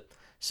 that does it.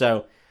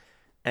 So,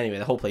 anyway,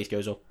 the whole place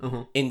goes up.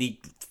 Uh-huh.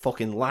 Indy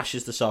fucking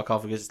lashes the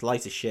sarcophagus, it's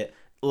light as shit,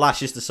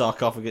 lashes the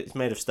sarcophagus, it's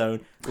made of stone,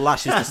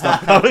 lashes the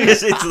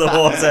sarcophagus into the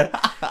water.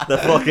 The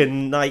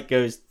fucking knight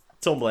goes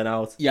tumbling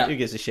out. Yeah. Who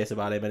gives a shit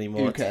about him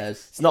anymore? Who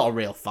cares? It's not a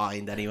real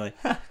find, anyway.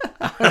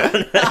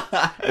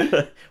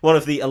 One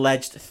of the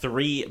alleged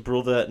 3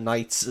 brother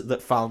knights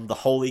that found the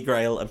Holy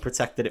Grail and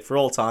protected it for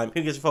all time.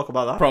 Who gives a fuck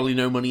about that? Probably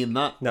no money in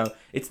that. No,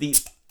 it's the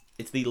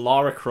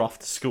Lara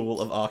Croft School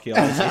of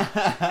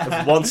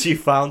Archaeology. Once you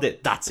found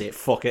it, that's it.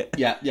 Fuck it.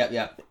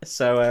 Yeah.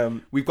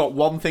 So, We've got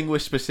one thing we're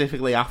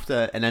specifically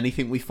after, and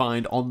anything we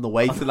find on the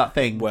way to that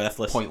thing,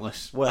 worthless.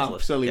 pointless.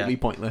 Worthless, Absolutely yeah.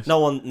 pointless. No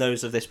one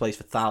knows of this place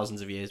for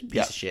thousands of years. Piece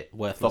Yeah. of shit.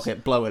 Worthless. Fuck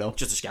it, blow it up.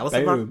 Just a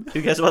skeleton Boom. man.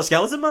 Who cares about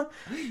skeleton man?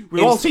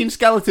 We've all seen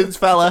skeletons,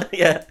 fella.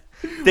 Yeah.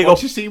 Dig Once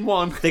up, you've seen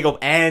one. dig up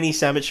any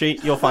cemetery,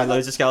 you'll find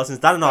loads of skeletons.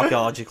 That an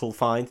archaeological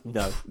find?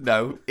 No.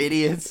 No,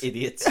 idiots.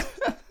 Idiots.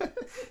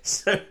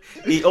 So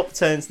he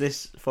upturns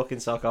this fucking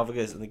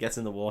sarcophagus and it gets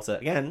in the water.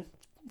 Again,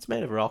 it's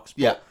made of rocks.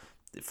 But Yeah.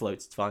 it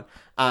floats, it's fine.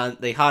 And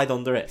they hide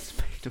under it. It's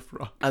made of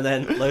rock. And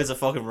then loads of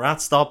fucking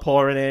rats start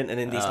pouring in. And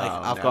Indy's like,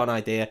 Oh, I've no. got an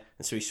idea.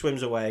 And so he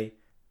swims away.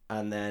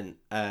 And then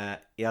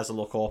he has a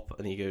look up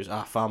and he goes,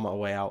 I found my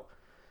way out.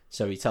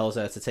 So he tells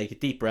her to take a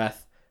deep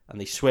breath.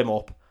 And they swim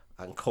up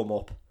and come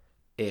up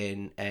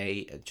in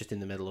just in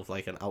the middle of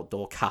like an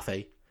outdoor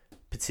cafe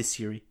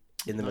patisserie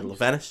in the middle of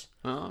Venice.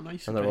 Oh,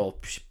 nice. And they're all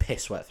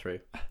piss wet through.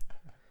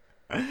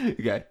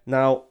 Okay.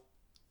 Now,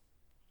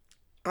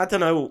 I don't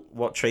know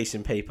what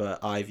tracing paper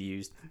I've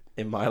used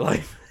in my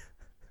life,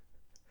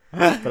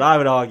 but I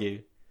would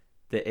argue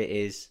that it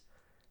is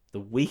the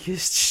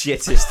weakest,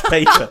 shittest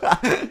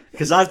paper.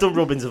 Because I've done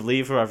rubbings of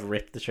leaves where I've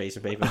ripped the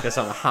tracing paper because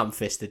I'm a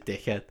ham-fisted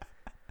dickhead.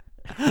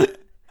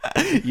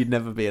 You'd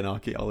never be an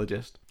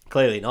archaeologist.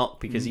 Clearly not,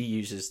 because he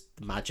uses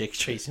magic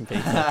tracing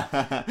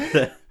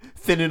paper.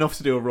 Thin enough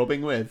to do a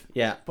rubbing with,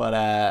 Yeah.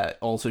 but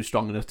also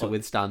strong enough to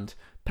withstand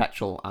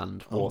petrol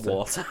and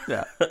water.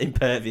 Yeah,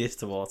 Impervious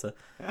to water.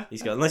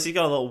 Unless he's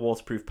got a little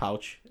waterproof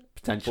pouch, but we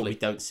potentially.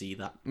 don't see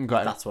that.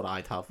 Okay. That's what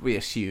I'd have. We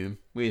assume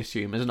as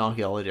an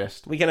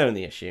archaeologist. We can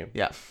only assume.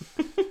 Yeah.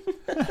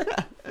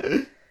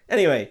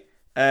 Anyway,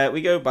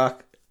 we go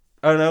back.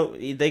 Oh no,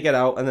 they get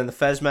out, and then the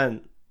Fez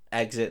men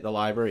exit the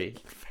library.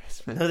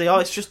 No, they are.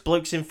 It's just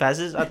blokes in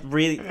fezzes.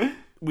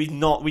 We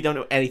don't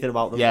know anything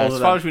about them. Yeah, other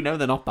as far than, as we know,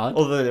 they're not bad.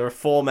 other than there are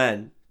 4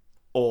 men,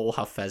 all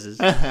have fezzes.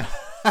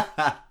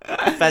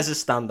 Fezzes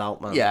stand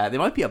out, man. Yeah, they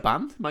might be a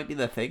band. Might be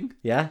their thing.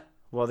 Yeah.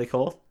 What are they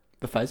called?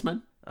 The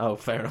Fezmen. Oh,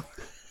 fair enough.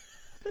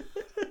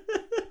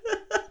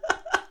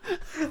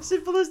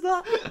 Simple as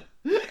that.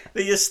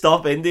 They just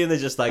stop Indy and they're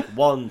just like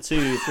 1,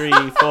 2, 3,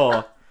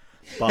 4.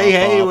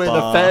 Hey, we're the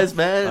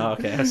Fezmen. Oh,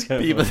 okay, let's go.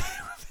 People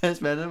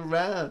Fezmen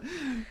around.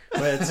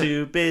 We're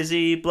too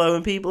busy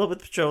blowing people up with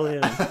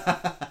petroleum.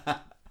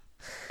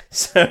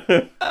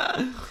 So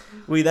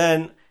we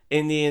then,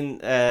 Indy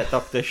and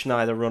Dr.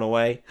 Schneider run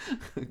away.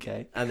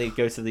 Okay. And they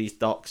go to these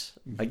docks,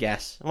 I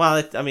guess. Well,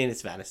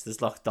 it's Venice. There's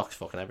docks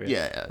fucking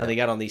everywhere. Yeah. And they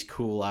get on these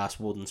cool ass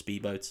wooden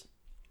speedboats.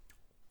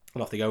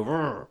 and off they go.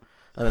 "Rrr."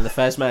 And then the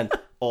Fez men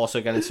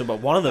also get in some,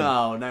 but one of them,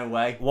 Oh, no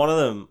way. one of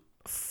them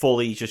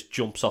fully just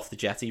jumps off the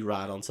jetty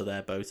right onto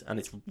their boat, and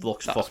it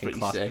looks That's fucking pretty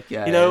class. sick,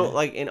 yeah. You know,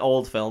 like in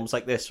old films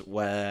like this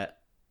where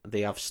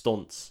they have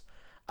stunts,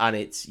 and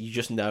you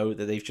just know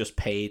that they've just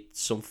paid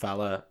some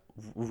fella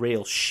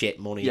real shit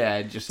money.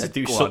 Yeah, just to said,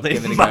 do "Go on, something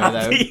give it a mad."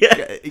 go, though.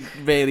 Yeah.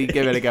 Really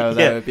give it a go,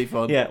 though. Yeah. It'd be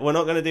fun. Yeah, we're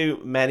not going to do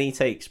many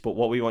takes, but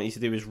what we want you to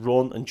do is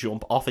run and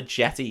jump off a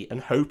jetty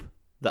and hope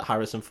that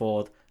Harrison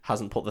Ford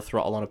hasn't put the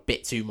throttle on a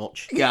bit too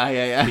much.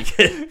 Yeah.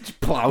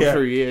 Just plow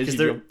through years.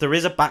 Because there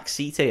is a back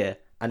seat here,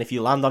 and if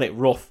you land on it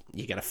rough,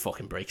 you're going to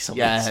fucking break something.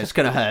 Yeah, it's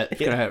going to hurt. It's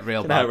going to hurt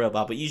real bad.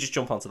 But you just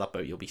jump onto that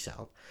boat, you'll be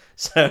sound.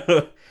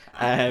 So,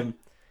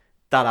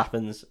 that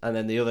happens, and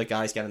then the other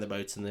guys get in the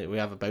boats, and we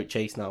have a boat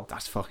chase now.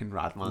 That's fucking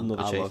rad, man.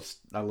 Another I chase.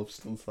 love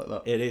stunts like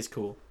that. It is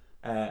cool.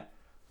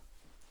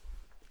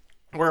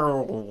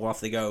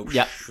 Off they go.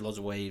 Yeah. Lots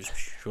of waves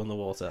on the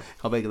water.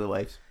 How big are the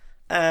waves?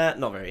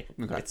 Not very.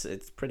 Okay.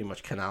 It's pretty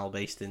much canal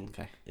based in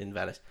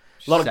Venice.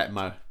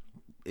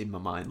 In my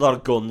mind. A lot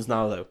of guns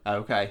now though.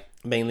 Okay.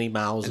 Mainly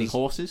Maus. Any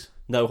horses?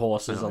 No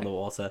horses on the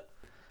water.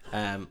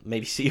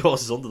 Maybe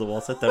seahorses under the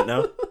water. Don't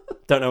know.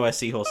 Don't know where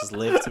seahorses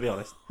live, to be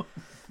honest.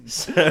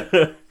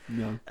 So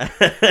No.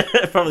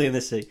 probably in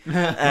the sea.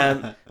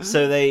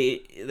 So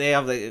they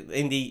have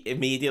Indy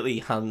immediately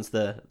hands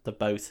the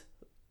boat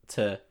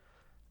to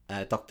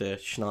Dr.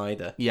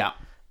 Schneider. Yeah.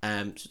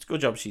 So it's a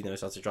good job she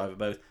knows how to drive a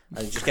boat.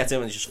 And he just gets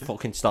in and just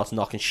fucking starts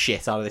knocking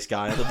shit out of this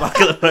guy at the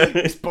back of the boat.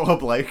 This poor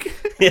bloke.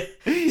 Yeah.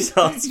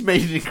 He's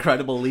made an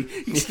incredible leap.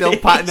 He's still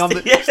patting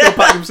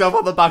himself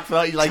on the back for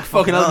that. He's like,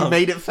 fucking hell, you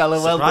made it,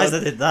 fella. Well done. Surprised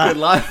I did that. Good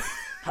life.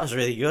 That was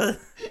really good.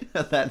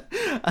 And then,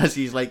 as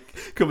he's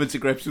like coming to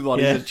grips with what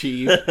he's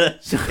achieved,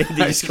 He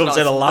just comes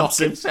in and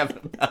laps him.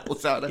 7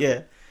 bells out of him.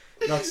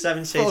 Yeah. Knocks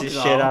 7 shades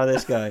of shit out of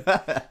this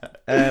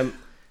guy.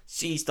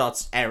 She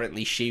starts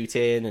errantly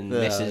shooting and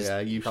misses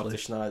Dr.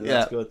 Schneider.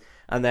 That's good.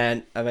 And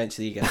then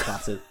eventually he gets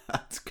battered.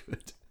 That's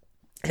good.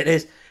 It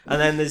is. And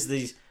then there's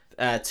these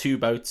 2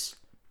 boats.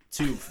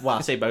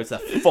 I say boats, they're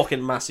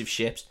fucking massive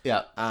ships.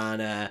 Yeah.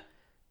 And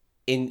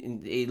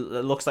it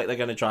looks like they're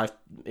going to drive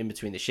in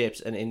between the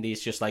ships. And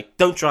Indy's just like,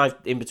 don't drive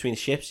in between the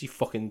ships, you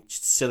fucking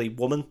silly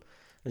woman.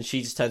 And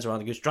she just turns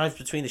around and goes, drive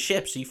between the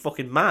ships, are you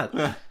fucking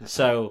mad?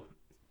 So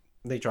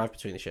they drive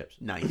between the ships.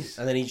 Nice.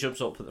 And then he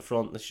jumps up at the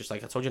front and it's just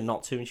like, I told you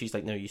not to. And she's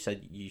like, no, you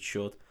said you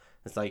should.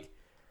 It's like,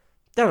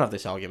 don't have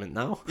this argument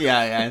now.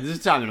 Yeah.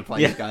 There's time to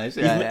play, guys.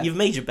 You've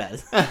made your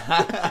bed. You're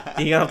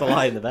going to have to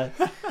lie in the bed.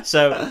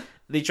 So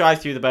they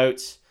drive through the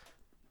boats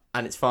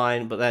and it's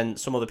fine. But then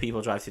some other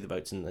people drive through the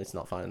boats and it's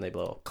not fine and they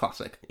blow up.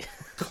 Classic.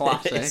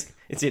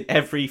 It's in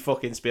every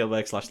fucking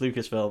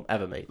Spielberg/Lucas film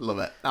ever made. Love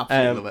it.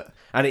 Absolutely love it.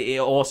 And it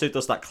also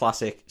does that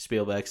classic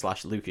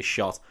Spielberg/Lucas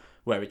shot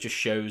where it just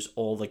shows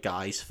all the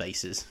guys'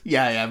 faces.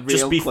 Yeah, real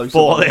just close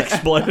before they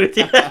explode.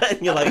 And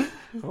you're like,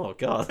 oh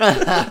god.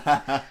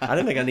 I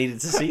didn't think I needed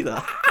to see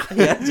that.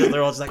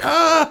 They're all just like,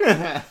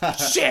 ah,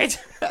 shit.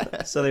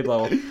 So they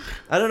blow up.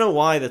 I don't know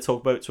why the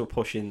tugboats were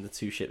pushing the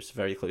 2 ships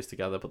very close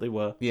together, but they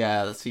were.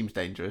 Yeah, that seems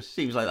dangerous.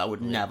 Seems like that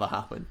would never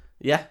happen.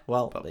 Yeah,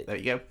 well, but there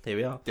you go. Here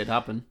we are. Did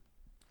happen.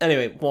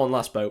 Anyway, one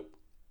last boat.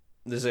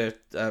 There's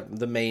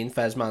the main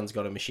Fez man's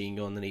got a machine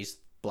gun and he's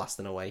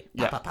blasting away.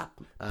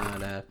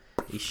 And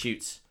he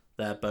shoots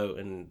their boat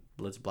and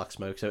blood's black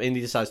smoke. So Indy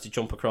decides to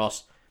jump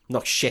across,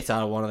 knock shit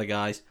out of one of the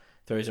guys,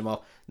 throws him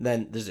off. And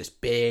then there's this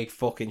big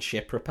fucking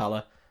ship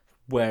propeller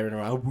wearing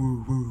around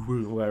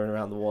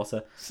the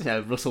water.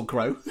 Russell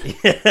Crowe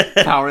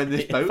powering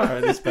this boat.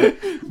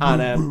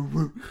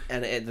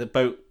 And the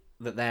boat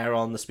that they're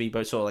on, the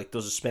speedboat, sort of like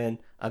does a spin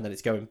and then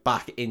it's going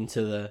back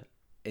into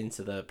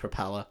the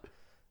propeller.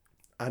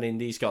 And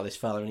Indy's got this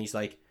fella and he's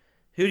like,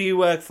 who do you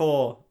work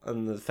for?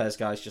 And the Fez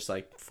guy's just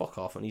like, fuck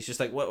off. And he's just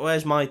like,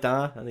 where's my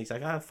dad? And he's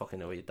like, I don't fucking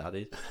know where your dad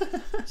is.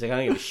 He's like, I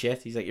don't give a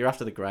shit. He's like, you're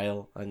after the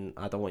Grail and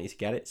I don't want you to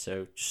get it,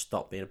 so just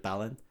stop being a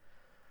bellend.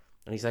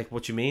 And he's like,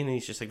 what do you mean? And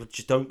he's just like, well,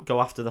 just don't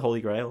go after the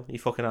Holy Grail, you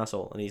fucking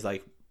asshole. And he's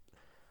like,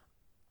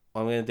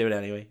 well, I'm going to do it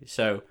anyway.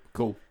 So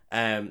cool.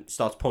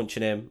 Starts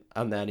punching him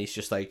and then he's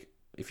just like,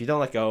 if you don't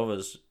let go of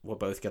us, we're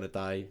both going to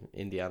die,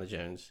 Indiana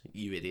Jones,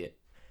 you idiot.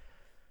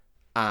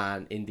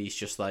 And Indy's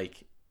just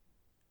like,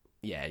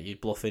 yeah, you're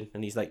bluffing.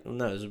 And he's like,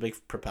 no, there's a big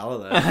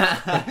propeller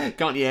there.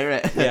 Can't you hear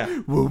it?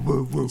 Yeah.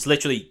 It's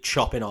literally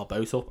chopping our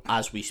boat up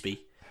as we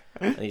speak.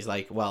 And he's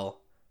like,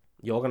 well,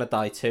 you're going to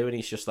die too. And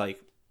he's just like,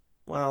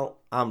 well,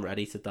 I'm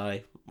ready to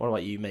die. What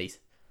about you, mate?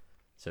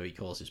 So he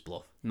calls his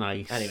bluff.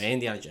 Nice. Anyway,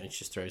 Indiana Jones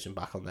just throws him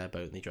back on their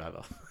boat and they drive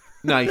off.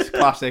 Nice.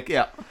 Classic,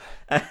 yeah.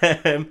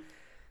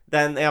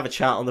 Then they have a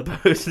chat on the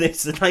boat. And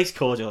it's a nice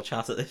cordial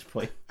chat at this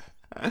point.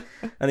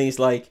 And he's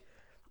like,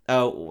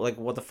 oh, like,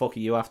 what the fuck are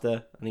you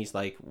after? And he's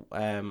like,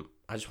 I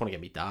just want to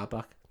get my dad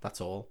back. That's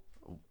all.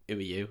 Who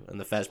are you? And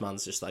the Fez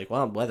man's just like,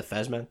 well, we're the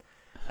Fez men.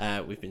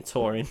 We've been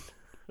touring.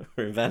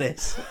 We're in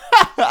Venice.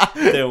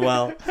 Doing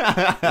well.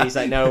 And he's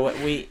like, no,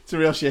 it's a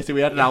real shit.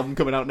 We had an album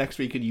coming out next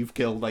week and you've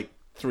killed like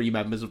 3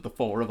 members of the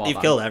 4 of our You've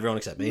band. killed everyone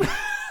except me.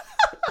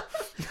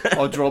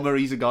 Our drummer,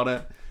 he's a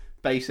goner.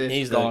 bassist.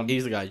 He's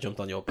the guy who jumped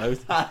on your boat.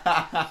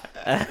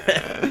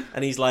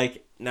 And he's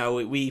like, no,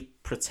 we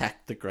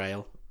protect the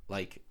Grail,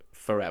 like,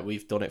 forever.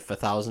 We've done it for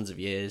thousands of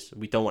years.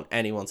 We don't want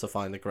anyone to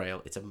find the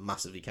Grail. It's a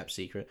massively kept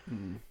secret.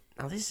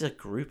 Now, this is a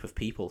group of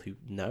people who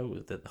know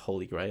that the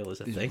Holy Grail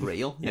is a thing.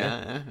 Real.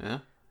 Yeah.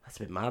 That's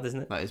a bit mad,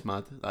 isn't it? That is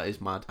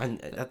mad.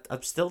 And I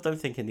still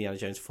don't think Indiana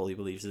Jones fully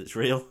believes that it's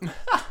real.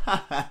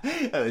 At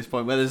this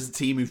point, where there's a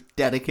team who've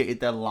dedicated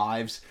their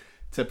lives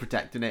to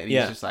protecting it, and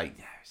he's just like,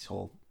 yeah, it's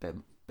all a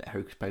bit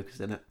hocus pocus,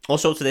 isn't it?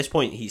 Also, to this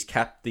point, he's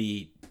kept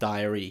the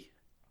diary,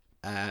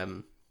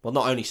 well,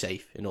 not only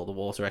safe in all the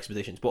water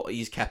expeditions, but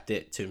he's kept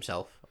it to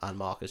himself and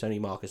Marcus. Only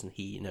Marcus and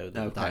he know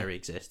that the diary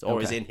exists,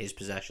 or is in his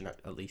possession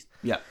at least.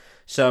 Yeah.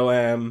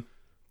 So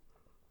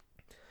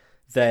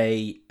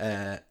they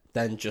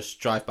then just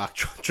drive back,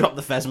 drop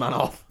the Fez man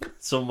off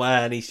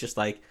somewhere, and he's just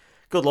like,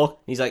 good luck.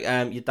 He's like,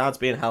 your dad's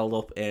being held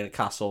up in a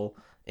castle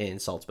in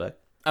Salzburg.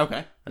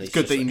 Okay. And it's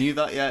good that you knew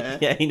that, yeah.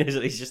 Yeah, he knows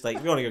that. He's just like,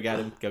 if you want to go get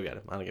him, go get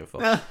him. I don't give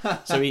a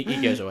fuck. So he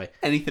goes away.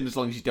 Anything as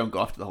long as you don't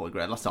go after the Holy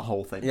Grail, that's the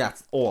whole thing. Yeah,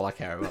 that's all I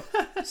care about.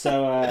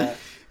 So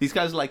these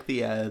guys are like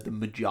the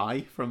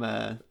Magi from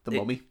the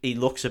Mummy. He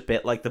looks a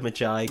bit like the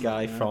Magi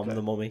guy from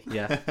the Mummy.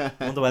 Yeah.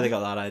 I wonder where they got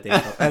that idea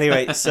from.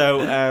 Anyway,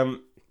 so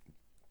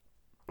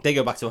they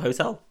go back to a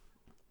hotel.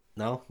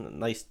 No,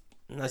 nice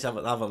to have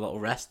a little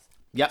rest.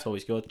 Yeah, it's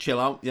always good. Chill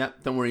out. Yeah,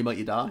 don't worry about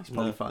your dad. He's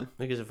probably fine.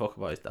 Who gives a fuck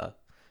about his dad?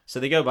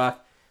 So they go back,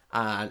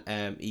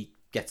 and he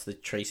gets the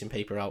tracing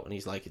paper out, and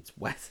he's like, it's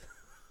wet.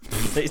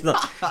 He's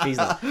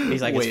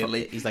like,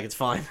 weirdly, he's like, it's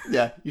fine.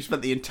 Yeah, you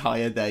spent the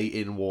entire day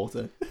in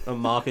water. And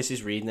Marcus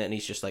is reading it, and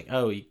he's just like,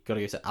 oh, you got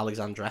to go to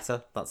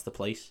Alexandretta. That's the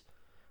place.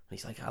 And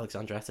he's like,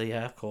 Alexandretta,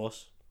 yeah, of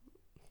course.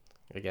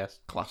 I guess.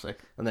 Classic.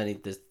 And then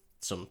there's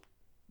some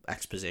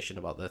exposition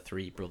about the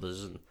three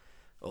brothers and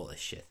all this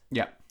shit.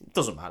 Yeah. It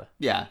doesn't matter.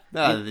 Yeah.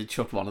 No, they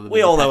chucked one of them.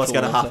 We all know what's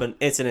going to happen.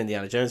 It's an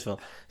Indiana Jones film.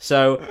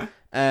 So,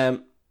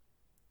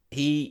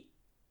 he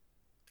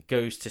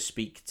goes to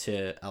speak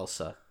to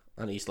Elsa,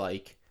 and he's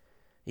like,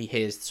 he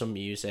hears some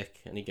music,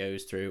 and he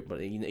goes through,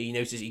 but he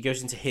notices, he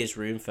goes into his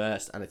room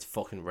first, and it's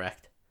fucking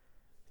wrecked.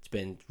 It's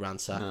been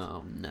ransacked.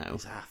 Oh, no.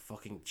 He's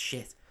fucking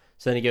shit.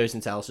 So then he goes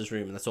into Elsa's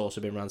room, and that's also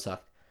been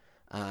ransacked,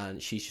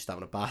 and she's just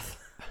having a bath.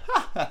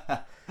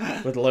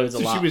 With loads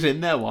of she was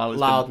in there while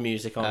loud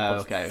music on.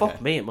 Okay,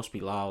 fuck me, it must be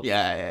loud.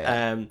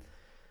 Yeah.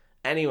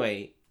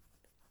 Anyway,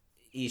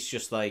 he's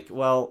just like,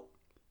 well,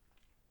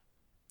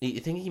 I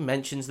think he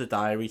mentions the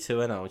diary to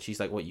her now, and she's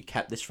like, what, you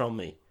kept this from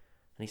me?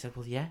 And he's like,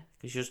 well, yeah,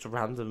 because you're just a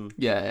random...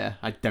 Yeah,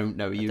 I don't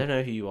know you. I don't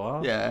know who you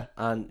are. Yeah.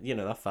 And,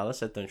 that fella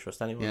said don't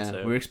trust anyone. Yeah,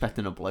 so... we were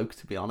expecting a bloke,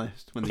 to be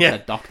honest, when they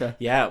said doctor.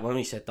 Yeah, when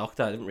he said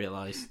doctor, I didn't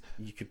realise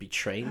you could be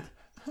trained.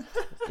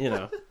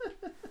 Can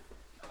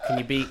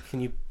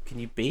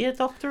you be a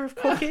doctor of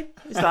cooking?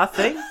 Is that a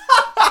thing?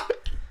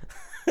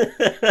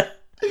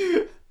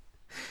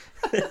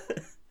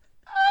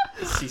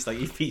 She's like,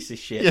 you piece of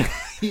shit. Yeah,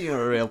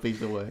 you're a real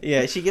piece of work.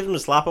 Yeah, she gives him a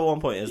slap at one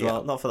point as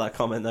well. Not for that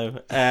comment though.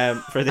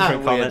 For a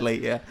different comment.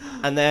 Weirdly, yeah.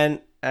 And then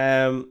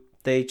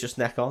they just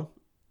neck on.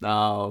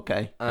 Oh,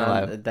 okay.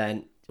 And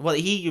then,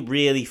 he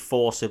really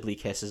forcibly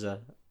kisses her.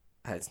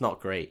 It's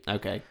not great.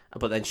 Okay.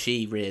 But then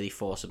she really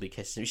forcibly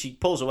kisses him. She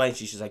pulls away and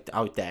she's just like,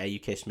 how dare you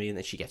kiss me? And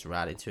then she gets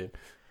right into him.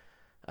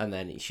 And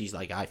then she's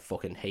like, I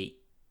fucking hate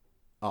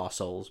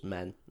arseholes,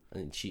 men.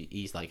 And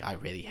he's like, I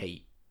really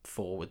hate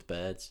forward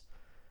birds.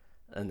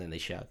 And then they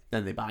shag.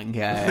 Then they bang.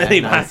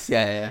 Nice.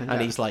 Yeah.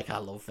 And he's like, I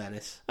love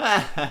Venice.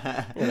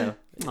 It's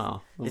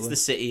the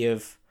city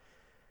of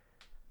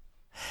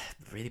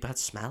really bad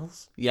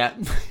smells. Yeah.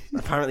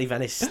 Apparently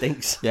Venice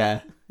stinks.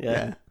 Yeah.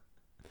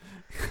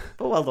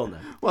 But well done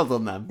then. Well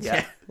done then.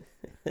 Yeah.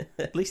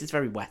 At least it's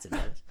very wet in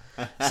Venice.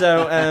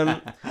 So,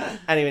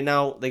 anyway,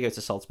 now they go to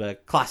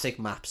Salzburg. Classic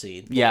map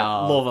scene. Yeah.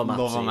 Love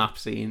a map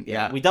scene.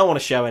 Yeah. We don't want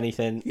to show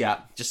anything. Yeah.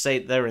 Just say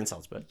they're in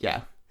Salzburg.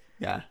 Yeah.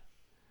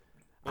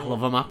 I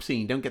love a map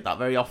scene. Don't get that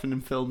very often in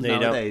films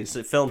nowadays.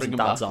 It films in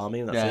Dad's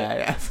Army and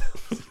that's it.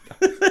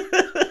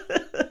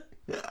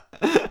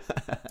 Yeah.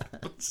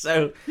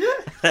 So,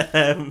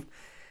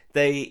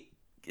 they're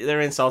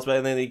in Salzburg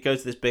and then they go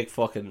to this big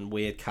fucking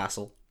weird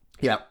castle.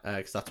 Yeah.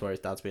 Because that's where his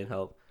dad's being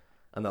held.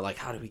 And they're like,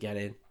 how do we get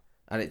in?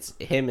 And it's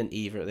him and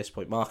Eva at this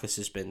point. Marcus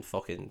has been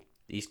fucking...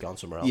 He's gone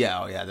somewhere else.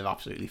 Yeah, they've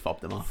absolutely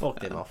fobbed him off.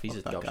 Fucked him off. He's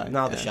a dog.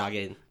 Now they're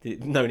shagging.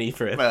 No need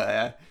for him. Well,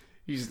 yeah.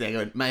 He's just there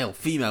going, male,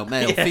 female,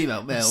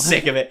 female. I'm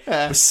sick of it.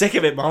 I'm sick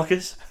of it,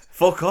 Marcus.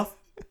 Fuck off.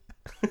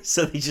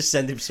 So they just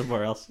send him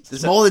somewhere else.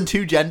 There's more than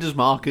two genders,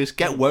 Marcus.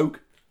 Get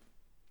woke.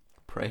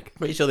 Prick.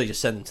 Pretty sure they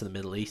just send him to the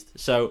Middle East.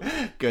 So...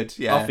 Good,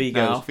 yeah. Off he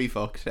goes. Off he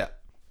fucks, yeah.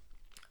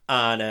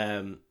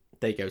 And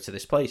they go to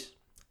this place.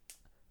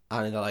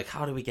 And they're like,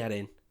 how do we get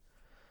in?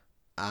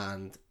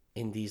 And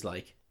Indy's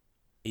like,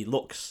 he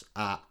looks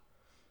at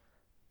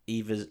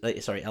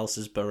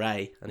Elsa's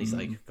beret, and he's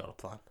like, got a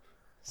plan.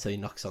 So he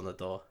knocks on the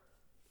door.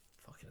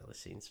 Fucking hell, this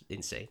scene's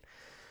insane.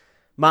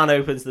 Man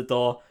opens the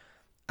door,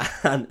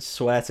 and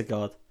swear to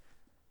God,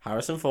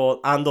 Harrison Ford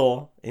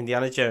and/or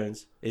Indiana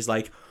Jones is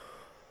like,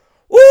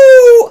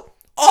 "Ooh,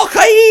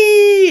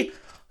 okay,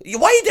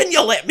 Why didn't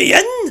you let me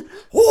in?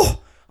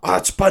 Oh,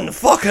 it's been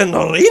fucking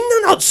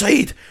raining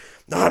outside,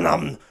 and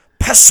I'm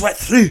piss wet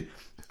through.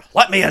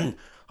 Let me in.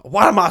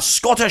 I'm a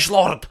Scottish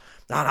lord,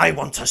 and I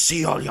want to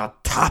see all your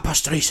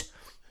tapestries.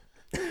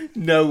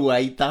 No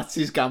way, that's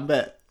his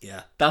gambit.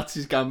 Yeah. That's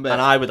his gambit.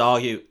 And I would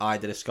argue I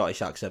did a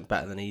Scottish accent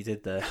better than he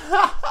did there.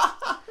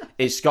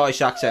 His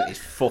Scottish accent is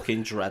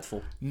fucking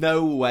dreadful.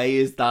 No way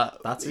is that.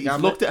 That's He's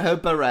looked at her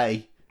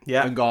beret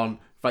and gone,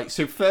 right,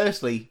 so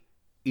firstly,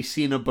 he's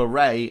seen a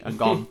beret and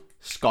gone,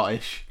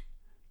 Scottish.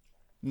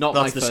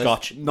 That's the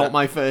Scotch. Not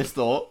my first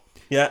thought.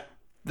 Yeah.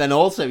 Then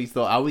also he's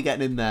thought, how are we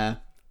getting in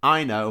there?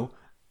 I know.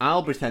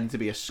 I'll pretend to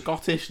be a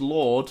Scottish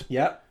lord.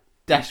 Yeah.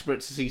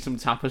 Desperate to see some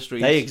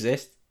tapestries. They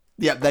exist.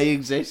 Yeah, they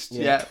exist.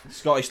 Yeah.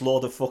 Scottish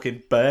Lord of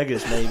fucking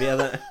burgers, maybe,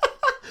 isn't it?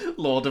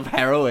 Lord of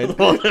heroin.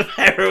 Lord of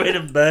heroin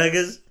and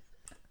burgers.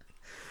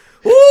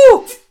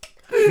 Ooh!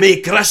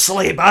 Me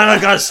gristly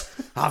burgers!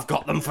 I've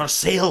got them for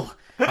sale,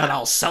 and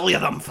I'll sell you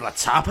them for a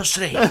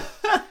tapestry.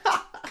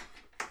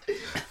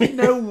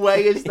 No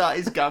way is that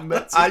his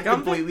gambit. I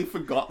completely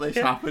forgot this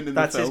happened in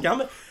the film. That's his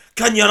gambit.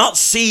 Can you not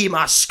see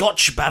my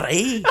Scotch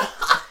beret?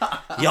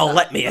 You'll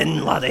let me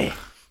in, laddie.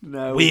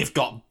 No. We've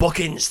got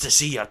bookings to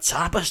see your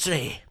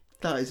tapestry.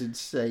 That is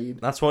insane.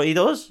 That's what he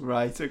does.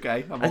 Right,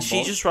 okay. And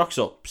she just rocks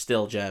up,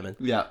 still German.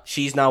 Yeah.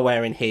 She's now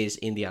wearing his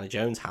Indiana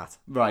Jones hat.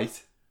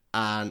 Right.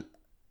 And,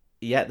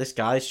 yeah, this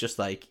guy's just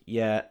like,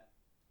 yeah,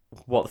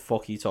 what the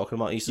fuck are you talking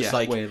about? He's just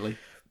like, weirdly.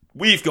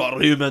 We've got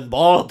room on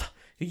board.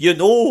 You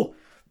know,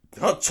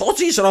 our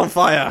totties are on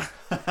fire.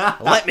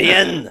 Let me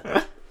in.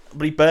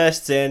 But he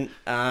bursts in,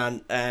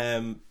 and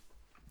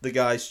the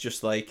guy's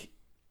just like,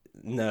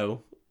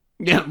 no.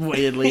 Yeah,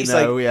 weirdly, He's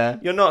no, like, yeah.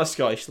 You're not a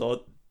Scottish lord.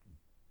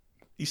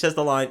 He says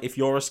the line, if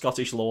you're a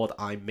Scottish lord,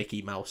 I'm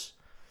Mickey Mouse.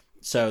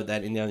 So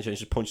then Indiana Jones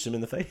just punches him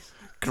in the face.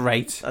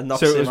 Great. And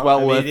knocks so it was him out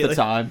well worth immediately.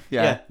 the time.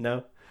 Yeah.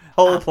 No.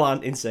 Whole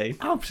plan, insane.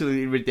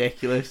 Absolutely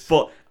ridiculous.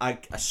 But I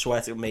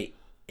swear to me,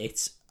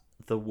 it's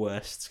the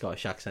worst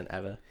Scottish accent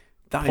ever.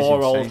 That Poor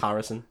is old insane.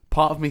 Harrison.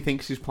 Part of me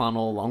thinks his plan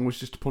all along was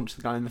just to punch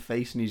the guy in the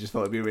face, and he just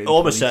thought it'd be really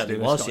Almost funny to certainly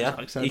do a was, Scottish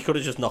yeah. accent. He could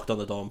have just knocked on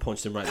the door and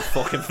punched him right in the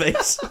fucking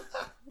face.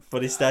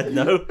 But instead,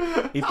 no.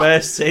 He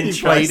bursts in,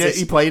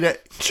 He played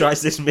it.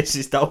 tries this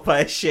Mrs.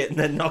 Doubtfire shit, and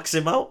then knocks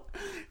him out.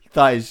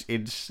 That is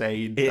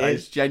insane. It That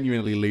is. is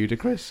genuinely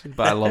ludicrous,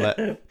 but I love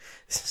it.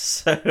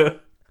 So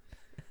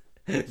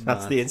that's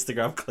mad. the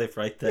Instagram clip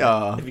right there.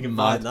 Oh, if you can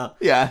mad. find that.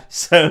 Yeah.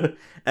 So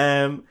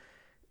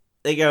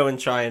they go and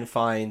try and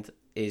find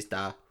his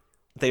dad.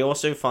 They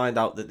also find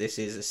out that this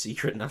is a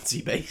secret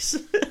Nazi base.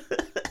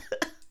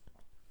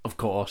 Of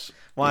course.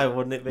 Why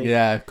wouldn't it be?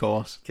 Yeah, of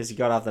course. Because you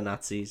gotta have the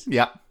Nazis.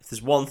 Yeah. If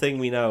there's one thing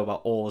we know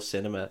about all of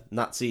cinema,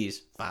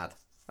 Nazis, bad.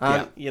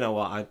 And you know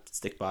what? I'd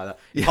stick by that.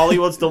 If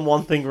Hollywood's done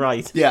one thing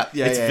right.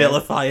 It's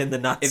vilifying the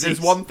Nazis. If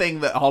there's one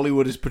thing that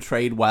Hollywood has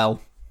portrayed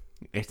well,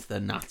 it's the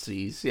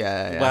Nazis.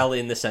 Yeah. Well,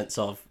 in the sense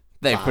of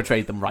they've bad.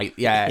 portrayed them right.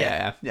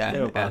 Yeah. They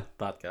were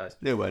bad guys.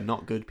 They were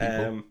not good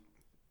people.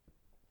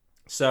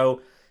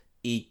 So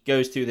he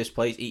goes to this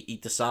place. He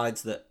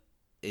decides that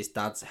his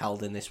dad's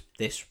held in this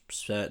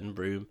certain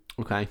room.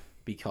 Okay.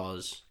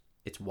 Because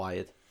it's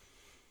wired.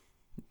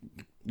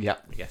 Yeah.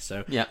 I guess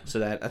so. Yeah. So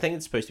then I think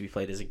it's supposed to be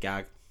played as a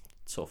gag.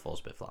 It sort of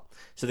falls a bit flat.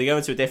 So they go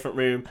into a different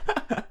room.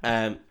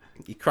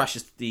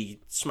 He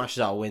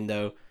smashes out a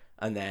window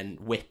and then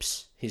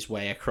whips his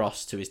way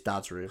across to his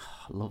dad's room.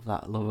 I love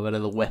that. I love a bit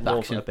of the whip Love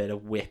action. a bit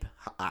of whip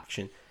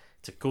action.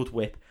 It's a good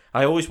whip.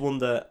 I always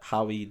wonder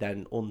how he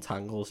then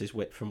untangles his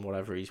whip from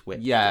whatever he's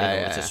whipped in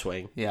order to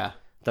swing. Yeah.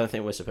 Don't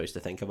think we're supposed to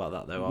think about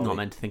that though, are Not we?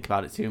 meant to think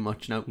about it too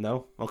much, no.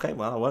 No? Okay,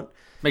 well I won't.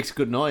 Makes a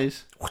good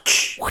noise.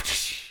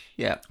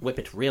 Yeah. Whip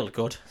it real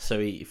good. So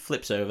he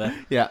flips over.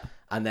 Yeah.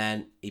 And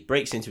then he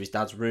breaks into his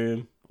dad's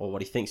room, or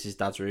what he thinks is his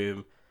dad's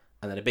room,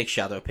 and then a big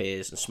shadow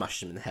appears and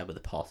smashes him in the head with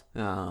a pot.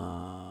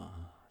 Ah,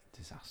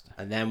 disaster.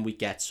 And then we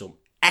get some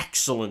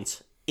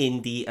excellent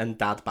indie and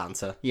dad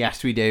banter.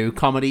 Yes, we do.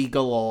 Comedy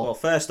galore. Well,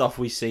 first off,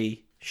 we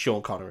see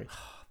Sean Connery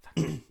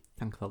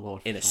Thank the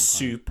Lord. in a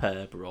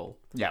superb role.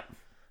 Yeah.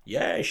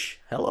 Yes,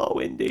 hello,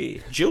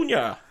 Indy.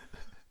 Junior.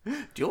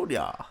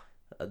 Junior.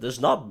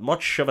 There's not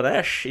much of an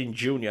ash in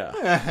Junior,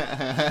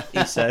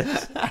 he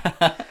says.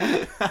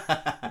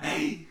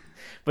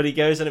 But he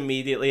goes and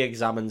immediately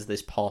examines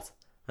this pot,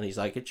 and he's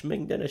like, it's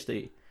Ming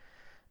Dynasty.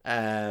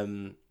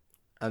 And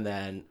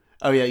then...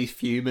 Oh, yeah, he's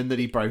fuming that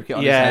he broke it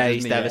on his head. Yeah,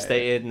 he's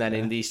devastated, and then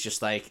Indy's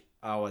just like,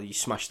 oh, well, you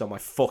smashed it on my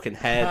fucking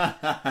head.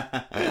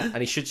 And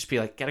he should just be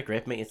like, get a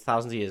grip, mate, it's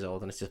thousands of years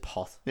old, and it's just a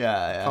pot.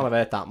 Yeah. Can't have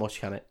hurt that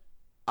much, can it?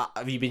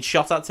 Have you been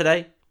shot at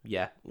today?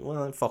 Yeah.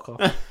 Well, then fuck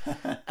off.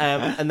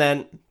 And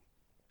then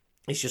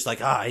he's just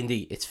like,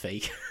 Indy, it's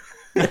fake.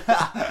 And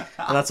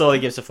that's all he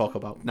gives a fuck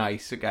about.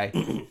 Nice,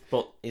 okay.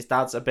 But his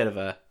dad's a bit of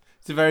a...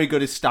 It's a very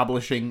good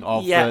establishing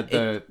of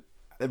the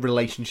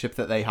relationship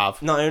that they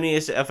have. Not only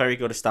is it a very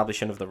good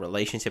establishing of the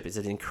relationship, it's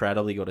an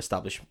incredibly good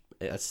establishing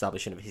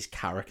of his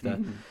character.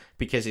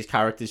 Because his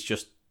character's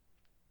just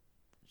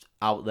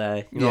out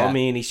there. You know what I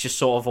mean? He's just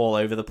sort of all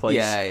over the place.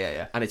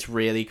 Yeah. And it's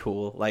really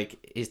cool.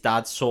 Like, his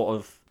dad's sort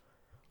of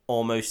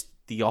almost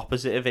the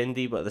opposite of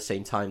Indy, but at the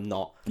same time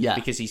not. Yeah.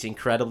 Because he's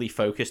incredibly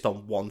focused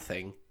on one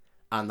thing,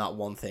 and that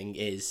one thing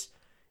is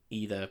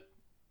either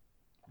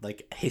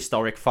like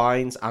historic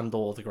finds and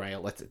or the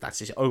Grail. That's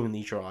his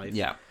only drive.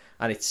 Yeah.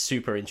 And it's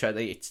super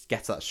interesting. It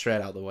gets that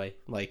straight out of the way.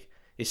 Like,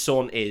 his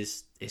son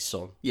is his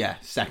son. Yeah,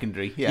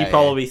 secondary. Yeah, you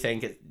probably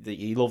think that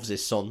he loves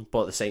his son,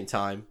 but at the same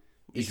time,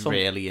 he's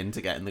really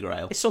into getting the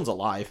Grail. His son's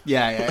alive.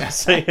 Yeah.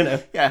 So, you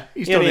know. Yeah,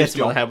 he's he done only his hits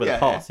him on job. the head with a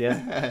pot,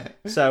 yeah.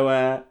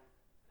 So,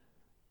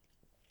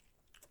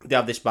 they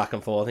have this back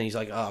and forth, and he's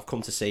like, "Oh, I've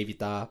come to save your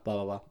dad,"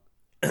 blah, blah,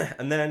 blah.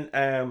 And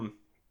then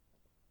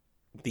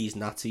these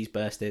Nazis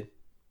burst in.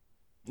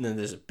 And then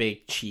there's a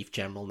big chief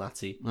general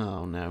Nazi.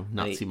 Oh, no.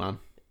 Nazi man.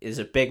 There's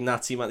a big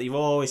Nazi man. You've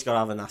always got to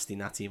have a nasty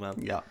Nazi man.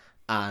 Yeah.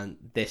 And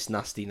this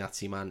nasty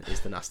Nazi man is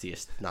the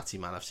nastiest Nazi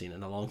man I've seen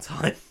in a long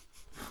time.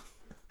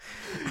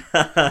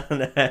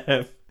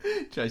 And,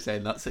 try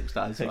saying that 6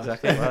 times.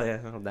 exactly. Well,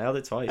 yeah, I nailed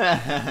it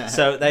twice.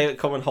 So they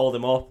come and hold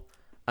him up,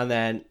 and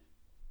then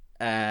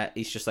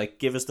he's just like,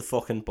 "Give us the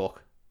fucking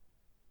book."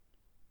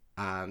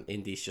 And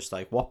Indy's just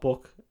like, "What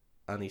book?"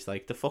 And he's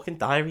like, "The fucking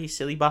diary,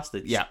 silly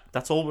bastards." Yeah.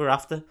 That's all we're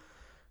after.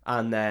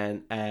 And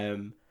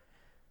then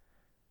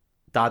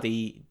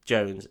Daddy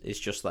Jones is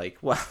just like,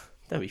 "Well,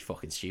 don't be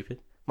fucking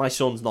stupid. My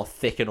son's not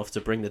thick enough to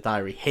bring the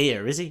diary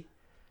here, is he?"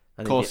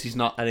 And Of course he's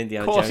not. And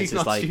Indiana Of course Jones he's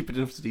not is like, stupid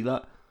enough to do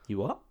that. "You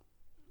what?"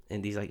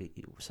 And he's like,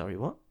 "Sorry,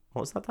 what?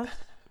 What was that, Dad?"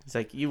 He's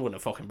like, "You wouldn't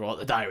have fucking brought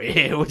the diary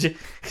here, would you?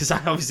 Because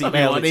I obviously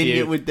mailed it to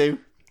you. Would do.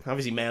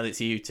 Obviously mailed it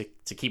to you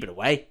to keep it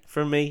away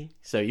from me.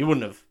 So you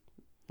wouldn't have,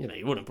 you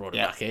wouldn't have brought it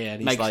back here." And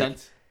he's Makes like,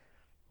 sense.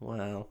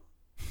 "Well,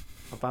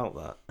 about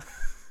that."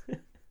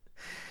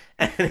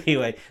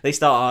 Anyway, they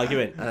start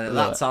arguing, and at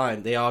that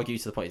time they argue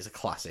to the point it's a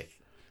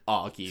classic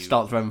argue.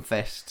 Start throwing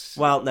fists.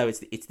 Well, no,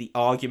 it's the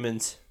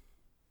argument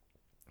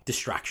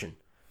distraction,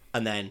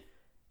 and then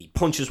he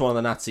punches one of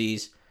the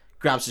Nazis,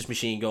 grabs his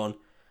machine gun,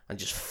 and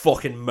just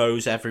fucking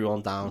mows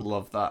everyone down.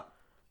 Love that.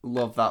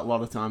 Love that. A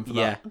lot of time for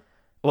that.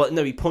 Well,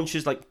 no, he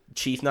punches like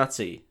Chief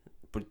Nazi,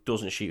 but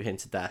doesn't shoot him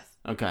to death.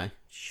 Okay.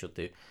 Should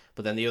do.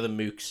 But then the other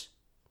mooks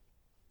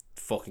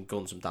fucking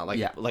guns him down.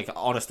 Like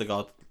honest to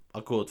God, a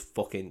good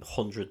fucking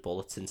 100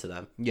 bullets into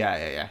them.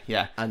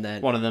 Yeah. And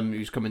then one of them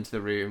who's come into the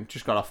room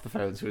just got off the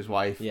phone to his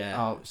wife. Yeah.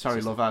 Oh,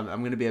 sorry, love. I'm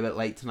going to be a bit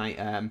late tonight.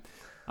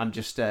 I'm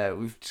just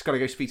we've just got to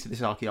go speak to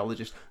this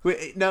archaeologist.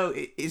 No,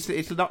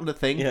 it's not the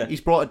thing. Yeah.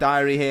 He's brought a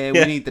diary here.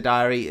 Yeah. We need the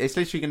diary. It's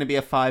literally going to be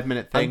a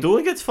 5-minute thing. I'm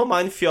doing it for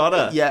mein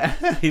Führer.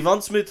 Yeah. He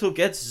wants me to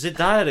get the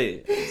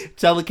diary.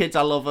 Tell the kids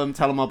I love them.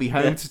 Tell them I'll be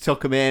home to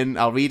tuck them in.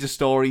 I'll read a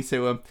story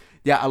to them.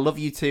 Yeah, I love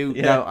you too.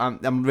 Yeah. No,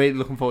 I'm really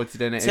looking forward to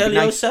doing it. Tell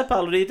Josep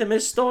I'll read him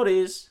his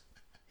stories.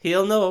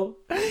 He'll know.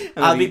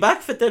 I'll be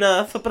back for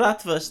dinner for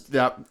breakfast.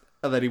 Yeah.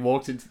 And then he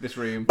walked into this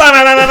room.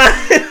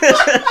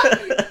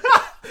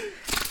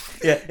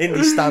 Yeah,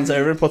 Indy stands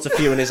over and puts a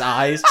few in his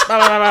eyes.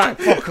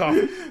 Fuck off.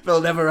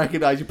 They'll never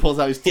recognise you. Pulls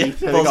out his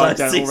teeth. Pulls out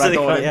his teeth.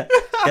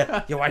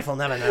 Yeah. Your wife will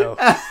never know.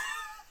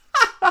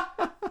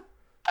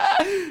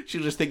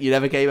 She'll just think you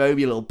never came home,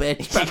 you little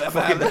bitch.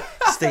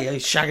 Stay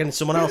shagging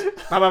someone else.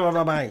 Bang, bang, bang,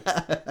 bang, bang.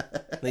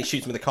 And he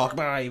shoots me with the cock.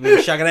 Bang, you've been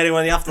shagging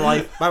anyone in the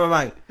afterlife. Bang,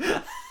 bang,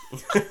 bang.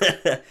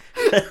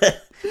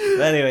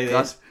 But anyway,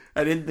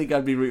 I didn't think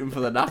I'd be rooting for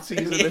the Nazis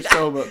in this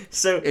show, but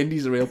so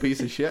Indy's a real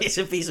piece of shit. It's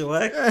a piece of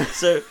work.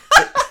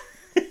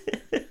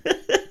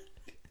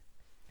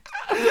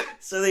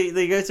 So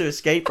they go to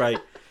escape, right?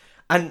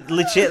 And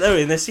legit though,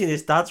 in this scene,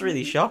 his dad's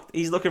really shocked.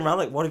 He's looking around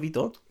like, "What have you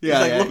done?"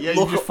 Yeah, he's like, look you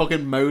just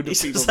fucking mowed He's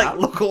people just like,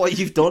 "Look at what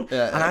you've done."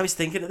 Yeah, and I was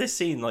thinking of this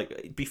scene,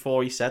 like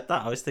before he said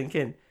that, I was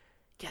thinking,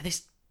 yeah,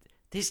 this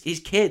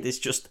his kid has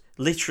just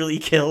literally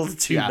killed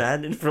two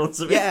men in front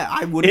of him. Yeah,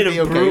 I wouldn't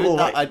be okay brutal, with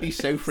that. like, I'd be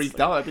so freaked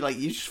out. I'd be like,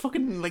 you just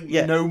fucking like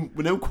Yeah. no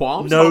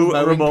qualms, no not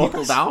mowing remorse.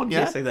 people down.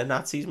 Yeah, It's like they're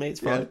Nazis, mate. It's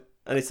fine. Yeah.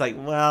 And it's like,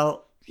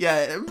 well,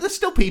 yeah, they're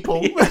still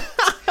people.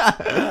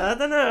 I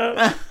don't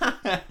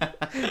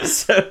know.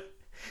 So.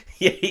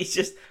 Yeah, he's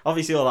just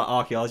obviously all that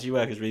archaeology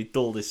work has really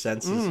dulled his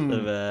senses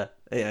of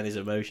and his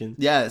emotions.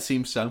 Yeah, it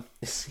seems so.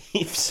 It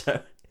seems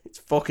so. It's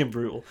fucking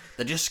brutal.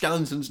 They're just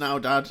skeletons now,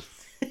 Dad.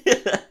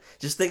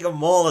 Just think of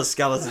them all as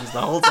skeletons the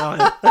whole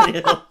time.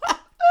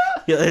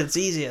 It's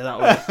easier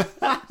that way.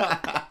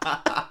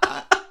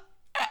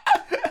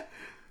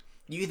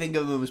 You think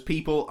of them as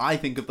people. I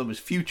think of them as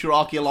future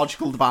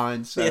archaeological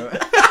divines. So.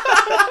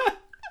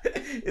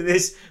 In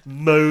this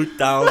mowed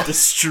down,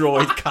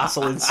 destroyed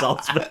castle in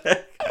Salzburg.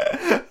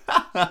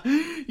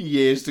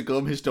 Years to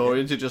come,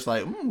 historians are just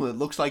like, it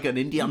looks like an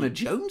Indiana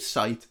Jones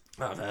site.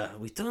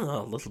 We've done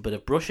a little bit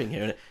of brushing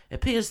here, and it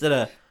appears that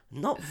a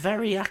not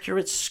very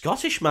accurate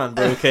Scottish man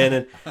broke in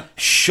and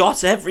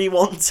shot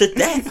everyone to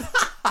death.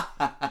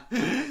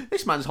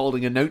 This man's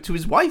holding a note to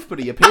his wife, but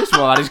he appears to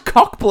have had his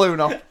cock blown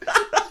off.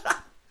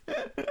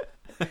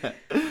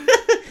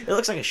 It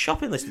looks like a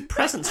shopping list of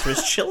presents for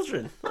his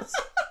children. That's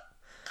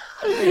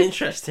very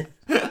interesting.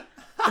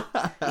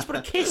 He's put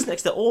a kiss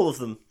next to all of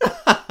them.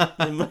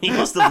 He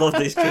must have loved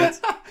his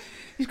kids.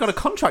 He's got a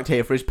contract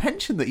here for his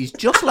pension that he's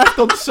just left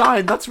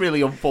unsigned. That's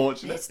really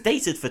unfortunate. It's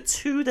dated for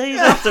 2 days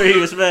after he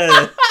was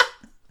murdered.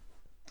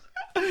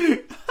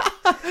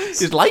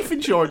 His life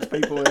insurance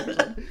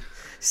paperwork.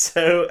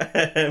 So,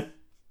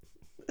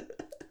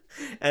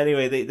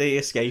 anyway, they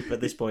escape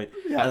at this point.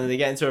 Yeah. And then they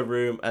get into a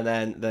room, and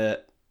then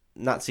the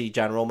Nazi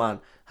general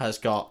man has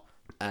got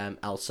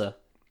Elsa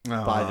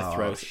by the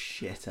throat.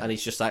 Shit. And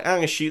he's just like, I'm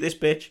going to shoot this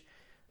bitch.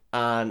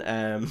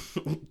 And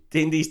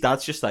Indy's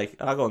dad's just like,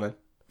 I'll go on then.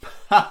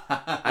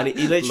 And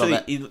he literally,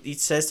 he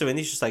says to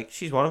Indy, he's just like,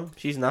 she's one of them.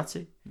 She's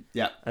Nazi.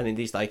 Yeah. And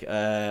Indy's like,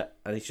 and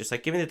he's just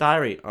like, give me the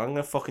diary. I'm going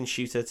to fucking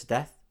shoot her to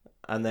death.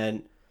 And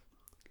then,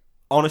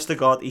 honest to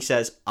God, he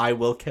says, I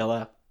will kill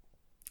her.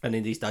 And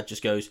Indy's dad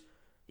just goes,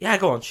 yeah,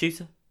 go on, shoot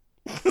her.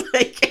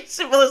 Like,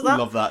 simple as that.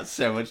 Love that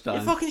so much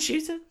time. You fucking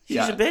shoot her. She's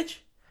a bitch.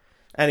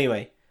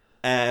 Anyway,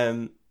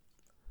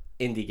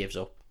 Indy gives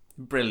up.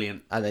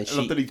 Brilliant. And then I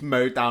love that he's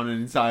mowed down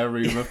an entire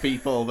room of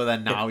people, but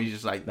then now he's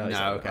just like, no,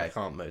 okay. I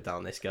can't mow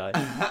down this guy.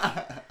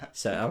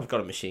 So I've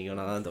got a machine gun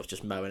and I end up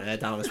just mowing her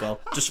down as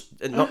well.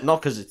 Just not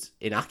because it's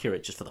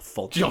inaccurate, just for the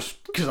fun.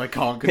 Just because I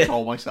can't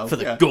control myself. For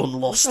the gun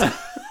lust.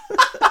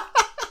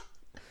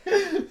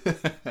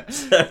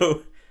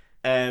 So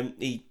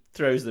he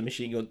throws the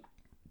machine gun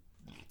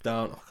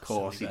down. Of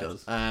course he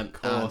does. Of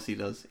course he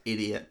does.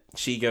 Idiot.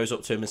 She goes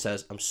up to him and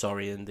says, I'm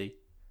sorry, Indy.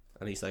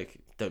 And he's like,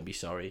 don't be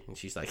sorry. And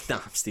she's like, nah,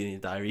 I'm stealing the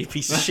diary, you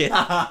piece of shit.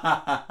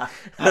 And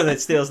then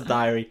steals the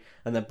diary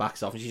and then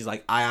backs off. And she's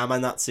like, I am a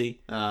Nazi.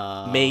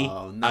 Me,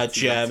 a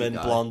German,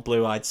 blonde,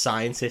 blue-eyed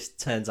scientist.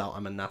 Turns out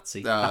I'm a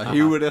Nazi.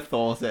 Who would have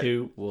thought it?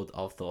 Who would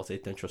have thought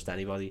it? Don't trust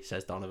anybody,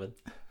 says Donovan.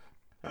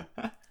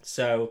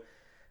 So,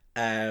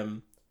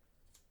 they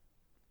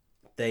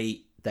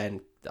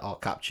then are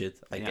captured,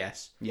 I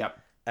guess. Yep.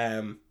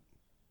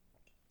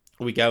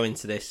 We go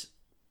into this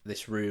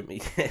room. We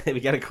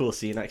get a cool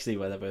scene actually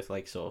where they're both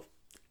like sort of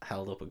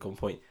held up at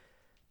gunpoint,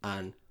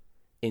 and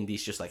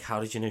Indy's just like, how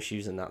did you know she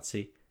was a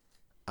Nazi?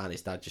 And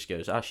his dad just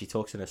goes, she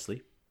talks in her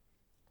sleep.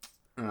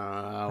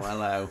 Oh,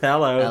 hello.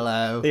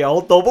 Hello. The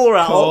old double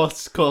rattle.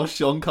 Of course,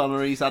 Sean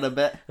Connery's had a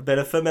bit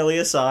of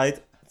familiar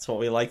side. That's what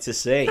we like to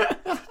see.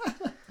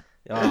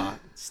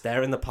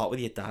 Stare in the pot with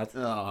your dad.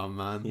 Oh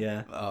man.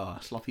 Yeah.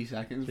 Sloppy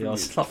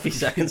seconds. Sloppy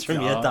seconds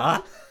from your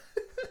dad.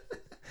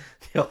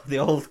 The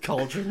old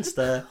cauldron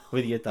stare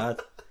with your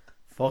dad.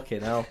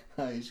 Fucking hell.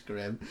 That is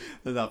grim.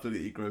 That's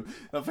absolutely grim.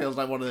 That feels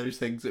like one of those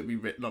things that'd be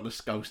written on a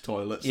scouse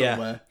toilet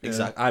somewhere. Yeah,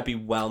 exactly. I'd be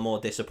well more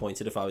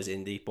disappointed if I was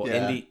Indy, but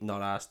Indy,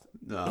 not asked.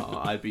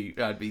 No, I think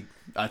I'd be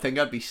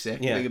sick.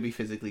 Yeah. I think I'd be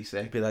physically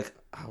sick. I'd be like,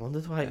 I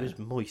wondered why it was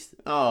moist.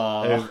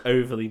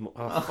 Overly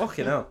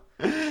fucking hell.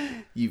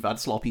 You've had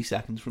sloppy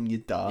seconds from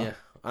your dad. Yeah.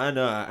 And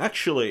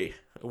actually,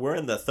 we're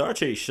in the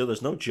 30s, so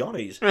there's no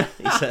Johnnies,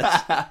 he says.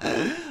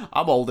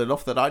 I'm old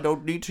enough that I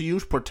don't need to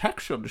use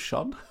protection,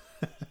 Sean.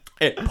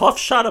 It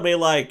puffs out of me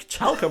like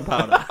talcum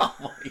powder. Oh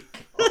my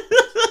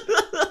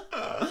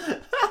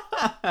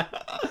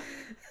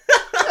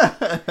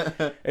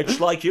god. It's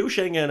like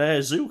using an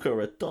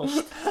azuka at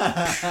dust.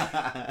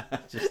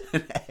 Just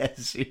an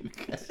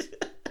azuka.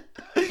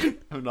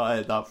 I've not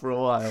heard that for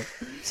a while.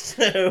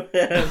 So,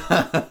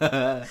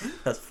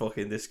 that's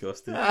fucking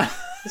disgusting.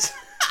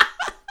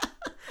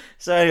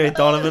 So anyway,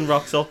 Donovan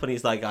rocks up and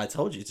he's like, I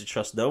told you to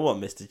trust no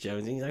one, Mr.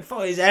 Jones. And he's like,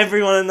 fuck, is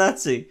everyone a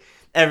Nazi?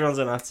 Everyone's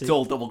a Nazi. It's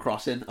all double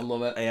crossing. I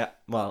love it. Yeah.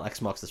 Well,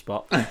 X marks the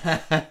spot.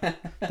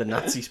 The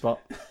Nazi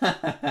spot.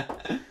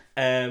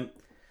 And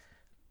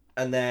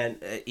then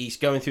he's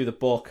going through the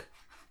book,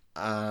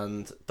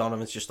 and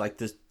Donovan's just like,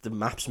 the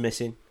map's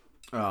missing.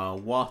 Oh,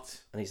 what?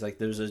 And he's like,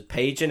 there was a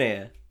page in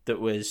here that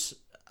was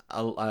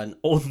an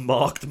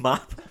unmarked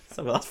map.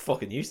 So that's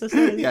fucking useless.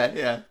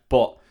 Yeah.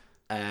 But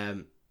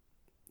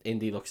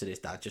Indy looks at his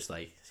dad just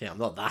like, yeah, I'm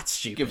not that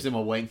stupid. Gives him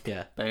a wink.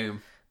 Yeah.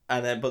 Boom.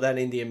 But then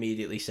Indy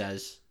immediately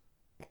says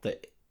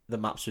that the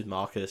map's with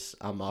Marcus,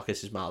 and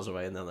Marcus is miles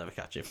away, and they'll never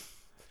catch him.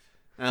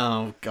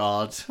 Oh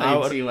God!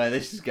 I see where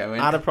this is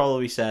going. I'd have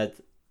probably said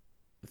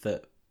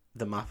that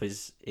the map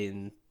is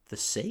in the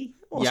sea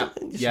or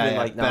something.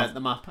 Like, no, the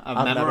map.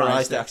 I've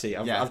memorized it actually.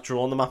 I've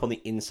drawn the map on the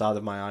inside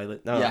of my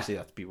eyelid. No, actually,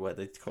 that'd be where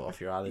they'd cut off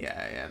your eyelid.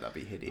 Yeah, that'd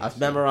be hideous. I've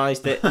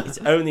memorized it. It's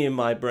only in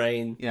my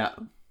brain. Yeah.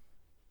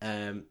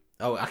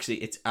 Oh,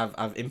 actually,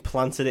 I've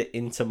implanted it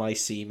into my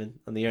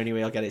semen, and the only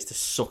way I'll get it is to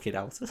suck it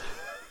out.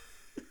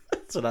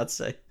 That's what I'd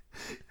say.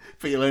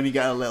 But you'll only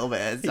get a little bit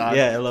at a time.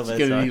 Yeah, a little bit.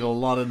 You're going to need a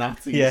lot of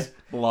Nazis. Yeah.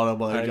 A lot of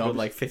blowjobs.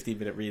 Like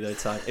 15-minute reload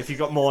time. If you've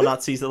got more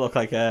Nazis that look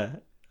like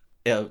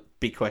it'll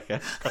be quicker,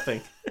 I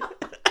think.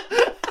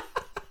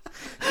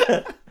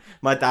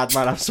 My dad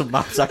might have some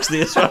maps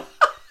actually as well.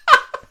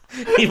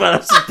 He might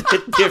have some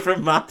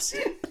different maps.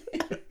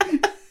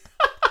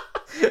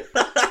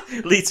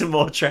 Lead to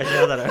more treasure,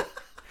 I don't know.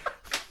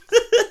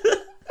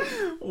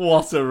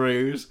 What a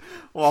ruse.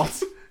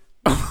 What?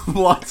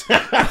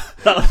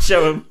 That'll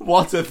show him.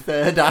 What a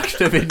third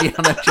act of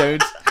Indiana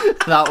Jones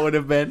that would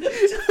have been.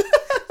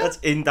 That's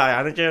in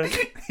Diana Jones.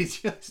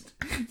 It's just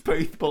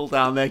both pull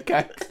down their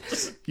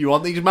cocks. You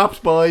want these maps,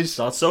 boys?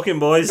 Start sucking,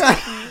 boys.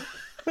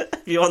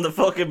 If you want the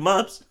fucking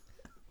maps.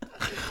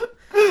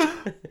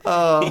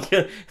 But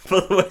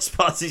the worst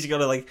part is he's got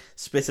to like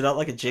spit it out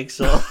like a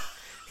jigsaw.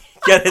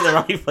 Get in the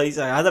right place.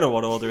 I don't know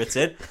what order it's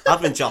in.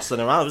 I've been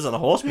jostling around. I was on a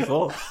horse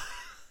before.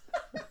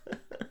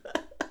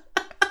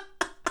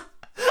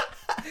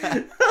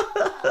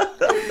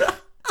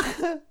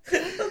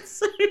 That's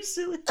so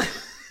silly.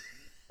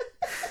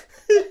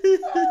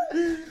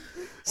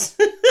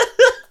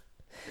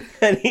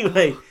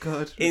 Anyway,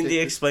 Indy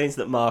explains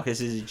that Marcus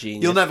is a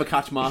genius. You'll never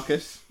catch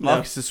Marcus.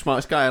 Marcus is the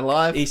smartest guy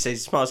alive. He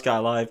says, smartest guy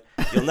alive.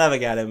 You'll never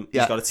get him.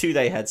 Yeah. He's got a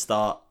 2-day head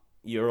start.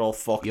 You're all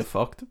fucked. You're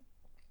fucked.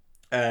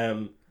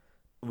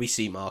 We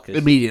see Marcus.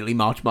 Immediately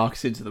march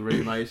Marcus into the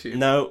room, I assume.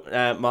 No,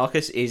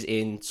 Marcus is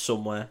in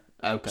somewhere.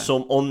 Okay.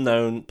 Some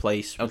unknown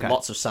place with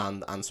lots of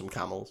sand and some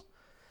camels.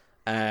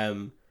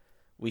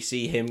 We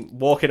see him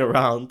walking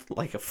around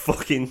like a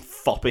fucking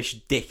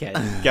foppish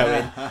dickhead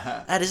going,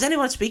 does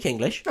anyone speak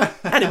English?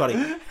 Anybody?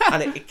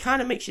 And it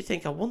kind of makes you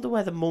think, I wonder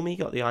where the mummy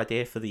got the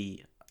idea for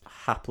the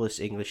hapless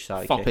English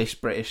sidekick. Foppish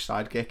British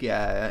sidekick,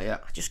 yeah.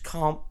 I just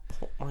can't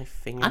put my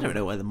finger I don't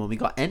know where the mummy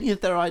got any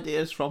of their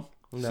ideas from.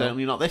 No.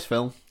 Certainly not this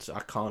film. So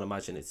I can't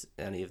imagine it's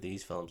any of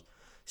these films.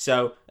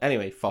 So,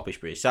 anyway, foppish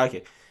British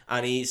sidekick.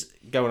 And he's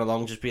going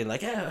along just being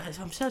like, oh,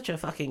 I'm such a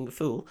fucking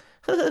fool.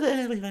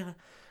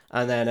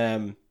 And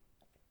then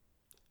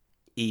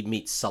he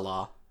meets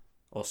Salah.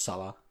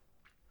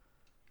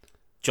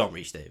 John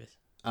Rhys Davies.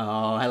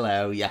 Oh,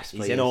 hello. Yes,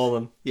 please. He's in all of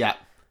them. Yeah.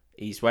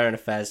 He's wearing a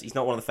fez. He's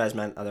not one of the fez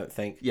men, I don't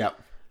think. Yeah.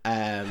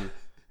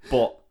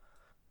 But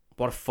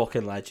what a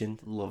fucking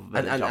legend. Love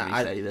that John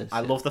Rhys Davies. I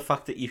love the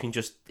fact that you can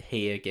just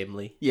hear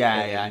Gimli.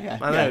 Yeah.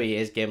 I know he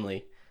is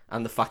Gimli.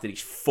 And the fact that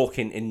he's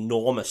fucking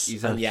enormous.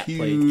 He's and a yet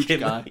huge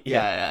played guy.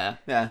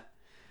 Yeah.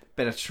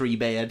 Bit of tree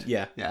beard.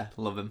 Yeah.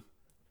 Love him.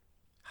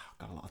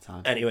 Got a lot of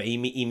time. Anyway,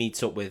 he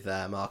meets up with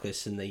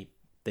Marcus and they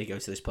go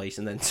to this place.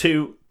 And then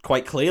two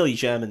quite clearly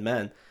German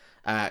men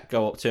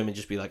go up to him and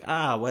just be like,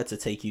 where to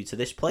take you to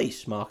this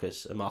place,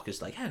 Marcus? And Marcus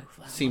is like,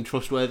 seem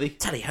trustworthy.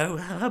 Tally-ho,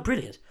 how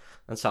brilliant.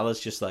 And Salah's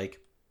just like,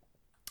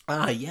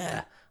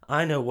 yeah,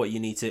 I know what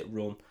you need to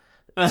run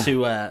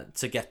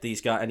to get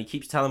these guys. And he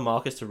keeps telling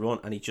Marcus to run,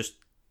 and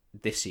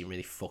this scene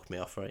really fucked me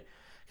off, right?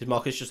 Because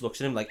Marcus just looks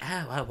at him like,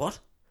 what?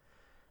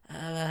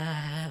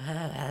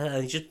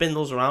 And he just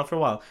bindles around for a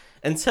while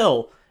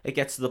until it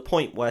gets to the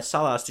point where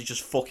Salah has to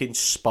just fucking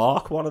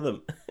spark one of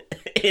them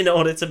in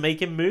order to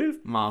make him move.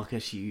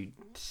 Marcus, you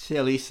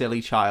silly,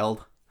 silly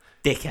child.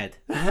 Dickhead.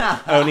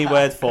 Only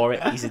word for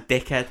it. He's a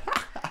dickhead.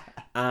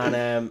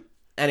 And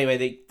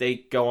anyway,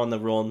 they go on the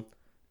run.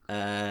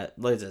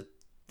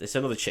 It's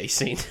another chase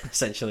scene,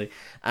 essentially.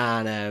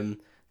 And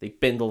they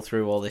bindle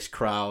through all this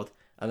crowd.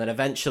 And then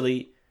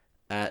eventually,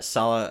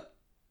 Salah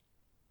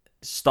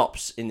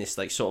stops in this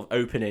like sort of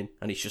opening,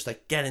 and he's just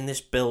like, get in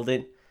this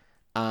building.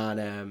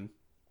 And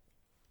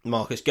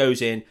Marcus goes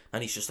in,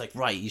 and he's just like,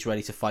 right, he's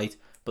ready to fight.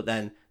 But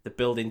then the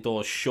building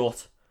doors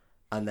shut,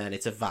 and then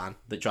it's a van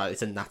that drives.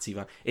 It's a Nazi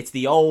van. It's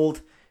the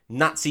old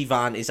Nazi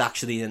van is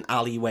actually an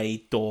alleyway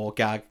truck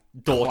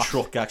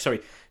gag.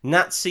 Sorry,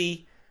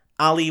 Nazi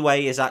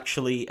alleyway is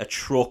actually a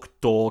truck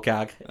door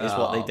gag. Is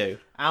what they do.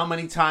 How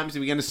many times are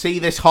we going to see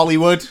this,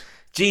 Hollywood?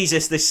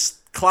 Jesus, this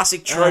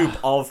classic trope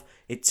of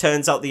it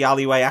turns out the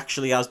alleyway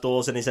actually has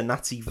doors and is a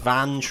Nazi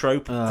van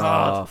trope.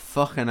 God,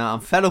 fucking hell, I'm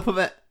fed up of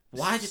it.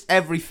 Why just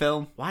every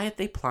film? Why had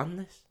they planned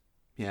this?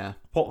 Yeah.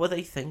 What were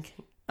they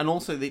thinking? And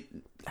also,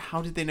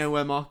 how did they know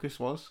where Marcus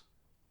was?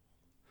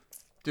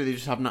 Do they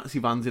just have Nazi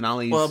vans in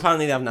alleys? Well,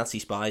 apparently they have Nazi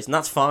spies, and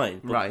that's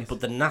fine. But, right. But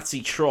the Nazi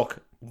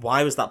truck,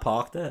 why was that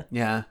parked there?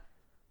 Yeah.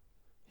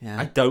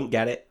 I don't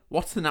get it.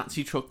 What's the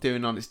Nazi truck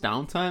doing on its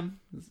downtime?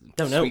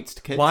 Don't know. Sweets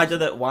to kids? Why do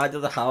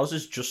the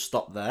houses just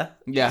stop there?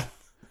 Yeah.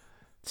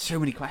 So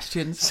many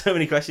questions. So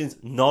many questions.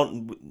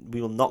 None.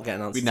 We will not get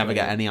an answer. We never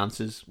get any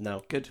answers.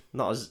 No. Good.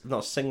 Not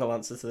a single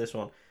answer to this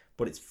one.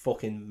 But it's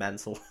fucking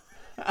mental.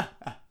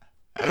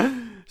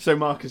 So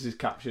Marcus is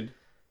captured.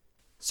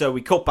 So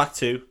we cut back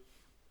to,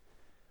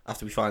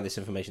 after we find this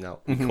information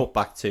out, we cut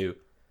back to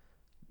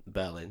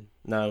Berlin.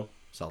 No,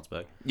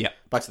 Salzburg. Yeah.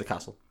 Back to the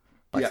castle.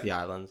 Back to the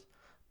islands.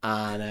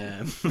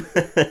 And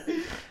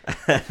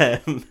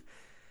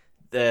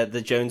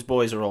the Jones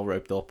boys are all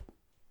roped up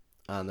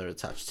and they're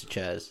attached to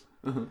chairs.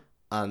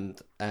 And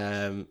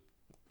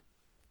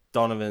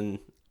Donovan,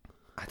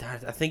 I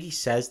think he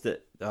says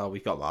that,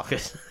 we've got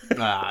Marcus.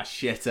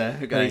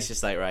 Shitter. Okay. And he's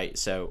just like, right,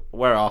 so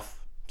we're off.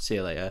 See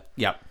you later.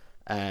 Yep.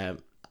 And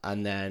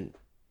then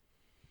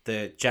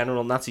the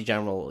Nazi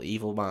general,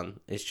 evil man,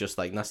 is just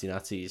like, Nazi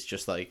is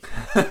just like,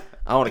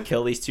 I want to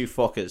kill these two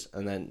fuckers.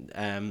 And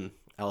then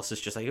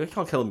Elsa's just like, we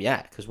can't kill him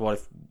yet, because what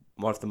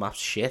if the map's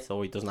shit,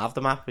 or he doesn't have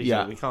the map? He's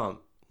like, we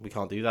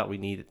can't do that, we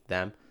need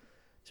them.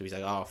 So he's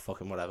like, oh,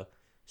 fucking whatever.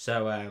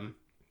 So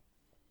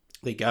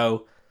they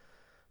go,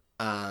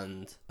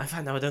 and I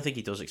don't think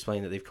he does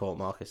explain that they've caught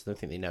Marcus. I don't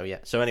think they know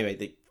yet. So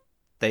anyway,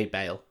 they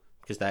bail,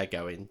 because they're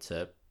going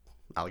to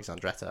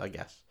Alexandretta, I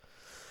guess.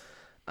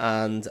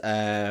 And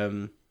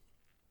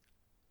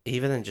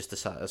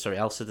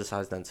Elsa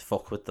decides then to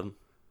fuck with them,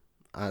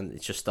 and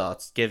it just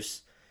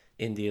gives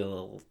Indy a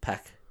little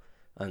peck,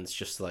 and it's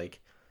just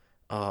like,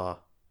 oh,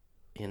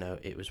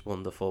 it was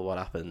wonderful what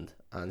happened.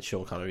 And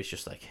Sean Connery's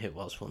just like, it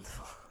was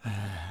wonderful.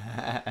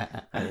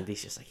 And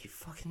Indy's just like, you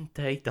fucking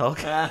day dog.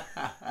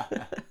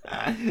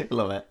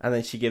 Love it. And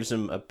then she gives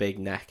him a big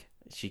neck.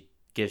 She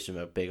gives him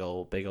a big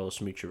old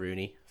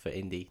smoocheroonie for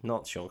Indy.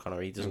 Not Sean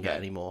Connery. He doesn't get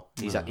any more.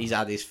 He's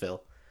had his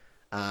fill.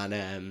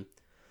 And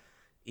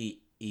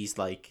he's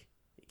like,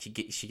 she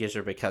gives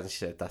her a big kiss and she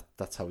said,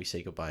 that's how we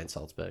say goodbye in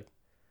Salzburg.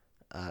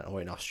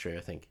 Or in Austria,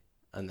 I think.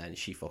 And then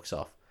she fucks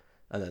off.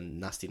 And then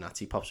Nasty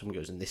Nazi pops up and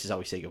goes, and this is how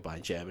we say goodbye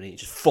in Germany. And he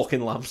just fucking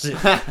lamps it.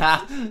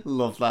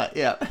 Love that,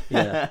 yeah.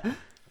 Yeah.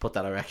 Put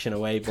that erection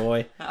away,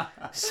 boy.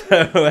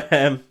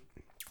 So,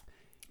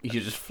 you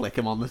should just flick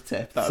him on the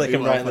tip. Flick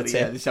him right on the tip.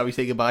 Yeah, this is how we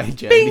say goodbye in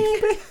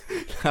Germany.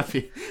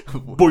 That'd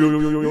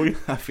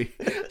be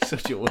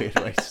such a weird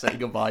way to say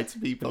goodbye to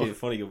people. It'd be a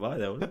funny goodbye,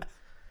 though, wouldn't it?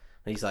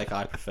 And he's like,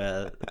 I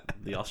prefer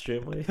the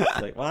Austrian way. He's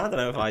like, well, I don't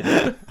know if I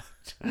do.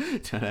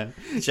 Don't know.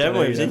 German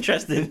way was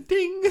interesting.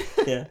 Ding.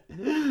 Yeah.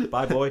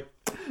 Bye, boy.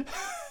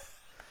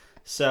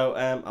 So,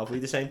 I'll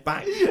read the same.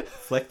 Bang.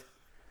 Flicked.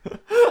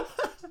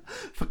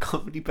 For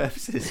comedy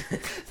purposes,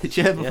 the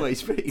German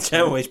way's pretty. The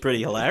German way's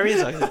pretty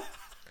hilarious. Actually.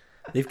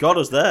 They've got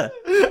us there.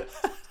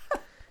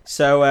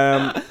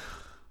 So,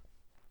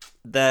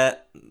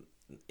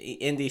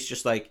 Indy's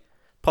just like,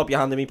 pop your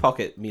hand in me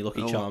pocket, me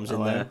Lucky Charms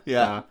in there.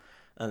 Yeah.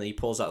 And then he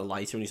pulls out a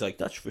lighter and he's like,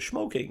 that's for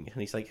smoking.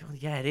 And he's like, oh,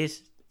 yeah, it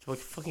is. So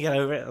fucking get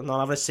over it. I'm not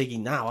having a ciggy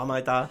now, am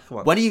I, Dad? Come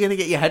on. When are you going to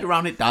get your head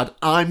around it, Dad?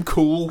 I'm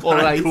cool. All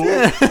right. Cool.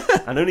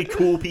 And only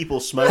cool people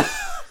smoke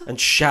and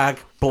shag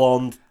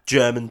blonde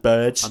German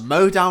birds. And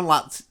mow down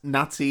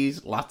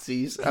Nazis.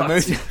 I mow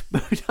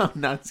down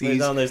Nazis. Mow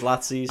down those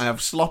Latsies. I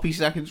have sloppy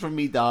seconds from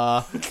me,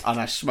 da, and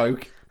I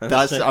smoke.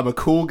 I'm a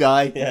cool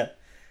guy. Yeah.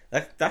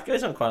 That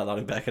goes on quite a lot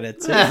in Beckenhead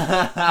too.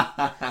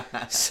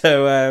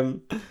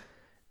 So,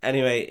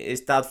 anyway,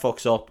 his dad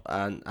fucks up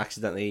and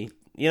accidentally,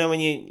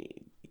 when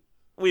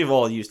we've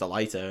all used a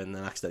lighter and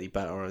then accidentally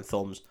burnt our own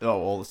thumbs. Oh,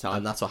 all the time.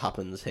 And that's what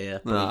happens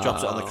here. But he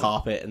drops it on the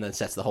carpet and then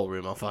sets the whole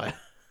room on fire.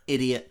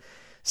 Idiot.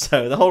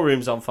 So the whole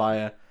room's on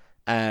fire.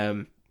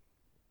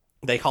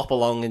 They hop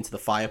along into the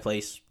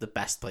fireplace, the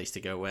best place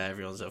to go where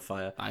everyone's on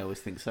fire. I always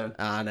think so.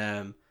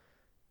 And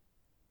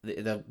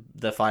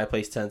the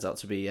fireplace turns out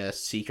to be a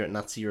secret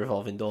Nazi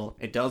revolving door.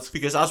 It does.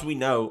 Because as we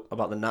know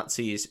about the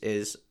Nazis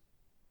is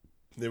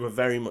they were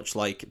very much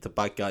like the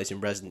bad guys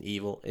in Resident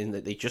Evil in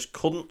that they just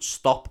couldn't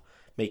stop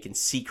making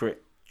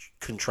secret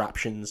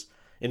contraptions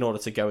in order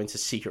to go into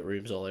secret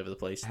rooms all over the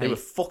place. They were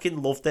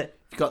fucking loved it.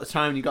 You got the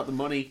time, you got the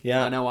money.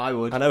 Yeah. I know I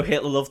would. I know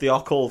Hitler loved the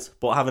occult,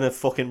 but having a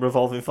fucking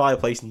revolving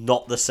fireplace,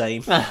 not the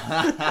same.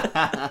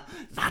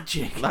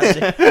 Magic.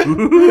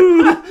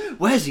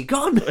 Where's he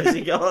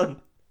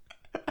gone?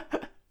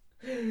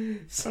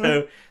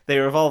 So they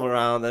revolve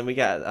around and we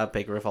get a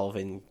big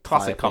revolving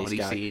classic comedy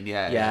scene.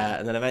 Yeah,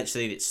 and then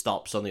eventually it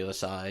stops on the other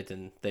side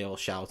and they all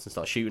shout and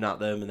start shooting at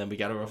them, and then we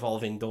get a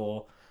revolving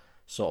door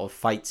sort of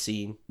fight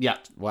scene. Yeah,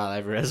 while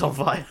everywhere's on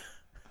fire.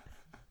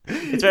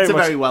 It's a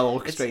very well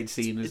orchestrated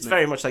scene. Isn't it's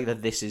very much like the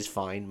 "This is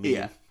fine"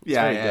 meme.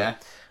 Yeah.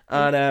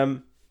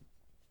 And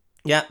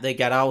they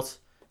get out.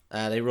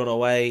 They run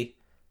away.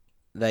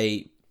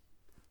 They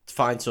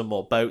find some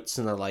more boats,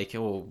 and they're like,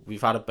 "Oh,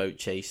 we've had a boat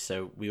chase,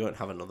 so we won't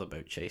have another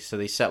boat chase." So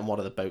they set one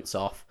of the boats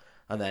off,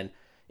 and then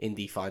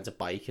Indy finds a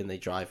bike, and they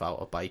drive out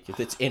a bike.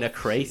 It's in a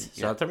crate,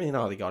 so I don't really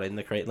know how they got in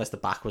the crate unless the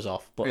back was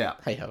off. But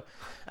hey ho.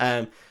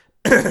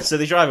 So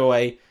they drive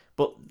away,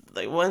 but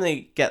when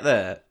they get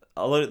there,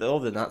 all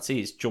the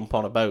Nazis jump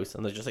on a boat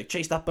and they're just like,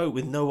 chase that boat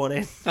with no one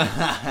in.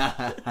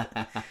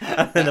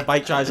 And then the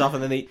bike drives off,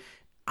 and then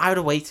I would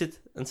have waited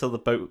until the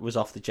boat was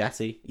off the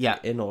jetty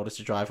in order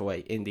to drive away.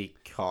 Indy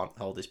can't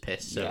hold his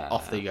piss, so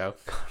off they go.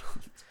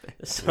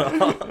 So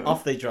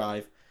off they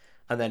drive,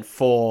 and then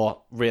 4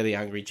 really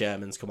angry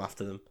Germans come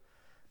after them.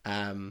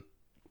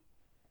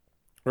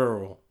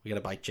 We get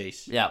a bike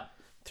chase. Yeah.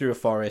 Through a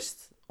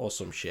forest or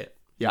some shit.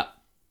 Yeah.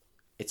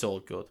 It's all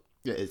good.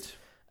 It is.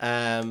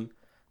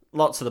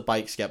 Lots of the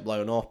bikes get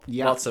blown up.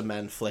 Yeah. Lots of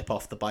men flip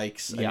off the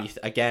bikes.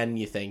 And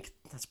you think,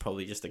 that's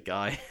probably just a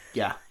guy.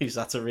 Yeah. Who's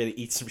had to really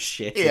eat some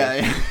shit.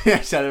 Yeah.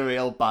 He's had a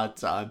real bad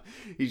time.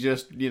 He's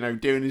just,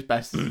 doing his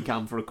best as he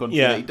can for a country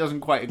that he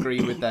doesn't quite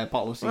agree with their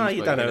policies. Well,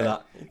 you don't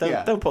know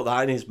that. Don't put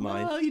that in his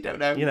mind. Well, you don't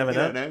know. You never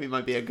know. He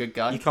might be a good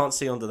guy. You can't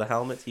see under the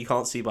helmet. You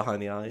can't see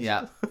behind the eyes.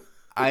 Yeah.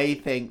 I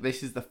think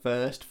this is the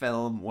first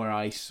film where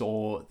I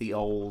saw the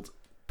old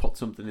put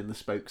something in the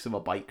spokes of a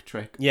bike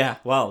trick. Yeah,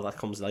 well, that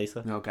comes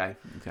later. Okay.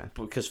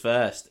 Because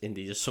first,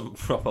 Indy does some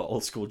proper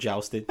old school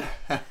jousting.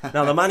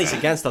 Now, the man he's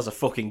against has a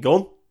fucking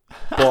gun,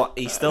 but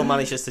he still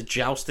manages to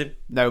joust him.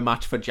 No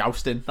match for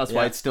jousting. That's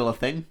why it's still a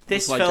thing.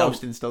 That's why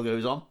jousting still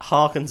goes on.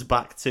 Harkens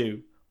back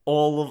to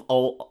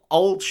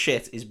old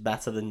shit is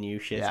better than new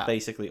shit,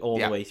 basically, all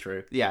the way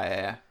through.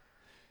 Yeah.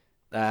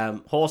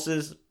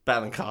 Horses,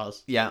 better than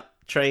cars. Yeah.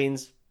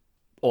 Trains,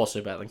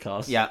 also better than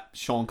cars. Yeah,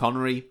 Sean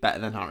Connery, better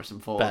than Harrison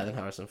Ford. Better than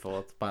Harrison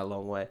Ford by a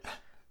long way.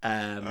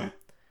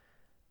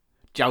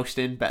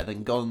 Jousting, better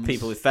than guns.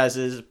 People with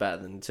fezzes,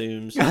 better than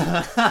tombs. You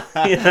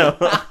know,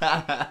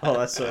 all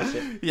that sort of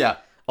shit. Yeah.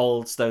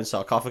 Old stone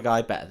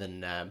sarcophagi, better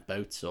than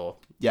boats or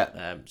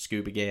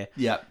scuba gear.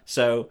 Yeah.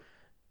 So,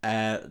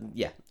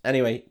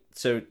 anyway,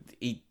 so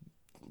he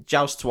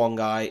jousts one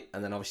guy,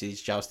 and then obviously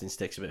his jousting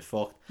stick's a bit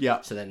fucked.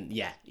 Yeah. So then,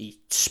 he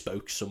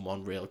spokes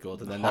someone real good,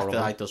 and then Horrible. that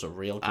guy does a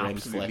real grim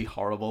Absolutely flip.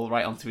 horrible.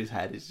 Right onto his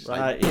head. It's just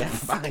Right,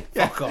 bang,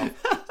 fuck off.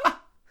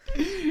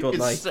 Good it's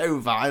night. so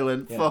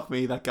violent. Yeah. Fuck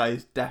me, that guy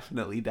is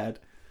definitely dead.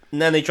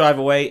 And then they drive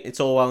away.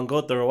 It's all well and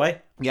good. They're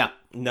away. Yeah.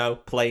 No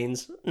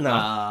planes.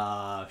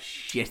 No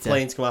Shit.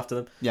 planes come after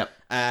them. Yep.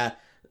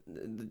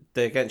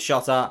 They're getting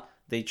shot at.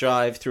 They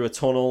drive through a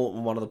tunnel,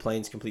 and one of the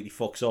planes completely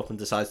fucks up and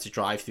decides to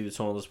drive through the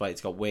tunnel despite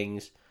it's got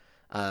wings,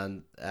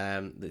 and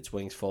its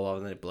wings fall off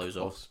and then it blows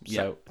up.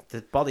 Yeah. So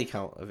the body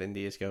count of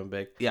India is going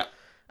big. Yeah.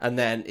 And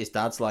then his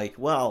dad's like,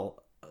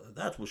 "Well,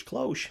 that was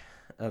close."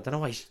 I don't know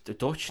why he's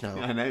Dutch now.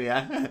 I know,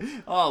 yeah.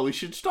 Oh, we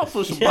should stop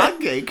for some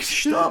pancakes.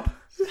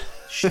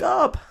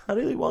 Stop! I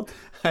really want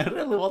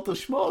to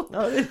smoke.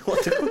 I really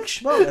want to cook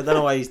smoke. I don't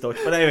know why he's Dutch,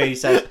 but anyway, he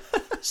says,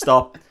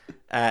 "Stop."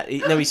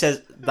 He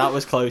says that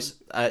was close.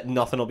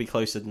 Nothing will be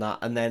closer than that.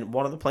 And then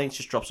one of the planes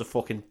just drops a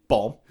fucking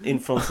bomb in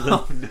front of them.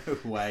 Oh,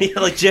 no way.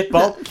 Yeah, legit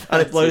bomb,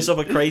 and it blows up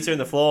a crater in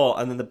the floor.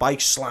 And then the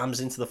bike slams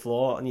into the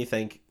floor, and you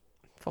think,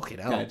 "Fucking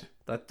hell, Dead.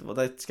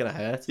 that's gonna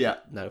hurt." Yeah.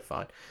 No,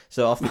 fine.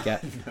 So off they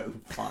get. No,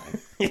 fine.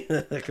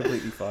 They're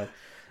completely fine.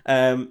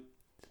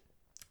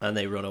 And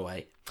they run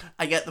away.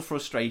 I get the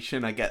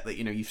frustration. I get that,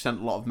 you've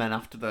sent a lot of men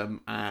after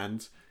them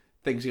and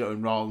things are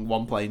going wrong.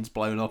 One plane's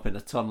blown up in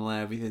a tunnel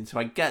and everything. So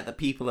I get that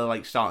people are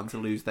like starting to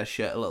lose their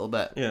shit a little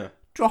bit. Yeah.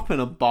 Dropping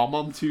a bomb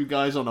on two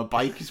guys on a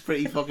bike is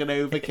pretty fucking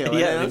overkill.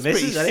 Yeah, that's it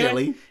misses pretty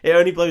anyway. silly. It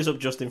only blows up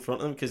just in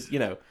front of them because,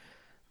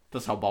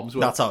 That's how bombs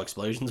work. that's how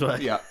explosions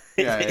work. Yeah.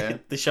 Yeah.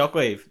 The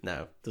shockwave,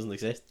 no, doesn't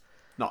exist.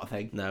 Not a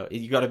thing. No,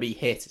 you got to be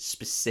hit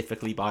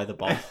specifically by the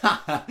bomb.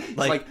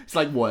 It's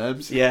like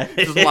worms. Yeah.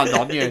 It doesn't land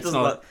on you. It It's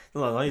doesn't not.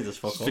 land on you, just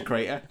fuck It's up. a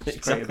crater. It's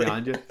Exactly. a crater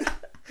behind you.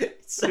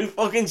 It's so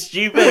fucking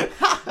stupid.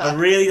 I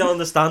really don't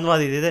understand why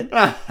they did it.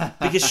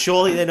 Because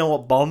surely they know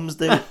what bombs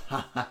do.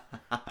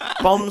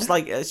 Bombs,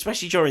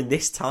 especially during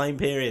this time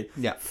period,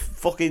 Yeah.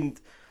 fucking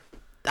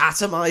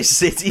atomized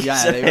cities.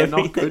 Yeah, and they were not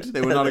everything. good.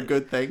 They were not a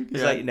good thing.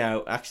 It's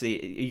no,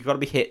 actually, you've got to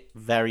be hit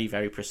very,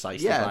 very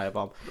precisely by a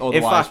bomb. Otherwise,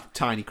 In fact,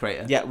 tiny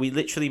crater. yeah, we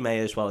literally may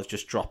as well have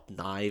just dropped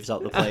knives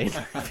out the plane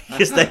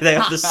because they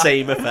have the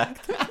same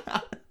effect.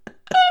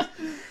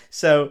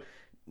 So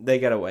they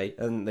get away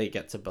and they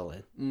get to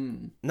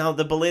Berlin. Now,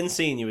 the Berlin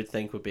scene you would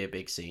think would be a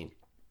big scene.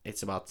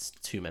 It's about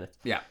 2 minutes.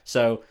 Yeah.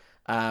 So,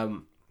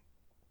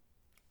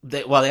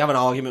 they have an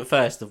argument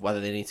first of whether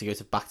they need to go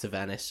back to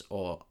Venice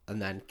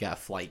and then get a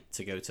flight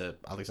to go to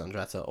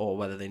Alexandretta, or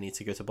whether they need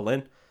to go to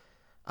Berlin.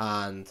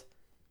 And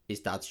his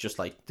dad's just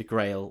like, the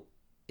Grail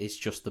is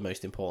just the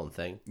most important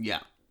thing.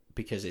 Yeah.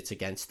 Because it's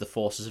against the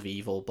forces of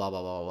evil, blah,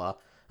 blah, blah, blah.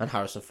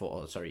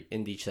 And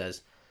Indy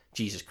says,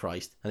 "Jesus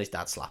Christ," and his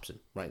dad slaps him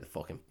right in the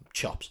fucking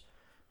chops.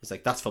 He's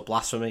like, "That's for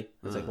blasphemy."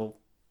 He's like, "Well,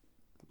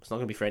 it's not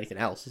going to be for anything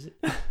else, is it?"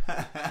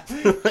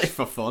 It's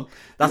for fun.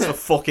 That's for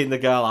fucking the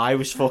girl I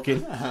was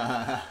fucking.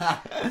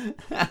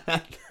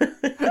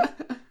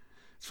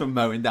 It's for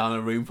mowing down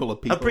a room full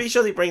of people. I'm pretty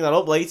sure they bring that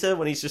up later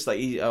when he's just like,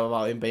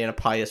 about him being a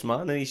pious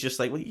man, and he's just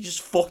like, "Well, you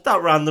just fucked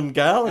that random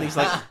girl," and he's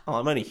like, "Oh,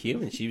 I'm only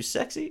human. She was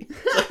sexy."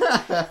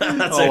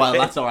 Well,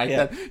 that's all right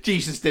then.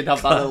 Jesus did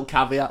have that little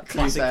caveat.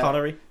 Classic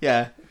Connery.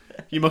 Yeah.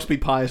 You must be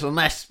pious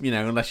unless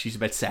she's a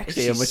bit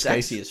sexy. She's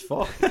sexy as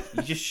fuck.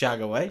 You just shag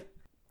away.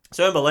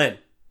 So in Berlin,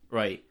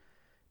 right,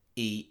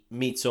 he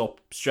meets up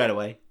straight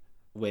away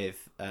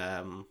with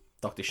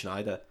Dr.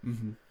 Schneider.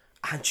 Mm-hmm.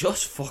 And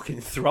just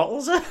fucking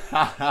throttles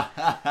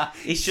her.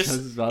 He's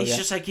just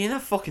like, "You know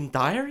that fucking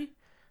diary?"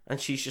 And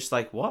she's just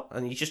like, "What?"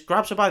 And he just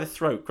grabs her by the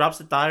throat, grabs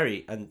the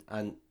diary,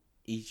 and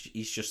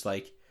he's just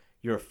like,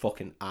 "You're a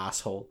fucking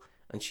asshole."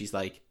 And she's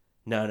like,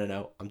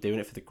 No, I'm doing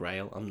it for the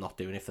Grail. I'm not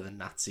doing it for the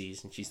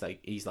Nazis. And he's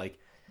like,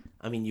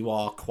 "I mean, you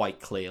are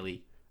quite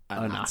clearly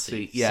a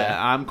Nazi." Yeah,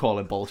 so, I'm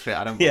calling bullshit.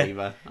 I don't believe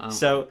her.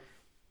 So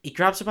he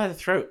grabs her by the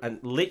throat and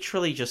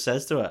literally just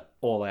says to her,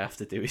 "All I have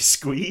to do is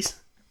squeeze."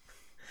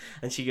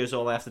 And she goes,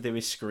 "All I have to do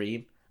is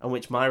scream." On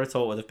which my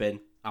retort would have been,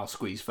 "I'll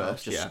squeeze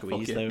first." Just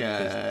squeeze you. though.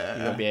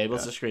 You won't be able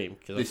to scream.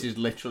 This is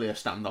literally a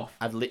standoff.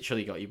 I've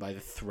literally got you by the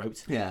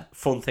throat. Yeah.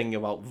 Fun thing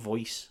about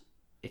voice,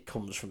 it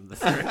comes from the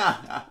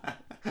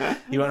throat.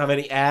 You won't have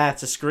any air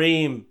to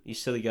scream, you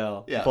silly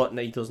girl. Yeah. But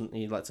no, he doesn't.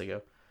 He lets her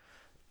go.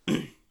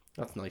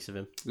 That's nice of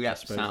him. Yeah,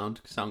 sound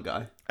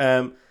guy.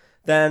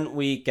 Then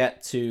we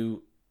get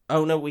to...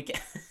 Oh, no, we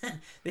get...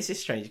 This is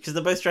strange, because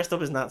they're both dressed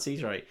up as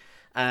Nazis, right?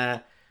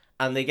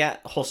 And they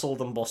get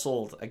hustled and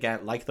bustled,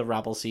 again, like the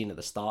rabble scene at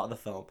the start of the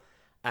film.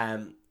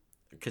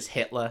 Because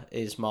Hitler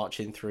is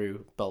marching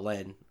through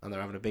Berlin, and they're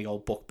having a big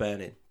old book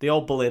burning. The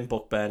old Berlin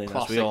book burning,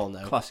 as we all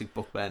know. Classic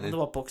book I burning. wonder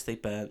what books they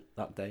burnt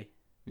that day.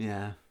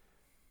 Yeah.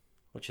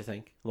 What do you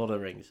think? Lord of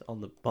the Rings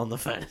on the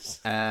furnace.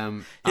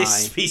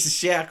 This Piece of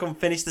shit. I couldn't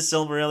finish the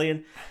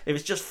Silmarillion. It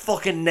was just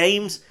fucking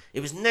names.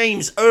 It was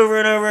names over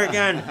and over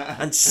again,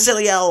 and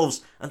silly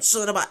elves, and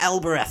something about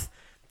Elbereth.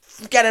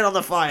 Get it on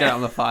the fire. Get it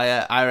on the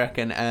fire. I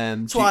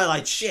reckon.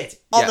 Twilight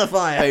shit on the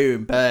fire.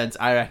 Boom, burns.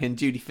 I reckon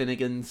Judy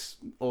Finnegan's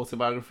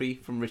autobiography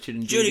from Richard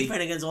and Judy. Judy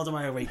Finnegan's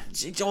autobiography.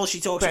 All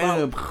she talks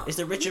about is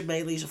that Richard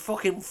Madeley's a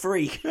fucking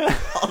freak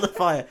on the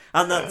fire,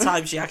 and that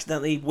time she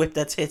accidentally whipped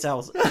her tit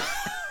out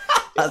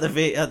at the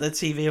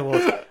TV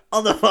awards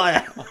on the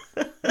fire.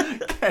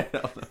 Get it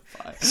on the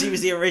fire. She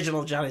was the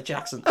original Janet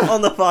Jackson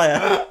on the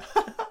fire.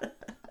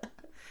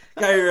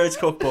 Gary Rhodes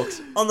cookbooks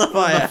on the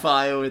fire. On the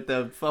fire with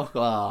the fuck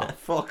off.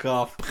 Fuck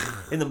off.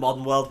 In the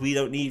modern world, we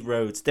don't need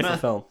roads. Different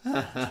film.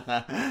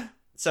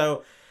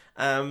 So,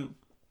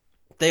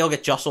 they all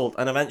get jostled,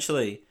 and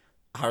eventually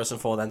Harrison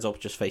Ford ends up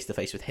just face to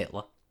face with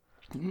Hitler,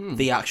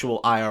 the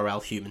actual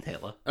IRL human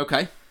Hitler.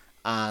 Okay.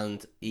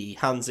 And he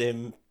hands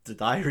him the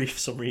diary for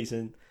some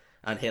reason,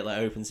 and Hitler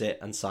opens it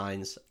and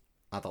signs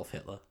Adolf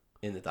Hitler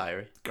in the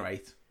diary.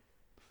 Great.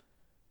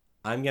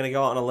 I'm gonna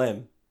go out on a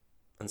limb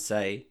and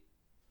say.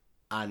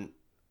 And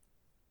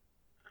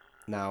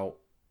now,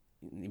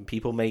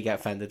 people may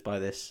get offended by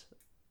this,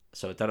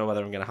 so I don't know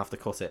whether I'm going to have to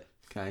cut it.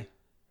 Okay,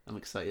 I'm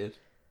excited.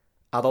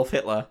 Adolf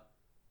Hitler,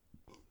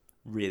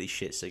 really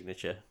shit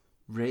signature.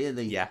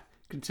 Really? Yeah.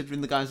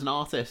 Considering the guy's an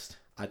artist.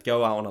 I'd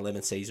go out on a limb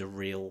and say he's a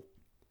real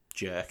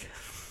jerk.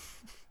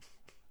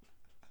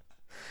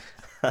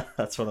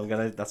 That's what I'm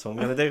gonna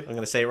do. I'm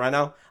gonna say it right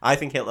now. I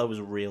think Hitler was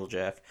a real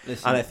jerk.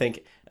 Listen. And I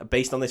think,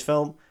 based on this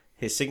film,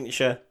 his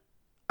signature...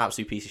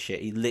 absolute piece of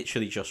shit. He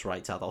literally just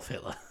writes Adolf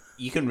Hitler.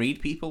 You can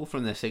read people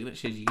from their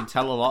signatures. You can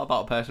tell a lot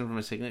about a person from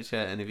a signature,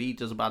 and if he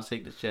does a bad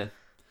signature,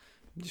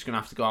 you're just going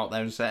to have to go out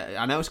there and say it.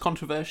 I know it's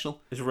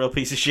controversial. He's a real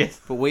piece of shit.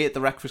 But we at the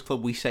Breakfast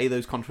Club, we say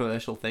those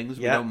controversial things.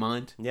 We don't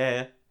mind.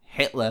 Yeah.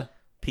 Hitler.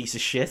 Piece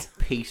of shit.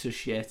 Piece of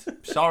shit.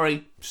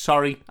 Sorry.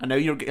 I know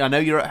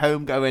you're at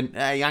home going,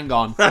 hey, hang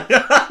on.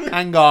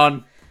 Hang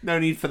on. No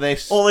need for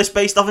this. All this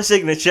based off a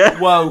signature.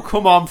 Whoa,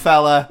 come on,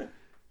 fella.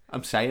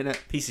 I'm saying it.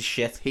 Piece of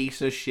shit.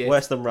 Piece of shit.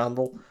 Worse than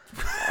Randall.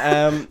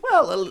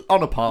 Well,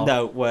 on a par.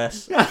 No,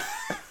 worse.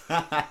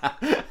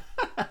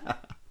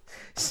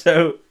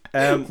 So,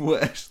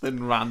 worse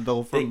than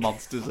Randall from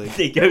Monsters Inc.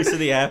 They go to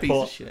the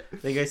airport. Piece of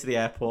shit. They go to the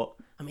airport.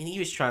 I mean, he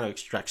was trying to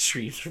extract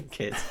streams from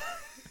kids.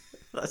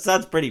 That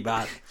sounds pretty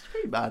bad. It's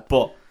pretty bad.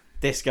 But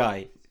this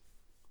guy,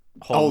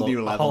 whole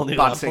new level.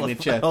 Bad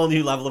signature. Whole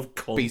new level of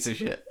cunt. Piece of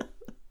shit.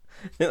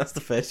 That's the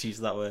first use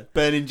of that word.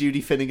 Burning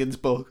Judy Finnegan's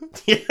book.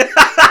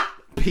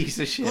 Piece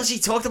of shit. All she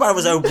talked about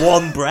was her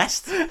one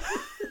breast.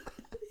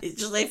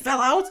 They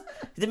fell out.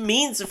 He didn't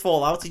mean to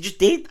fall out. He just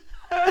did.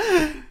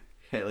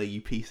 Hitler,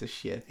 you piece of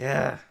shit.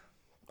 Yeah.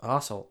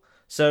 Arsehole.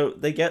 So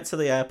they get to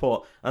the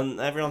airport and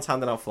everyone's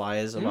handing out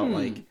flyers about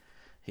like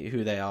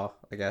who they are,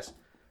 I guess.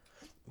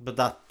 But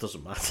that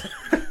doesn't matter.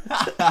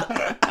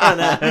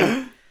 And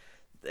I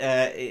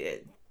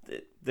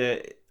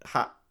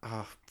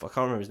can't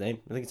remember his name.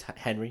 I think it's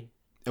Henry.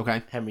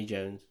 Okay. Henry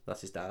Jones.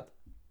 That's his dad.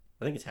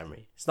 I think it's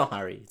Henry. It's not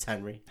Harry. It's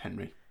Henry.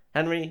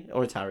 Henry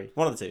or it's Harry.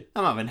 One of the two.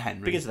 I'm having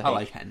Henry. I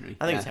like Henry.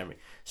 I think it's Henry.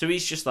 So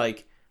he's just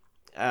like,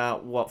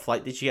 what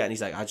flight did you get? And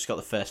he's like, I just got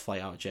the first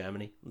flight out of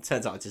Germany. It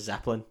turns out it's a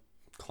Zeppelin.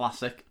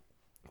 Classic.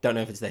 Don't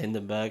know if it's the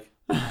Hindenburg.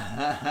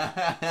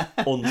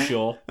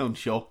 Unsure.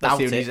 That's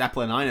the only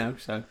Zeppelin I know.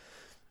 So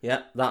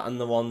yeah, that and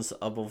the ones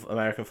above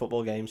American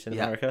football games in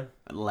America.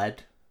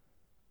 Lead.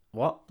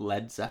 What?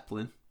 Led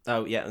Zeppelin.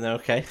 Oh yeah, no,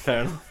 okay,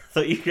 fair enough. I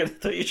thought you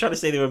were trying to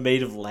say they were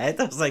made of lead.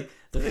 I was like, I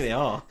don't think they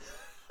are.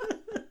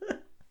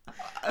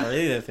 I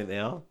really don't think they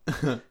are.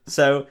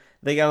 So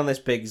they get on this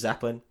big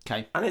Zeppelin.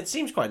 Okay. And it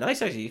seems quite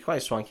nice actually, quite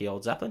a swanky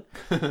old Zeppelin.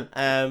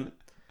 And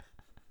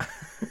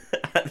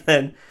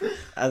then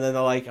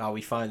they're like, oh,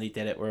 we finally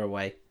did it, we're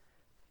away.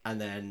 And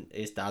then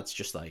his dad's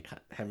just like,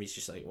 Henry's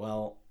just like,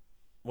 well,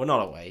 we're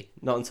not away.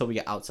 Not until we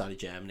get outside of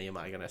Germany am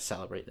I going to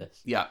celebrate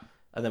this. Yeah.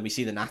 And then we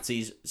see the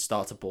Nazis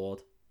start to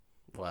board.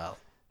 Well,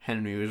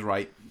 Henry was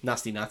right.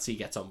 Nasty Nazi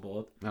gets on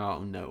board. Oh,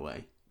 no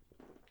way.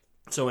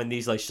 So when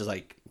these like, just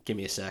like, give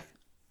me a sec.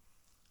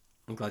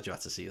 I'm glad you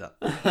had to see that.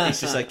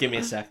 He's just like, give me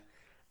a sec.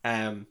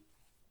 And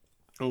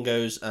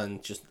goes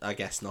and just, I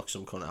guess, knocks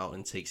some cunt out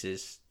and takes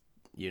his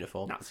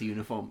uniform. Nazi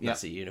uniform.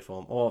 Nazi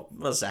uniform. Or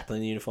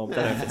Zeppelin uniform.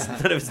 Don't know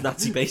if it's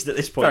Nazi based at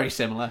this point. Very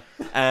similar.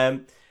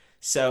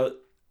 So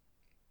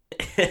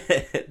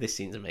this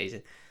scene's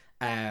amazing.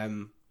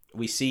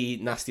 We see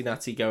Nasty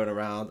Nazi going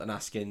around and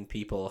asking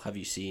people, have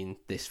you seen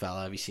this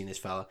fella? Have you seen this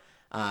fella?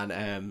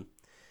 And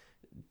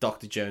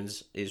Dr.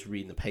 Jones is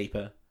reading the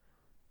paper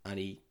and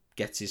he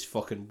gets his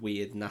fucking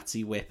weird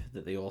Nazi whip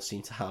that they all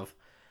seem to have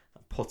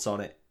and puts on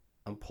it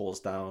and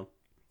pulls down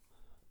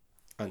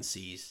and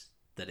sees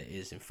that it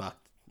is in fact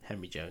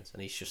Henry Jones,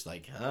 and he's just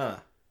like,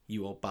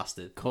 you old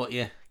bastard, caught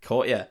you.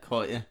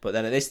 But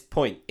then at this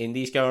point,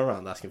 Indy's going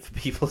around asking for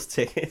people's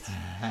tickets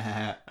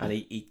and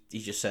he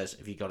just says,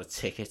 have you got a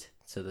ticket,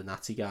 to the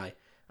Nazi guy,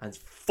 and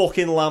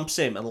fucking lamps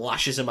him and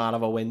lashes him out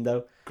of a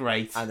window.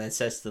 Great. And then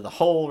says to the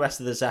whole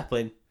rest of the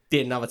Zeppelin,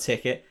 didn't have a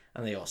ticket,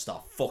 and they all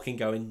start fucking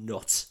going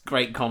nuts.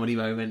 Great comedy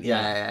moment.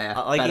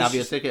 Yeah. Like, better have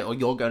your ticket, or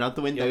you're going out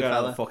the window, You're going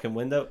fella. out the fucking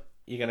window.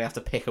 You're going to have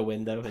to pick a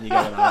window, and you're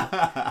going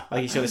out.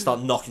 Like, he's going to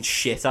start knocking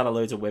shit out of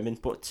loads of women.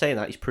 But saying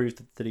that, he's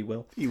proved that he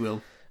will. He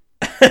will.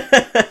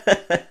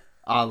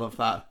 I love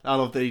that. I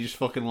love that he just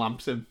fucking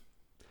lamps him.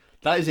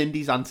 That is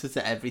Indy's answer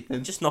to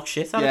everything. Just knock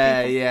shit out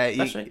of people. Yeah.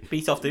 That's right.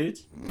 Beat off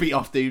dudes. Beat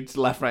off dudes,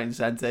 left, right, and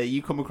centre.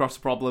 You come across a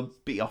problem,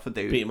 beat off a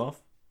dude. Beat him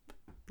off.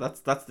 That's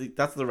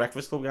the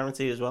Breakfast Club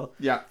guarantee as well.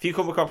 Yeah. If you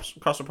come across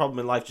a problem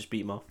in life, just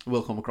beat him off.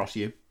 We'll come across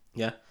you.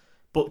 Yeah.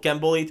 But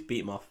getting bullied,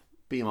 beat him off.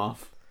 Beat him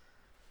off.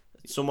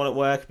 Someone at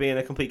work being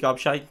a complete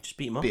gobshite, just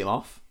beat him off. Beat him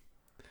off.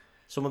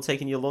 Someone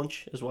taking your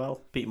lunch as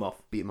well, beat him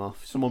off. Beat him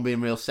off. Someone being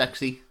real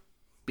sexy,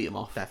 beat him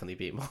off. Definitely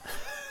beat him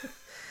off.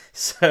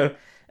 So,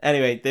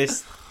 anyway,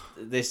 this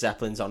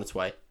Zeppelin's on its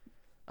way.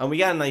 And we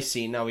get a nice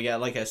scene now. We get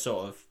like a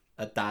sort of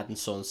a dad and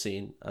son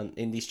scene. And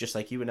Indy's just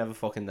like, you were never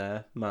fucking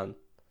there, man.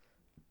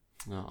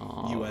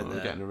 Oh, you weren't there.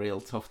 We're getting a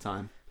real tough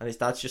time. And his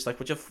dad's just like,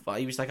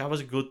 he was like, I was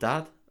a good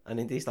dad. And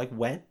Indy's like,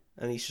 when?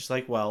 And he's just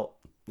like, well,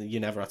 you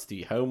never had to do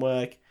your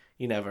homework.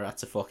 You never had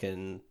to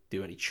fucking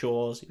do any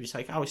chores. He was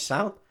like, I was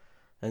sound.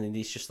 And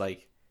Indy's just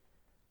like,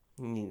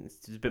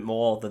 it's a bit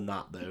more than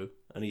that though.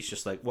 And he's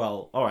just like,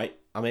 well, all right,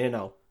 I'm here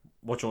now.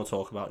 What do you want to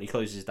talk about? And he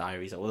closes his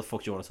diary. He's like, what the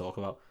fuck do you want to talk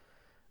about?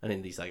 And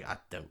Indy's like, I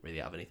don't really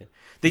have anything.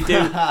 They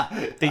do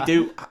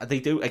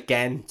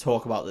again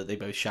talk about that they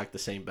both shagged the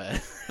same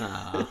bed.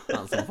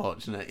 That's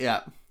unfortunate.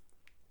 Yeah.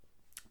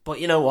 But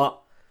you know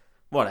what?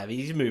 Whatever.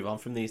 You just move on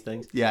from these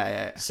things.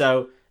 Yeah.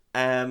 So,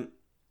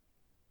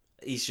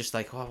 he's just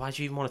like, why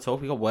do you even want to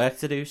talk? We got work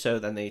to do. So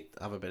then they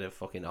have a bit of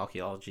fucking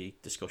archaeology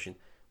discussion.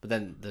 But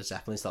then the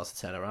Zeppelin starts to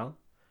turn around.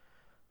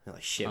 They're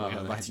like, shit, we're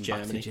going back to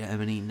Germany. Back to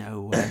Germany,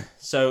 no way.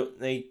 So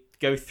they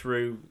go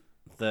through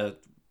the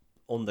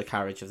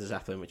undercarriage of the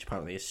Zeppelin, which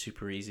apparently is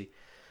super easy.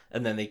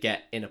 And then they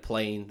get in a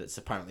plane that's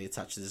apparently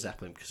attached to the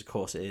Zeppelin, because of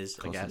course it is,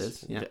 I guess. It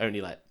is, yeah. They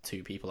only let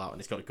 2 people out,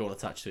 and it's got a gun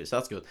attached to it, so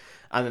that's good.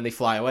 And then they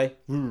fly away.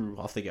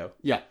 Off they go.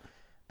 Yeah.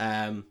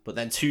 But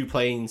then 2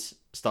 planes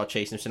start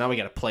chasing them. So now we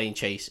get a plane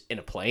chase in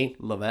a plane.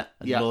 Love it.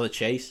 Another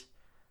chase.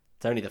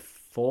 It's only the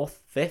 4th,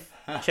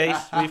 5th chase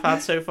we've had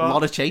so far. A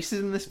lot of chases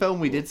in this film,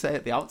 we did say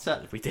at the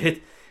outset. We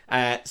did.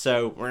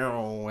 So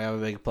we have a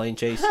big plane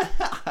chase.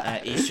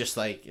 He's just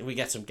like, we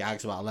get some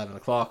gags about 11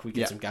 o'clock. We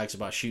get some gags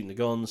about shooting the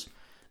guns.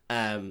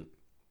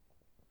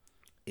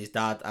 His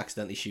dad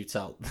accidentally shoots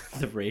out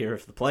the rear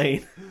of the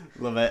plane.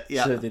 Love it.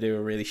 Yeah. So they do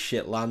a really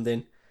shit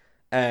landing.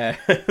 This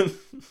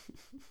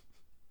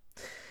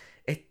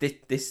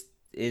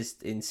is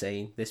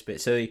insane, this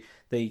bit. So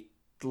they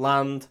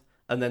land,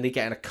 and then they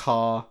get in a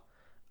car,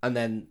 and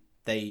then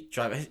they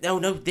drive. No,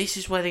 this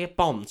is where they get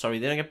bombed. Sorry,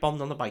 they don't get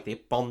bombed on the bike. They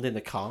get bombed in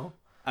the car.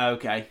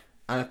 Okay.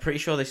 And I'm pretty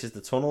sure this is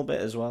the tunnel bit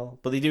as well.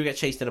 But they do get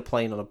chased in a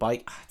plane on a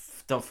bike. I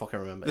don't fucking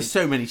remember. There's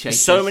so many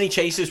chases. There's so many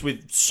chases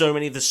with so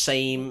many of the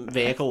same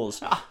vehicles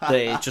that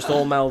it just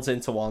all melds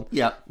into one.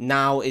 Yeah.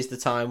 Now is the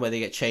time where they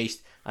get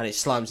chased, and it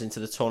slams into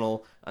the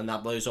tunnel, and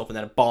that blows up, and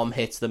then a bomb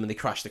hits them, and they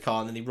crash the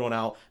car, and then they run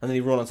out, and then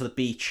they run onto the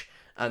beach,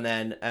 and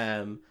then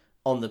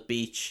on the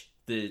beach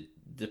the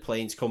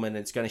plane's coming, and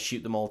it's going to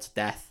shoot them all to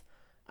death,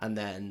 and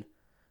then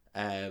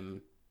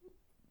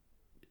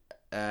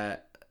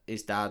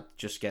his dad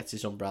just gets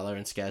his umbrella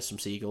and scares some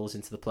seagulls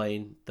into the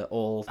plane that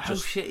all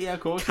just of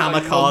course,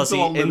 kamikaze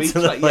like, into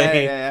the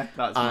plane yeah.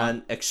 That's and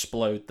mad.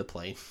 Explode the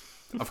plane.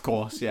 Of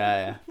course,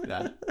 yeah.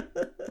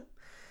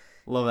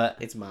 Love it.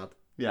 It's mad.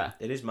 Yeah,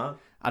 it is mad.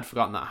 I'd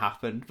forgotten that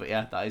happened, but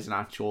yeah, that is an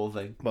actual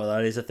thing. Well,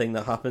 that is a thing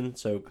that happened.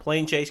 So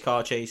plane chase,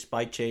 car chase,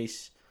 bike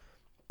chase,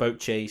 boat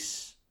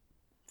chase,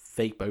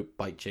 fake boat,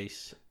 bike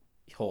chase,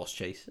 horse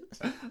chase,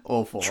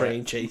 all for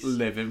train it. chase,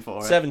 living for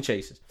it. 7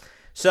 chases.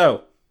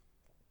 So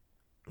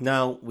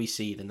now we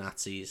see the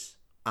Nazis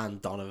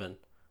and Donovan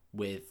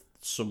with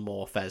some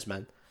more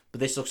Fezmen, but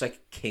this looks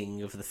like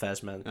king of the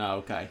Fezmen. Oh,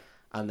 okay.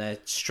 And they're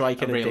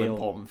striking a real deal.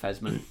 Important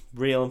Fezman.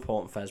 Real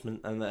important Fezmen,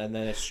 and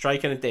they're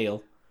striking a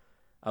deal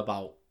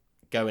about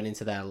going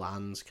into their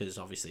lands, because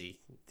obviously,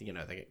 you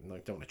know, they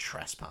don't want to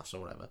trespass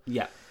or whatever.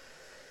 Yeah.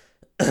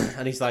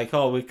 And he's like,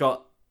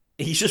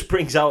 he just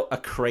brings out a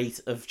crate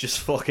of just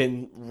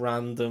fucking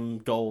random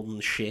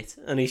golden shit,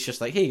 and he's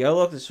just like, here you go,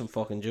 look, there's some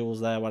fucking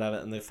jewels there, whatever.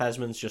 And the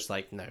Fezman's just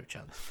like, no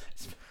chance,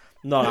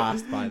 not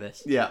asked by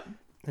this. Yeah.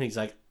 And he's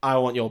like, I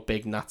want your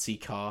big Nazi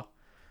car,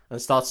 and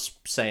starts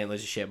saying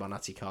loads of shit about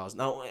Nazi cars.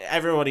 Now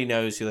everybody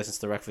knows who listens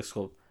to the Breakfast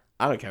Club,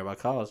 I don't care about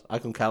cars. I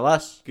couldn't care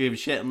less. Give a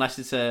shit unless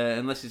it's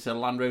a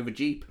Land Rover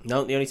Jeep.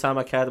 No, the only time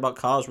I cared about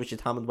cars,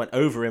 Richard Hammond went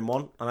over in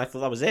one, and I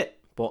thought that was it.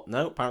 But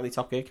no, apparently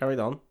Top Gear carried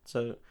on.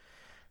 So,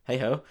 hey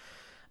ho.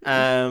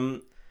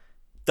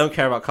 Don't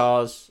care about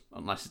cars.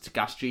 Unless it's a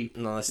gas Jeep.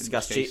 Unless it's a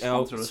gas Jeep.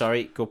 Oh,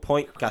 sorry, good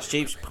point. Gas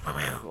Jeeps.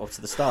 Up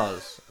to the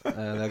stars.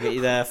 They'll get you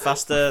there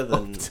faster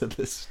than... Up to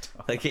the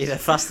stars. They'll get you there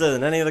faster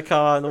than any other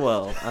car in the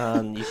world.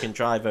 And you can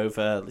drive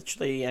over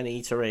literally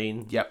any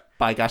terrain. Yep.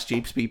 Buy gas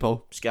Jeeps,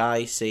 people.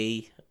 Sky,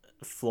 sea,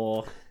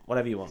 floor,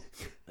 whatever you want.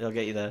 They'll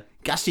get you there.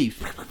 Gas Jeeps.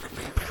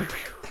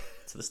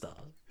 To the stars.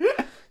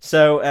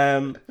 So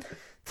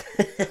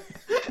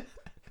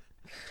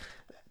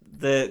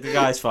the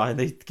guy's fine.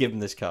 They give him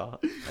this car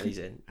and he's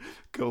in.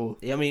 Cool.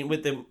 I mean,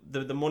 with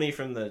the money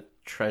from the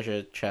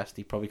treasure chest,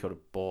 he probably could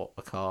have bought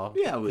a car.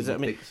 Yeah, I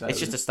mean, so. it's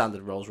just a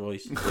standard Rolls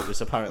Royce. It was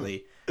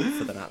apparently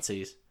for the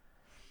Nazis.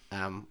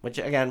 Which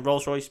again,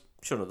 Rolls Royce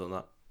shouldn't have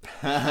done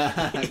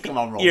that. Come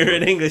on, Rolls You're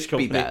Royce. an English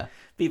company. Be better.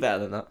 Be better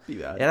than that. Be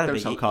better. It had,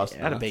 it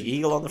had a big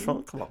eagle on the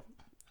front. Come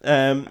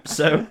on.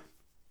 So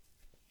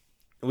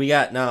we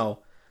got now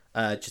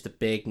just a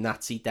big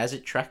Nazi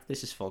desert trek.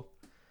 This is fun.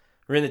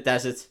 We're in the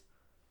desert.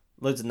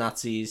 Loads of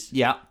Nazis.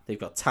 Yeah. They've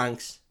got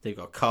tanks. They've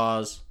got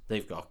cars.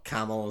 They've got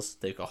camels.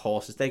 They've got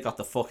horses. They've got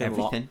the fucking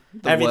Everything.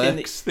 lot. The Everything.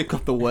 works. They've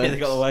got the works. They've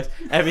got the works.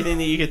 Everything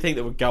that you could think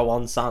that would go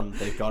on sand,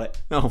 they've got it.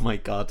 Oh my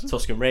god.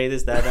 Tuscan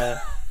Raiders, they're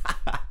there.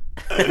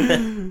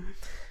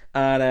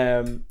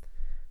 And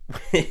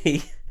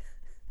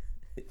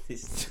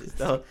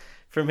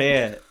from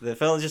here, the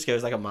film just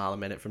goes like a mile a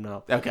minute from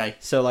now. Okay.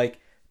 So like,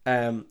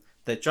 they're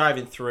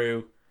driving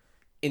through.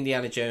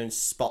 Indiana Jones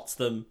spots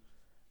them,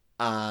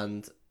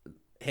 and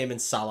him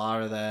and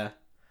Salah are there,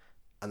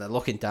 and they're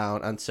looking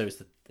down, and so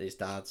is his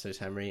dad, so is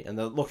Henry, and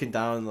they're looking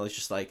down, and they're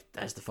just like,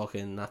 "There's the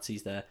fucking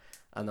Nazis there,"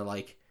 and they're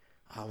like,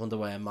 "I wonder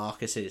where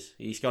Marcus is.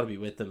 He's got to be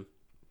with them."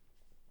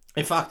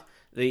 In fact,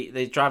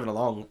 they're driving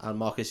along, and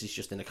Marcus is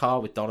just in a car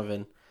with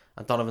Donovan,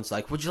 and Donovan's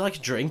like, "Would you like a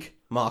drink,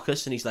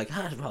 Marcus?" And he's like,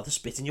 "I'd rather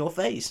spit in your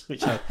face,"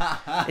 which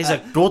is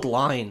a good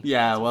line.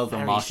 Yeah, well done,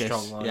 Very Marcus.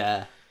 strong line.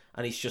 Yeah.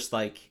 And he's just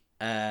like,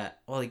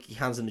 he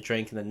hands him the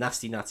drink, and then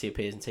Nasty Nazi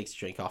appears and takes the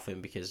drink off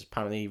him because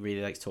apparently he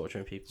really likes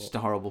torturing people. Just a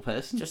horrible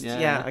person.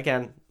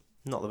 Again,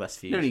 not the best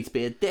for you. You don't need to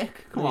be a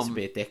dick. Come Needs on. to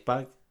be a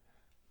dickbag.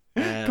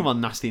 Come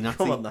on, Nasty Nazi.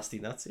 Come on, Nasty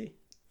Nazi.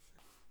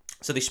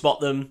 So they spot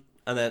them,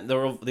 and then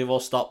they've all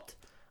stopped,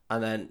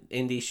 and then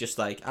Indy's just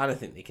like, I don't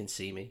think they can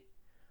see me.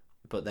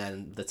 But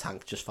then the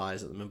tank just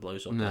fires at them and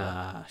blows up.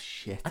 Nah,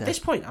 shit. At this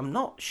point, I'm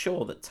not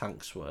sure that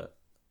tanks were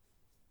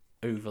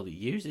overly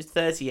used. It's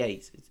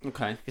 38.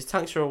 Okay. Because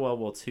tanks are a World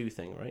War II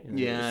thing, right? And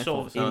Yeah, I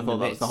thought that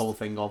was the whole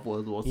thing of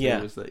World War II.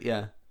 Yeah. Was that,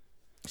 yeah.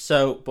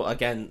 So, but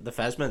again, the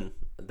Fesmen,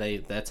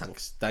 they're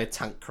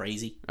tank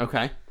crazy.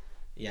 Okay.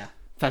 Yeah.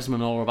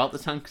 Fesman all about the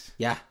tanks.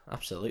 Yeah,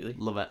 absolutely.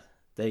 Love it.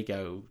 They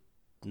go,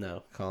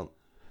 no, can't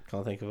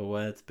think of a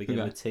word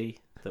begin with T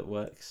that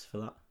works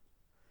for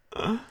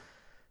that.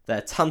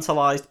 They're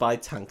tantalised by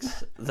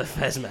tanks, the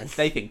Fesmen.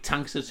 They think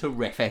tanks are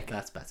terrific.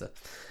 That's better.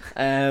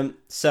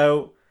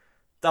 So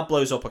that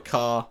blows up a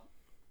car.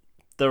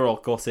 They're all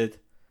gutted.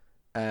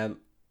 They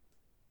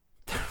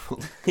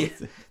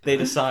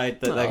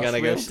decide that they're going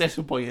to go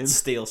disappointing.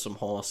 steal some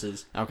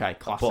horses. Okay,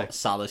 classic. But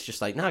Salah's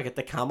just like, no, get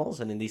the camels.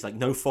 And Indy's like,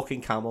 no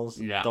fucking camels.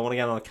 Yeah. Don't want to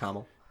get on a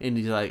camel.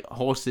 Indy's like,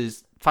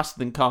 horses, faster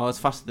than cars,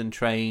 faster than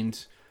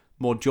trains,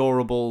 more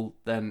durable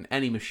than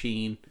any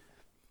machine.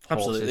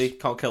 Absolutely.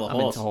 Horses. Can't kill a I'm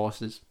horse. into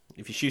horses.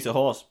 If you shoot a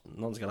horse,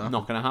 nothing's going to happen.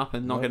 Not going to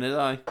happen. Not No. going to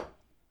die.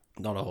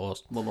 Not a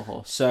horse. Love a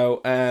horse.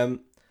 So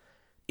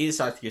he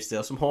decides to go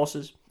steal some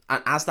horses.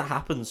 And as that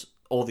happens,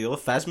 all the other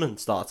Fesmen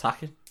start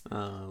attacking.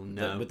 Oh,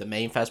 no. With the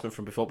main Fesmen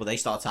from before, but they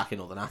start attacking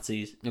all the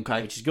Nazis.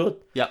 Okay. Which is good.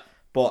 Yep.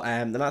 But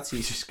the Nazis...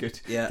 Which is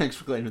good. Yeah. Thanks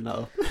for clearing that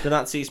up. The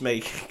Nazis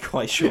make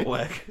quite short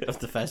work of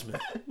the Fesmen.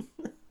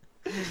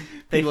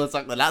 People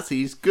attack the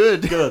Nazis.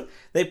 Good. Good.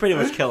 They pretty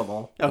much kill them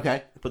all.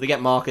 Okay. But they get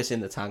Marcus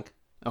in the tank.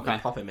 Okay.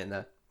 They pop him in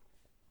there.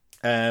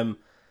 And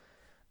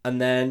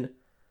then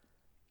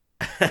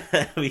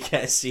we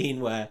get a scene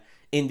where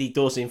Indy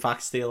does in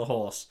fact steal a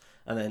horse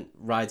and then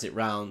rides it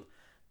round,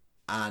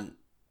 and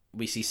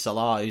we see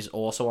Salah, who's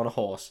also on a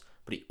horse,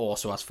 but he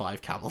also has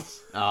 5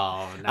 camels.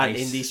 Oh, nice. And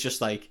Indy's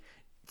just like,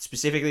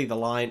 specifically the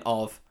line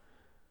of,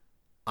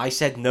 I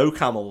said no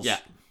camels. Yeah.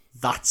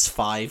 That's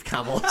 5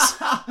 camels.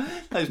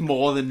 There's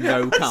more than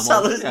no camels.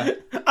 Salah's, Yeah.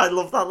 I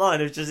love that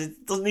line. It's just,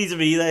 it doesn't need to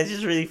be there. It's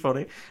just really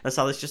funny. And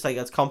Salah's just like,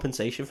 that's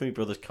compensation for my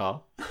brother's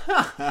car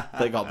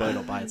that got blown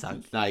up by a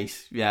tank.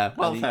 Nice. Yeah.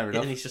 Well, and fair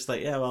enough. And he's just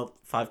like, yeah, well,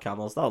 5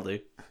 camels, that'll do.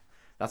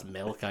 That's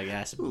milk, I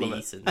guess,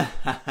 meat, and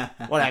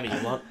whatever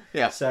you want.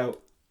 Yeah.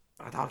 So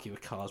I'd argue a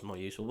car's more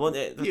useful. Well,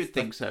 You'd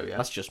think so, yeah.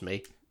 That's just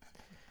me.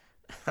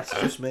 That's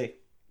just me.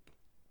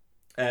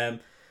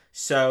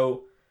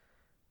 So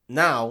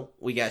now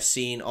we get a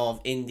scene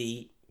of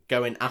Indy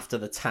going after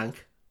the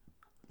tank.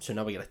 So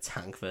now we get a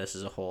tank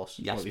versus a horse.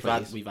 Yes,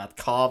 we've had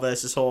car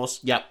versus horse.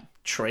 Yep.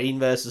 Train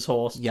versus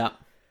horse. Yep.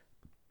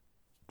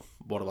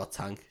 What about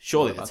tank?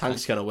 Surely What the about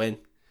tank's going to win.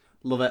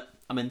 Love it.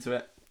 I'm into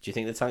it. Do you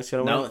think the tank's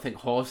going to No, win? I think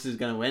horse is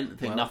going to win. I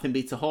think Well- nothing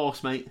beats a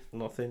horse, mate.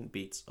 Nothing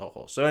beats a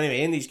horse. So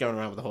anyway, Indy's going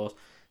around with the horse,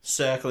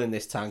 circling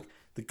this tank.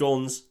 The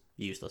guns,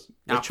 useless.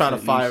 They're trying to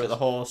Absolutely fire useless. at the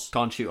horse.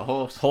 Can't shoot a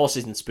horse. Horse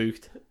isn't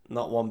spooked.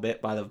 Not one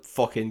bit by the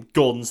fucking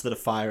guns that are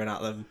firing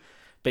at them.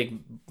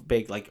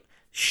 Big like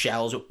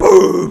shells,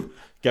 boom,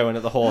 going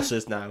at the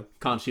horses now.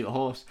 Can't shoot a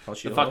horse. Can't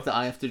shoot The a fact horse. that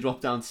I have to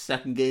drop down to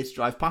second gear to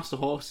drive past a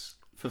horse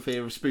for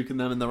fear of spooking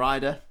them and the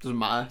rider doesn't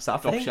matter. Is that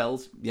a Drop thing?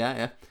 shells. Yeah,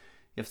 yeah.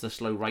 You have to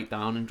slow right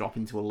down and drop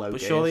into a low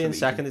But gear. surely so in that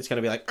second it's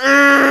going to be like...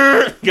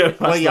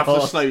 Well, you have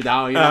to slow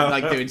down. You're not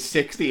like doing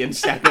 60 in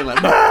second.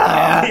 Like,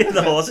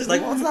 the horse is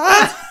like, what's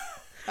that?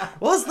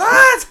 What's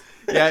that?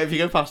 Yeah, if you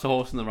go past a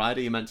horse and the rider,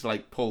 you're meant to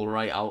like pull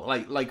right out,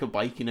 like a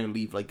bike,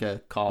 leave like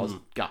a car's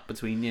gap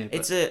between you.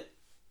 But...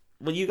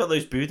 Well, you got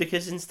those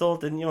Boudicas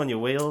installed, didn't you, on your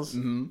wheels?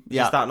 Mm-hmm.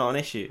 Yeah. Is that not an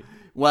issue?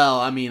 Well,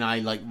 I mean, I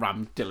like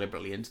rammed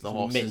deliberately into the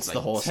horses, Mince the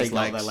horses' take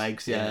out legs. their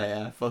legs.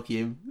 Yeah, fuck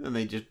you, and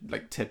they just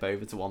like tip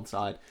over to one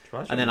side,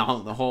 Right, and then I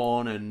honk the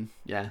horn, and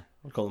I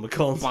call them a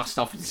cunt. blast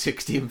off in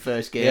 60 in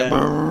first gear. Yeah.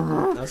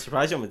 I'm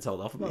surprised you haven't been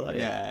told off about that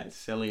yet. Yeah, it's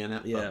silly,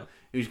 innit? Yeah. But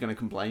who's gonna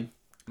complain?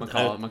 My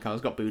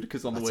car's got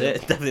Boudicas on the That's wheel.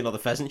 it. Definitely not the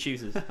pheasant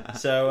shooters.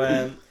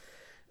 So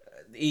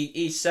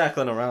he's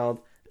circling around.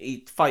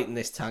 He's fighting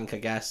this tank, I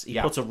guess. He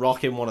puts a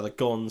rock in one of the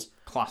guns.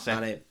 Classic.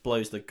 And it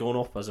blows the gun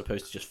up as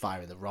opposed to just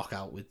firing the rock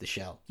out with the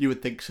shell. You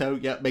would think so,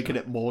 yeah, making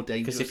it more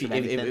dangerous. Because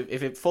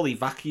if it fully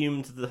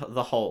vacuumed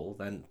the hole,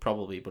 then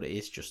probably, but it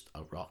is just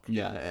a rock.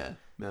 Yeah.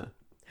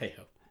 Hey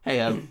ho.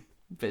 Hey,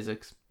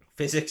 physics.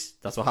 Physics,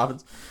 that's what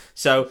happens.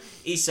 So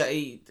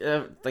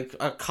like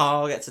a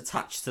car gets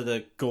attached to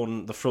the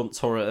gun, the front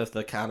turret of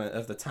the cannon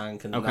of the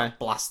tank, and that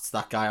blasts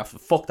that guy off.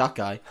 Fuck that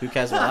guy. Who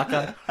cares about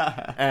that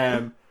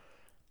guy?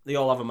 They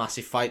all have a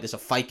massive fight. There's a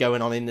fight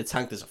going on in the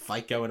tank. There's a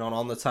fight going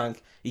on the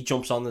tank. He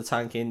jumps on the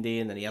tank, Indy,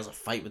 and then he has a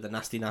fight with the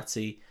nasty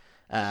Nazi.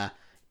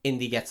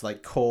 Indy gets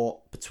like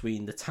caught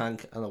between the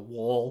tank and a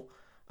wall,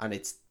 and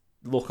it's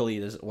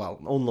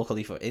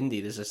unluckily for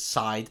Indy, there's a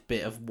side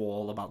bit of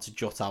wall about to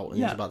jut out,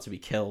 and he's about to be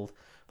killed.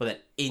 But then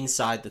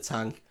inside the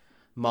tank,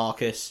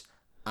 Marcus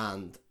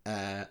and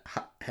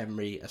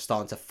Henry are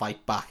starting to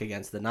fight back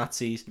against the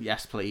Nazis.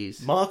 Yes,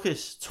 please.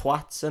 Marcus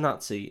twats a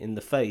Nazi in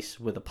the face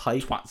with a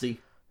pipe.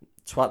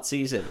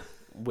 Twatsies him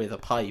with a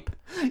pipe.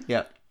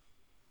 Yep.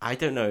 I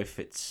don't know if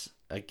it's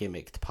a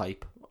gimmicked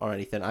pipe or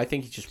anything. I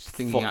think he just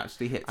he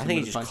actually hits. I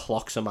think he just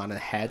clocks a man in the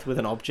head with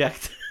an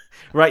object.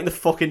 Right in the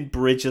fucking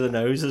bridge of the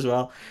nose as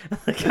well.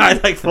 The guy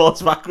like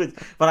falls backwards.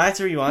 But I had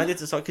to rewind it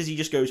to start because he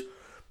just goes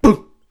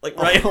boom, like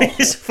right in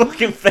his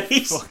fucking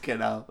face. Fucking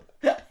hell.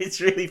 It's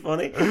really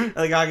funny. And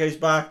the guy goes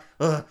back,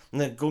 and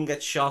the gun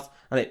gets shot,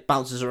 and it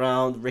bounces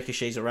around,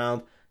 ricochets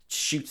around,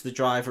 shoots the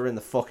driver in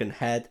the fucking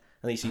head,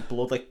 and you see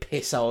blood like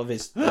piss out of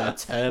his turban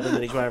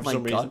that he's wearing for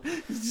some reason.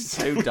 It's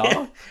so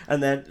dark.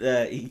 And then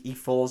he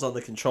falls on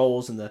the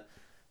controls, and the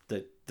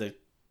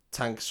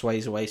tank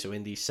sways away, so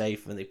Indy's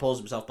safe, and he pulls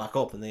himself back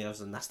up, and he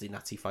has a nasty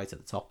Nazi fight at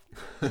the top.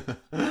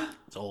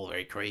 It's all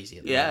very crazy.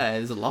 Yeah,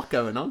 there's a lot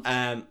going on.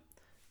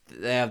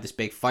 They have this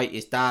big fight.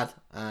 His dad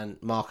and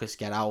Marcus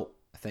get out,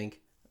 I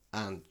think,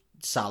 and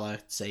Salah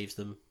saves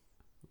them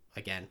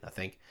again, I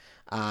think,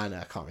 and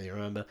I can't really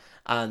remember.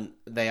 And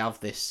they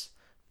have this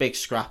big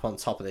scrap on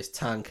top of this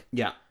tank.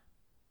 Yeah.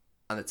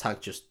 And the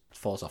tank just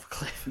falls off a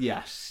cliff.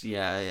 Yes.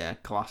 Yeah.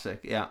 Classic.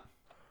 Yeah.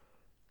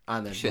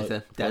 And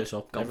then blows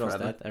up. Everyone's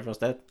dead. Everyone's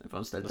dead.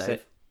 That's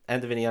it.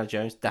 End of Indiana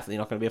Jones. Definitely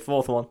not going to be a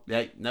fourth one.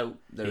 Yeah. No,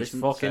 there isn't.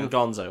 Fucking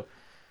gonzo.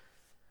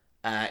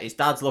 His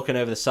dad's looking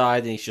over the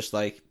side, and he's just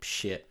like,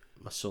 shit,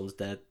 my son's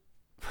dead.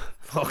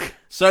 Fuck.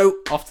 So,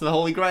 off to the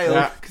Holy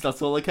Grail, because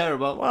that's all I care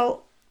about.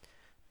 Well,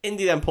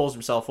 Indy then pulls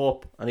himself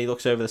up, and he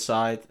looks over the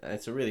side, and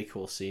it's a really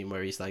cool scene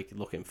where he's like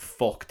looking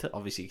fucked,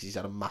 obviously, because he's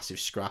had a massive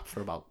scrap for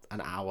about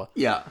an hour.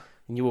 Yeah.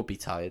 And you would be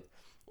tired.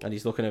 And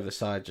he's looking over the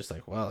side, just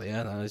like, well,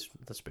 yeah,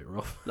 that's a bit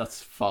rough.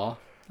 That's far.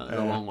 That's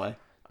a long way.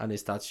 And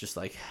his dad's just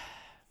like,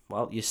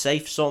 well, you're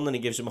safe, son. And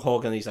he gives him a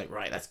hug, and he's like,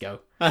 right, let's go.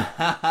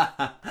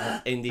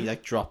 Indy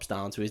like drops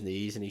down to his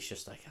knees, and he's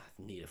just like, I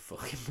need a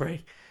fucking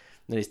break.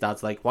 And his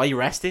dad's like, why are you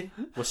resting?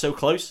 We're so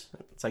close.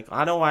 It's like,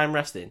 I know why I'm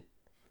resting.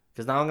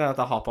 Because now I'm going to have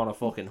to hop on a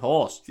fucking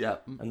horse. Yeah.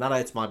 And that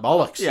hits my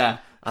bollocks. Yeah.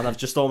 And I've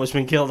just almost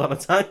been killed on a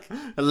tank.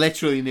 I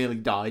literally nearly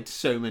died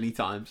so many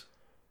times.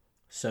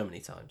 So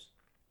many times.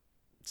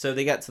 So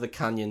they get to the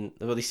canyon.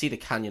 Well, they see the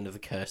canyon of the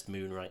cursed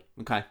moon, right?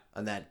 Okay.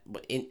 And then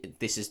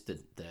this is the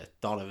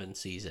Donovan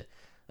sees it.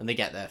 And they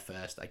get there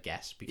first, I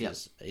guess,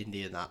 because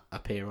Indy and that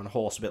appear on a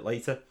horse a bit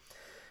later.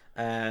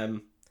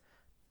 And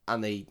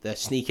they're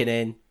sneaking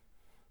in,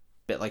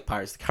 bit like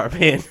Pirates of the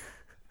Caribbean.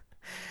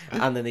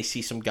 And then they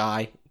see some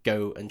guy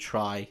go and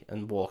try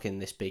and walk in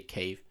this big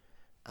cave,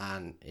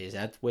 and his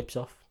head whips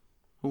off.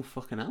 Oh,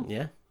 fucking hell.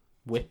 Yeah.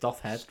 Whipped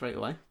off head. Straight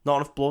away. Not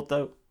enough blood,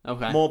 though.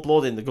 Okay. More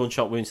blood in the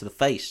gunshot wound to the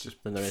face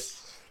than there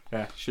is.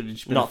 Yeah. Should have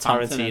just been not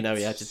Tarantino,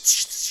 yeah.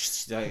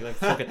 Just like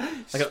fucking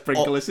like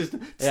sprinkler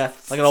system. Yeah,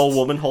 like an old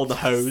woman holding a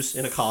hose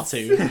in a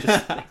cartoon.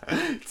 Just,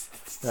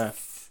 yeah.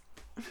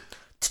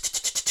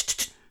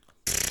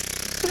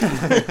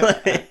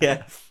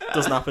 Yeah,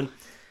 doesn't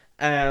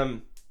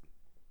happen.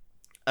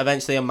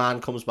 Eventually, a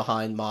man comes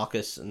behind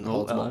Marcus and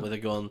holds him up with a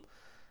gun,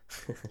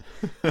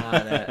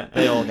 and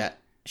they all get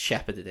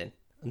shepherded in.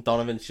 And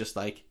Donovan's just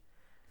like,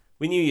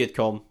 "We knew you'd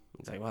come."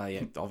 He's like, "Well,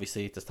 yeah,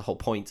 obviously that's the whole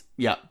point.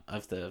 Yeah,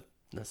 of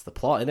that's the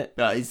plot, isn't it?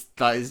 That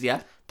is,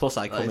 yeah. Plus,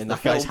 I come in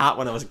that guy's hat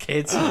when I was a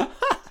kid."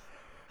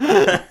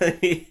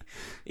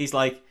 He's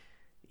like,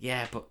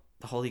 "Yeah, but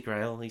the Holy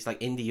Grail. He's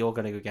like, Indy, you're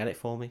gonna go get it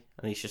for me.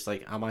 And he's just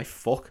like, am I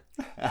fuck?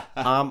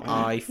 Am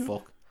I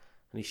fuck?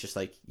 And he's just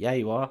like, yeah,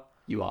 you are.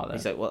 You are there.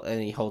 He's like, well,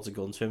 and he holds a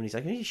gun to him and he's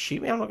like, you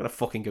shoot me, I'm not gonna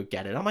fucking go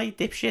get it, am I, you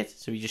dipshit?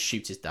 So he just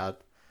shoots his dad.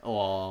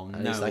 Oh,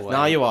 and no he's like, way.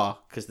 no, you are,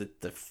 because the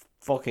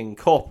fucking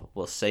cup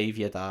will save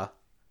your dad.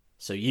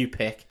 So you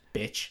pick,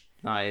 bitch.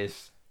 That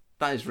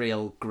is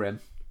real grim.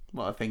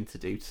 What a thing to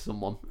do to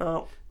someone.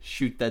 Oh.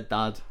 Shoot their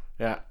dad.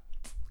 Yeah.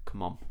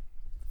 Come on.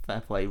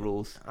 Fair play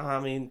rules. I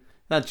mean,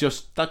 That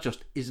just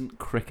isn't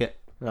cricket.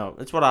 no,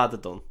 it's what I'd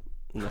have done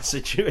in that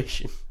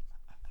situation.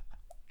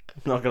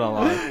 I'm not gonna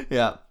lie.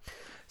 Yeah.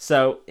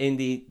 So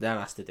Indy then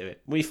has to do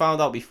it. We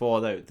found out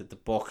before though that the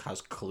book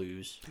has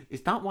clues.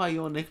 Is that why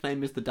your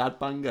nickname is the Dad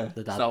Banger?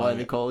 The dad Is that why banger.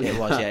 they call you? It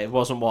was, yeah. It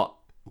wasn't what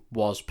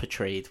was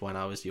portrayed when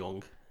I was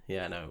young.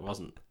 Yeah, no, it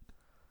wasn't.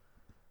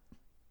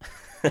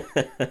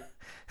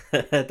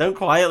 Don't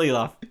quietly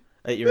laugh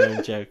at your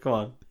own joke. Come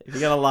on. If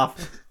you're gonna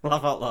laugh,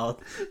 laugh out loud.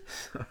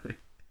 Sorry.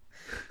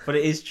 But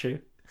it is true.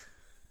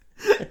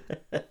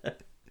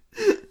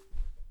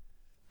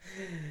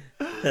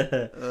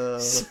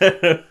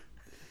 So...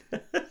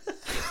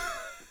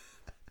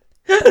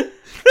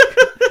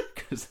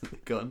 Because of the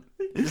gun.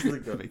 Because of the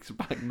gun. Makes a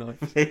bang noise.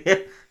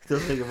 It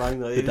does make a bang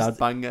noise. The Dad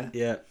Banger.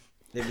 Yeah,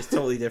 it was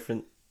totally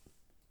different.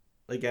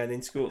 Again,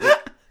 in school,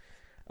 like,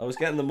 I was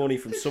getting the money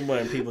from somewhere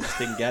and people just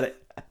didn't get it.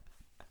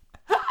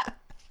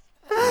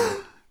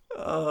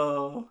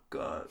 Oh,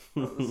 God.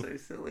 That was so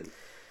silly.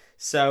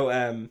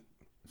 So,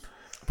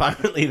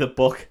 apparently the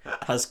book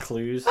has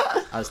clues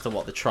as to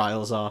what the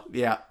trials are.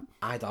 Yeah.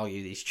 I'd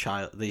argue these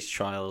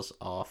trials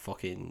are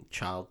fucking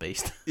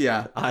child-based.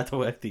 Yeah. I had to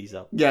work these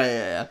up.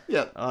 Yeah.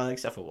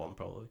 Except for one,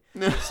 probably.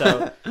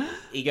 So,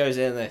 he goes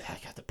in there, I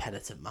got the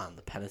penitent man,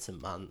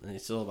 and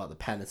it's all about the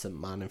penitent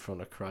man in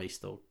front of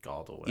Christ or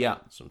God or whatever. Yeah.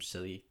 Some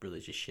silly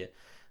religious shit.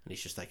 And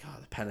he's just like,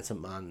 the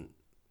penitent man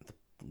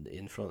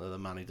in front of the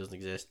man who doesn't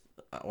exist.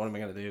 What am I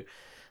going to do?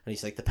 And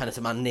he's like, the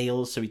penitent man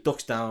kneels, so he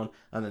ducks down,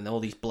 and then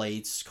all these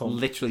blades come.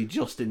 Literally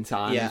just in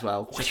time as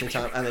well. Just in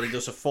time, and then he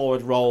does a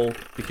forward roll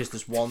because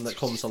there's one that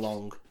comes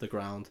along the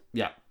ground.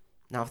 Yeah.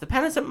 Now, if the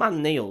penitent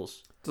man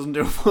kneels, Doesn't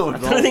do a forward I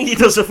roll. don't think he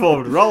does a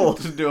forward roll.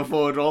 Doesn't do a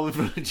forward roll in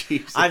front of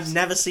Jesus. I've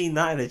never seen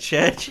that in a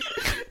church.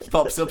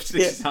 Pops up,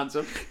 sticks his hands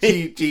up.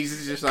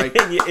 Jesus is just like,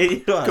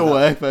 Go go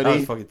work, buddy. That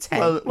was fucking 10.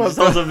 Well Well,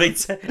 that was a big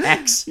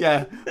X.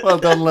 Yeah, well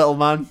done, little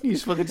man. You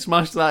just fucking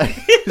smashed that.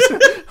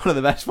 One of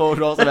the best forward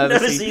rolls I've ever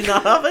Never seen. seen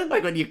that happen.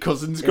 Like when your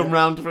cousins come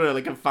round for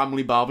like a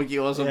family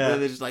barbecue or something, Yeah.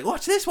 they're just like,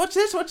 watch this,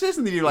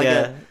 and they do like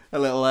Yeah. a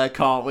little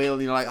cartwheel,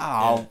 and you're like,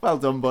 oh, well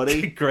done,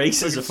 buddy.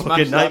 Grace is a Fucking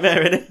fucking smash that.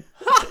 nightmare, innit?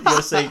 You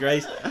gotta say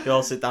grace. You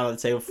all sit down at the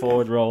table,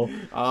 forward roll.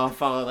 Oh,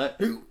 follow that.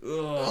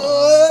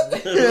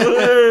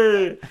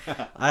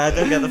 I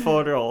don't get the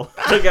forward roll.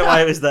 I don't get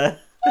why it was there.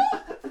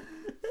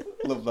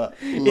 Love that.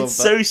 It's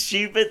so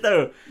stupid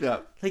though. Yeah.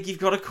 Like you've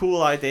got a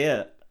cool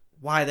idea.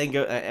 Why then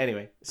go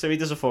anyway? So he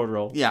does a forward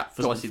roll. Yeah,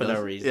 for, of course he for does.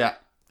 no reason.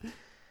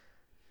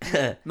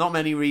 Yeah. Not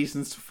many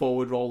reasons to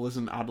forward roll as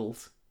an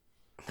adult.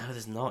 No,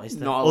 there's not. Is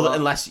there? Not a lot.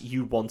 Unless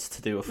you want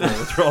to do a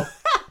forward roll,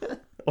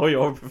 or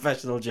you're a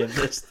professional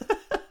gymnast.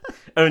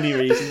 Only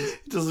reasons.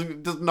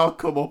 It does not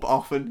come up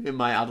often in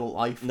my adult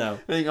life. No. I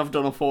think I've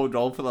done a forward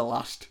roll for the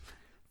last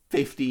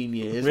 15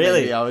 years.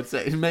 Really? Maybe, I would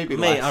say. Maybe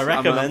Mate, less. I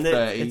recommend it.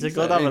 30, It's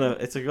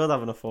a good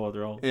having a forward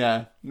roll.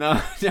 Yeah. No,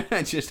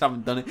 I just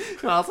haven't done it. You know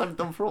what else I haven't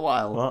done for a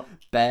while? What?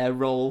 Bear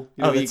roll.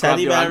 You know, Oh, where the you grab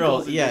teddy your bear ankles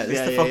roll. and Yeah, just-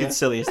 it's the fucking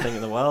silliest thing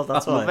in the world.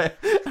 That's I love why. it.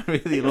 I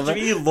really love What it.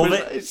 do you mean you love But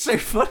it? It's so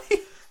funny.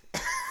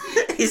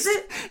 Is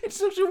it? It's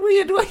such a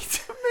weird way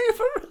to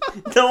move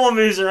around. No one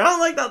moves around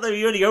like that though.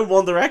 You only go in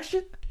one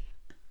direction.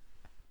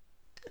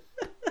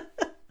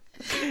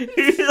 What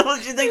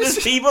do you think? There's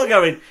people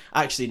going,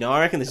 actually, no,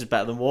 I reckon this is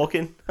better than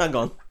walking. Hang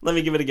on, let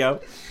me give it a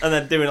go. And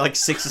then doing like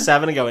 6 or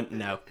 7 and going,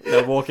 no,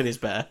 walking is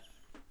better.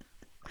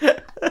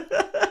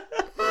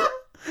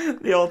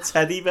 The old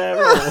teddy bear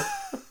roll.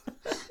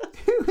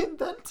 Who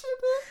invented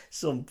it?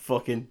 Some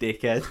fucking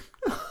dickhead.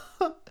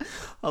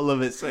 I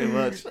love it so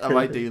much. I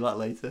might do that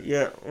later.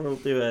 Yeah, we'll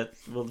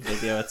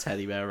video a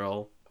teddy bear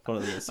roll. One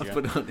of the Instagram. I'll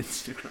put it on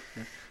Instagram.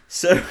 Yeah.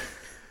 So,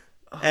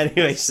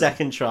 anyway,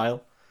 second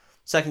trial.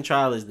 Second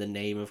trial is the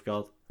name of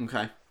God.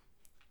 Okay.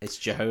 It's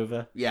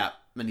Jehovah. Yeah,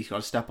 and he's got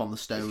to step on the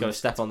stones. He's got to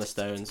step on the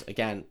stones.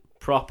 Again,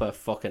 proper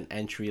fucking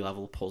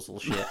entry-level puzzle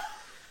shit.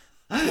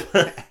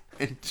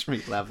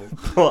 Entry level.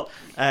 But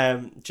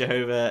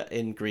Jehovah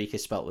in Greek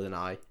is spelt with an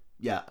I.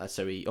 Yeah.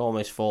 So he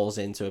almost falls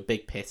into a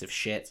big pit of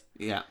shit.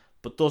 Yeah.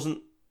 But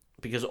doesn't,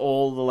 because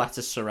all the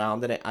letters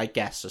surrounding it, I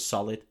guess, are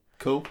solid.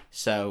 Cool.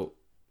 So,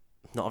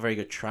 not a very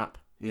good trap.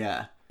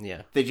 Yeah.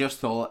 Yeah. They just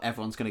thought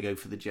everyone's going to go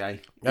for the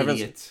J.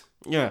 Everyone's- Idiots.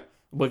 Yeah.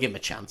 We'll give him a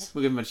chance.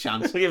 We'll give them a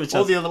chance. We'll give 'em a chance.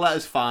 All the other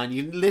letters fine.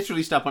 You can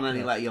literally step on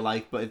any letter you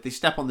like, but if they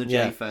step on the J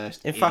Yeah.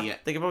 first, In idiot.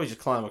 fact, they could probably just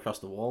climb across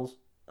the walls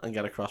and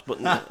get across, but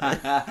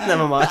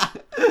never mind.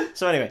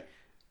 So anyway,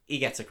 he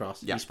gets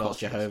across. Yeah, He spells of course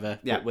he does. Jehovah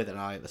Yeah. with an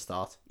I at the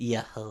start.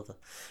 Jehovah.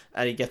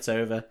 And he gets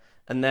over.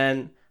 And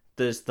then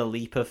there's the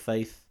leap of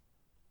faith.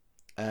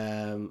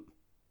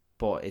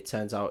 but it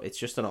turns out it's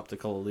just an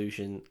optical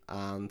illusion,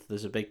 and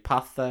there's a big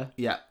path there.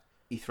 Yeah,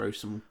 he throws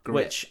some grit.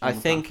 Which I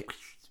think,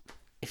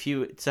 if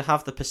you to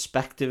have the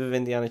perspective of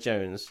Indiana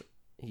Jones,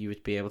 you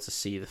would be able to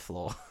see the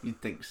floor.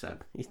 You'd think so.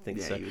 You'd think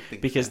so. You would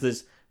think because so.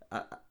 there's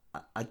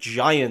a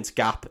giant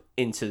gap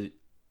into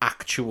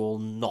actual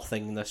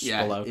nothingness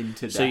below.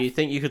 Into so death. you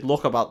think you could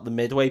look about the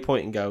midway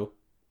point and go,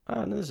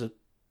 oh,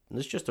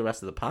 there's just the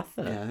rest of the path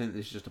there. Yeah, I think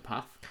there's just a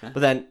path. Yeah.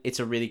 But then it's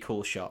a really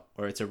cool shot,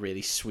 or it's a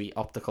really sweet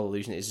optical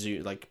illusion.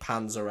 It like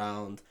pans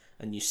around,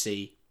 and you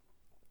see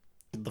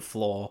the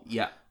floor.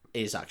 Yeah.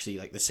 Is actually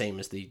like the same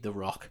as the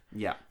rock.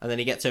 Yeah. And then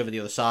he gets over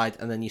the other side,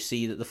 and then you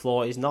see that the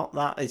floor is not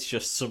that. It's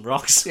just some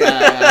rocks.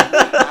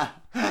 Yeah.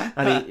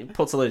 And he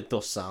puts a load of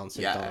dust sounds.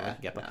 So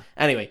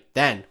Anyway,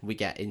 then we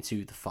get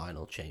into the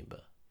final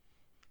chamber.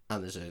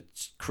 And there's a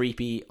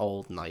creepy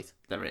old knight.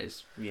 There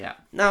is. Yeah.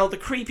 Now, the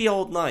creepy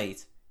old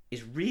knight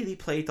is really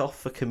played off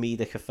for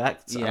comedic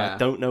effects. Yeah. And I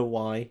don't know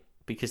why,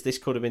 because this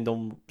could have been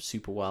done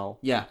super well.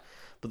 Yeah.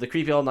 But the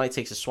creepy old knight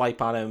takes a swipe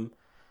at him,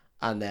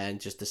 and then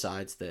just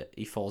decides that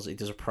he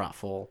does a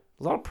pratfall.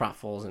 A lot of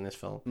pratfalls in this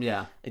film.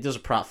 Yeah. He does a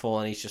pratfall,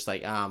 and he's just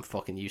like, I'm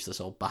fucking useless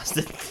old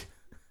bastard.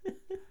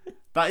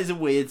 That is a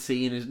weird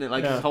scene, isn't it?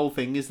 Like, his whole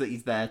thing is that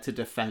he's there to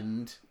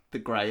defend the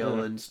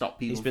Grail and stop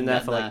people He's been there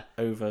for like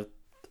over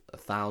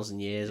 1,000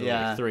 years or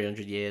like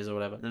 300 years or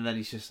whatever. And then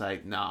he's just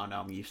like, no,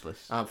 I'm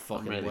useless. I'm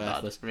fucking really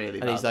worthless. Bad, really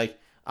and bad. He's like,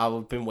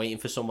 I've been waiting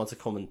for someone to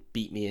come and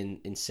beat me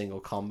in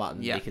single combat,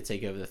 and they could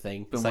take over the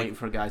thing. Been waiting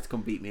for a guy to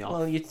come beat me off.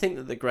 Well, you'd think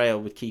that the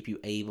Grail would keep you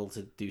able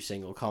to do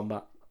single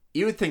combat.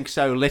 You would think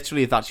so,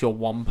 literally, if that's your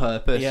one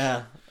purpose.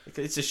 Yeah.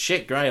 It's a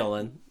shit Grail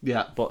then.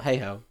 Yeah. But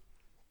hey-ho.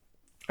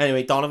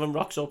 Anyway, Donovan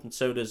rocks up, and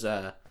so does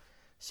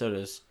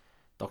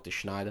Dr.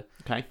 Schneider.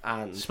 Okay.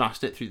 And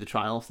smashed it through the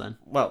trials then.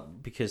 Well,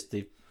 because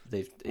they've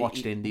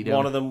watched Indy.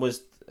 One of them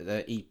was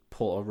he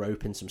put a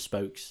rope in some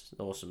spokes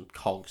or some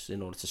cogs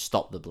in order to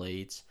stop the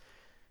blades.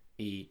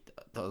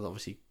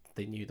 Obviously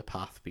they knew the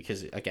path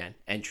because, again,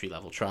 entry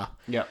level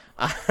trap. Yeah.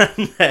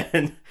 And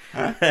then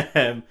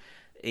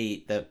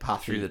the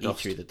path through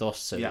the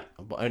dust. So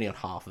but only on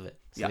half of it.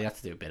 So they had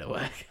to do a bit of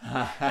work.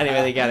 Yeah.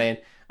 Anyway, they get in,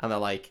 and they're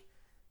like,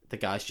 the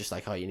guy's just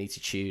like, oh, you need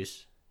to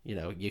choose,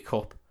 your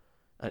cup.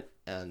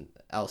 And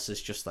Elsa's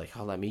just like,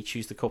 oh, let me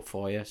choose the cup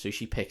for you. So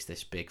she picks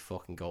this big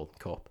fucking golden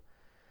cup.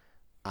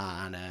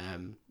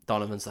 And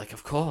Donovan's like,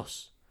 of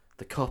course,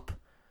 the cup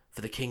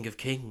for the King of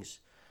Kings.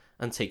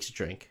 And takes a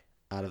drink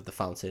out of the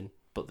fountain.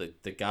 But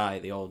the guy,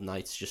 the old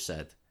knight's just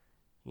said,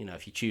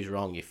 if you choose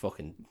wrong,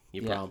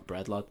 you're brown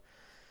bread, lad.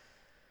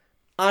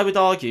 I would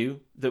argue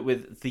that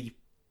with the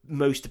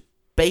most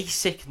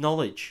basic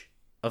knowledge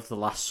of the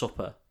Last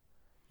Supper,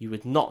 you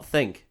would not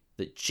think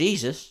that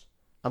Jesus,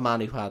 a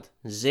man who had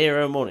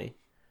zero money,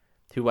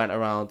 who went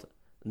around,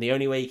 and the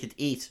only way he could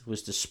eat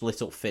was to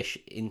split up fish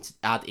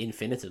ad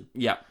infinitum.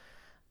 Yeah.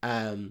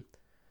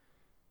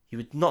 You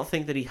would not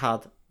think that he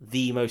had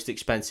the most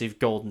expensive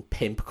golden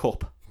pimp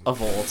cup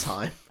of all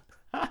time.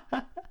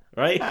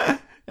 Right?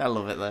 I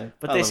love it though.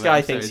 But this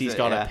guy thinks he's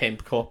got a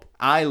pimp cup.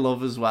 I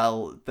love as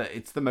well that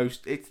it's the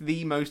most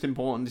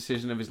important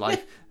decision of his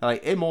life.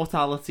 Like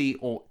immortality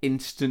or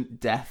instant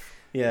death.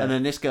 Yeah. And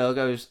then this girl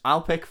goes,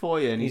 I'll pick for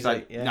you. And he's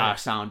like, nah,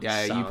 sound.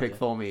 You pick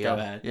for me. Go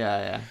ahead.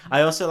 Yeah.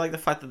 I also like the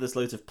fact that there's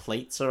loads of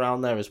plates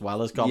around there as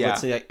well as goblets. Yeah.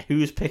 So like,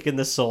 who's picking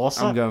the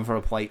saucer? I'm going for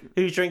a plate.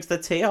 Who drinks the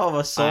tea out of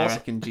a saucer? I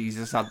reckon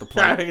Jesus had the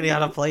plate. I reckon he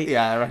had a plate.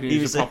 Yeah, I reckon he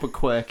was a proper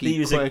quirky. He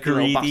was quirky a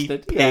greedy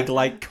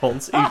pig-like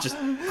cunt who just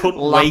couldn't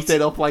lapped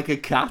it up like a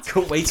cat.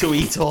 Couldn't wait to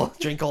eat or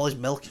drink all his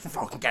milk.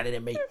 Fucking get it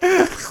in me.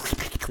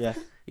 Yeah.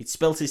 He'd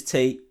spilt his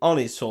tea on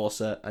his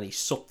saucer and he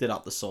sucked it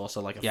up the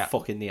saucer like a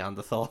fucking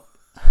Neanderthal.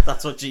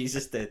 That's what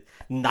Jesus did.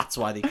 And that's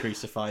why they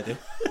crucified him.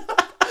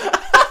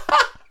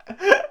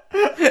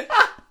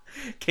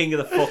 King of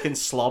the fucking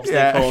slobs,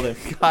 they called him.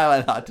 A guy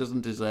like that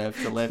doesn't deserve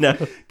to live. No.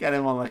 Get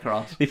him on the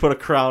cross. They put a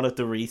crown of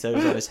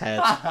Doritos on his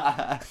head.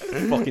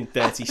 Fucking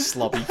dirty,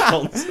 slobby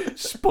cunt.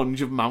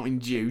 Sponge of Mountain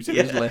Dew to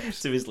his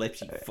lips. To his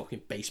lips, you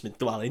fucking basement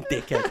dwelling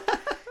dickhead.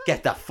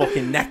 Get that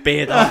fucking neck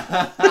beard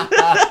off.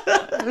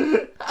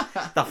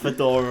 That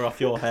fedora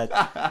off your head.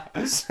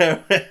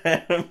 So,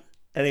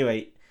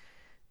 anyway,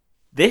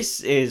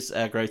 this is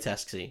a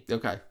grotesque scene.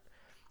 Okay.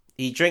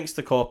 He drinks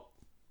the cup.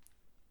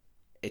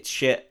 It's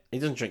shit. He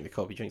doesn't drink the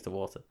cup, he drinks the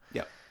water.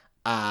 Yep.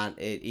 And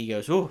he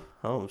goes,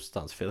 I'm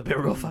starting to feel a bit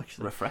rough,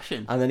 actually.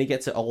 Refreshing. And then he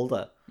gets it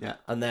older. Yeah.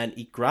 And then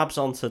he grabs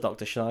onto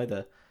Dr.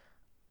 Schneider.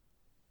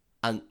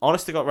 And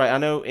honest to God, right, I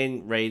know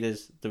in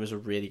Raiders there was a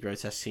really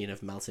grotesque scene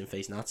of melting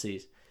face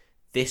Nazis.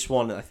 This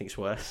one, I think, is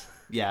worse.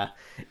 Yeah.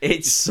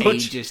 It's such...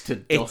 ages to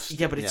dust.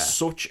 Yeah, but it's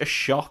such a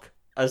shock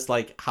as,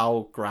 like,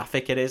 how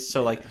graphic it is.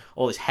 So, like,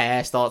 all his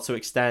hair starts to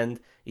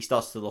extend. He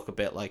starts to look a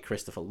bit like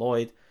Christopher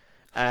Lloyd.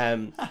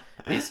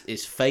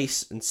 His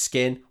face and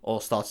skin all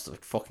starts to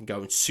fucking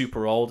go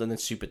super old and then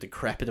super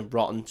decrepit and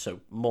rotten, so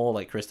more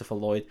like Christopher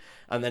Lloyd.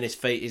 And then his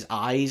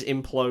eyes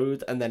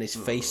implode, and then his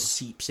face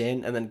seeps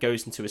in and then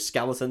goes into a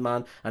skeleton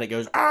man, and it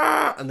goes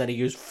and then he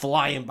goes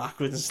flying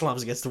backwards and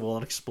slams against the wall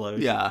and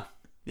explodes. Yeah.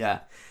 Yeah.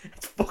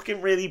 It's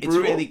fucking really It's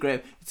brutal. really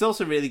grim. It's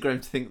also really grim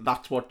to think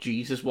that's what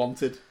Jesus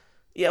wanted.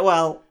 Yeah,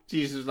 well...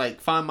 Jesus was like,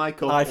 find my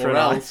cup Eye for or an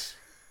eye. else.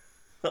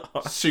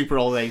 Super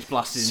old age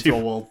blasted into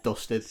a wall,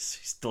 dusted.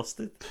 He's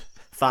dusted.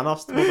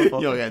 Thanos, the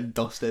motherfucker. You're getting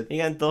dusted.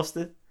 You're getting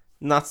dusted.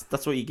 And that's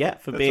what you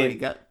get for That's being what you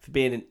get. for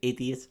being an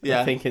idiot. Yeah.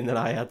 And thinking that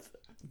I had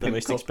the Pimp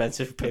most cup.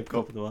 expensive pimp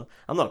cup in the world.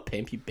 I'm not a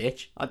pimp, you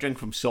bitch. I drink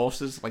from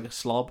sources like a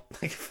slob.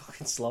 Like a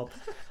fucking slob.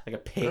 Like a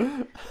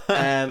pig.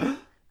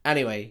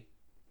 Anyway,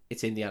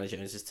 it's Indiana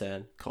Jones'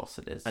 turn. Of course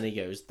it is. And he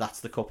goes, that's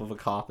the cup of a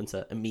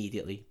carpenter,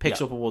 immediately.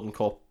 Picks up a wooden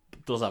cup.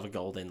 Does have a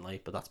gold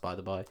inlay, but that's by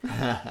the by.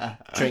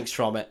 Drinks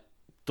from it.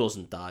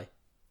 Doesn't die.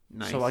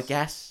 Nice. So I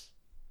guess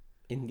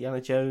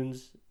Indiana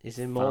Jones is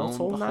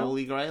immortal Found the now.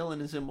 Holy Grail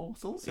and is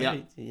immortal. So Yeah.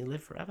 you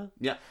live forever.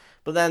 Yeah.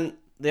 But then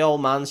the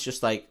old man's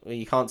just like, well,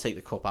 you can't take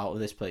the cup out of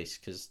this place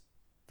because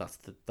that's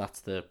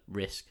the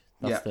risk.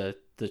 That's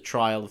the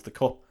trial of the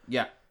cup.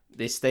 Yeah.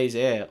 It stays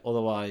here,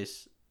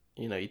 otherwise,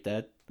 you're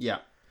dead. Yeah.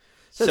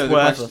 So it's the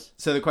worthless.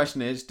 so the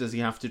question is, does he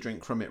have to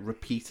drink from it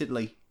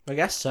repeatedly I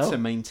guess so. to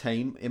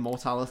maintain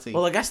immortality?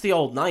 Well, I guess the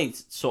old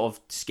knight sort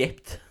of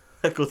skipped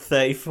a good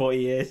 30, 40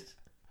 years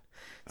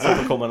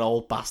to become an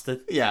old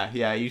bastard. Yeah.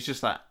 He's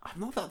just like, I'm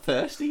not that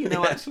thirsty,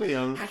 actually.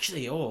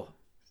 Actually,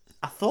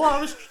 I thought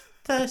I was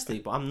thirsty,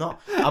 but I'm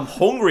not. I'm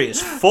hungry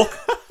as fuck.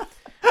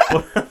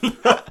 But I'm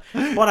not,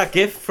 what I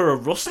give for a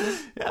rustling.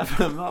 Yeah,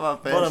 but I'm not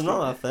that thirsty. But I'm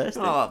not that thirsty.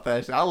 I'm not that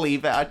thirsty. I'll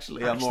leave it,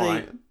 actually. I'm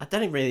alright. I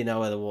don't really know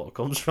where the water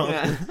comes from.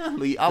 Yeah,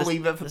 I'll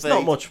leave it for 30. There's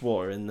not much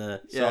water in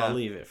there, so Yeah. I'll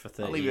leave it for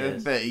 30 I'll leave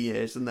years. it for 30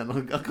 years and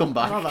then I'll come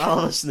back. I'll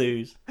have a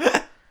snooze.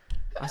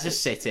 I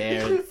just sit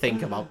here and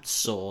think about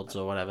swords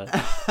or whatever.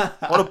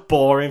 What a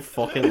boring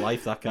fucking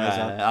life that guy's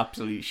had.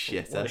 Absolute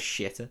shitter. What a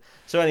shitter.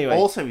 So anyway.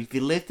 Also, if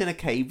you lived in a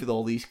cave with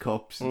all these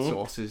cups and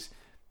saucers,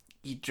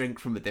 you'd drink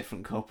from a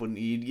different cup, wouldn't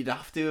you? You'd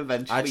have to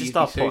eventually. I just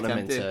start putting them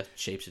into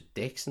shapes of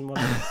dicks and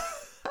whatever.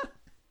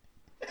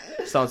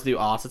 Starting to do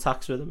art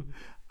attacks with them.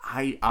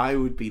 I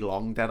would be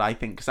long dead, I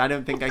think, because I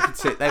don't think I could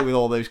sit there with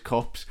all those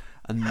cups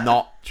and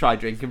not try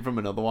drinking from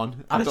another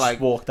one. I just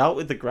walked out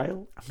with the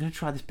grail. I'm going to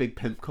try this big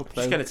pimp cup,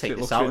 though. I'm just going to take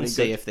this out really and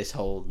see good. if this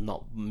whole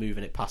not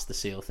moving it past the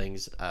seal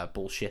thing's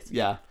bullshit.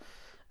 Yeah.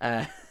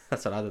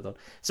 That's what I'd have done.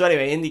 So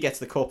anyway, Indy gets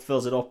the cup,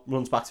 fills it up,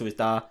 runs back to his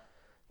dad,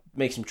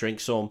 makes him drink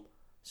some.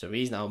 So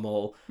he's now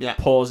immortal. Yeah.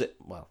 Pours it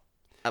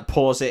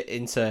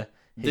into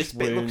his This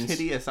bit wounds. looks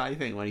hideous, I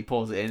think, when he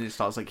pours it in. It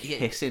starts like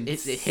hissing. It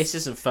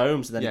hisses and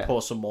foams, and then Yeah. he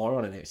pours some more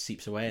on, and it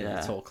seeps away, and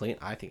it's all clean.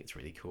 I think it's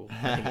really cool.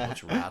 I think it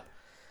looks rad.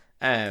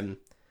 And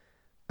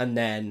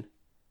then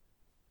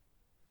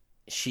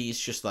he's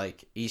just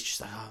like,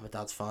 oh, my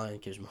dad's fine,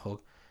 gives him a hug,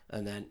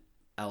 and then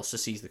Elsa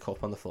sees the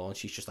cup on the floor, and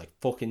she's just like,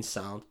 fucking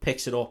sound,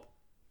 picks it up,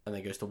 and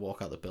then goes to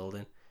walk out the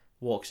building,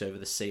 walks over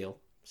the seal.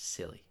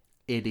 Silly.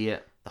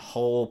 Idiot. The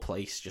whole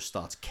place just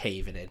starts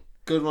caving in.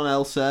 Good one,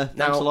 Elsa.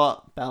 Thanks a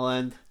lot. Bell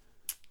end.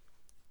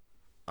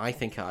 I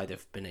think I'd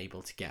have been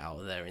able to get out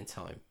of there in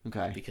time.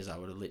 Okay. Because I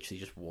would have literally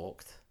just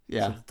walked to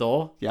Yeah. the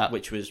door, Yeah.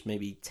 which was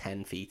maybe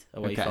 10 feet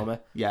away Okay. from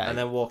it, Yeah. and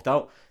then walked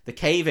out. The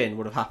cave-in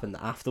would have happened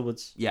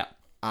afterwards, Yeah.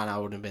 and I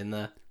wouldn't have been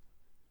there.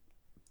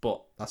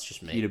 But that's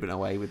just me. You'd have been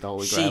away with the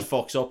Holy She Grail.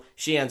 fucks up.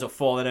 She ends up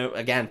falling out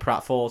again.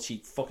 Pratfall. She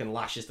fucking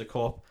lashes the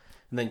cup,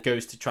 and then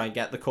goes to try and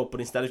get the cup, but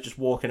instead of just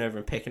walking over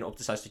and picking it up,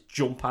 decides to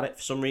jump at it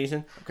for some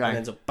reason, Okay. and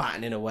ends up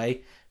batting it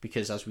away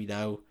because, as we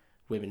know,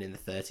 women in the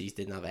 30s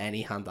didn't have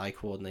any hand-eye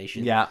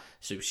coordination. Yeah.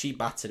 So she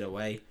bats it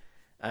away.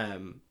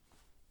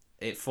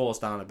 It falls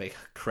down a big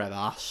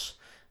crevasse.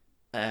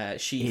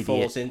 She Idiot.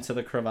 falls into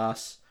the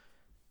crevasse.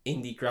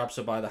 Indy grabs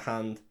her by the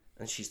hand,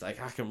 and she's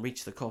like, I can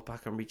reach the cup.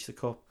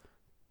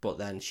 But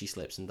then she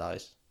slips and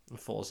dies and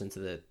falls into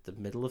the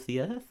middle of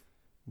the earth.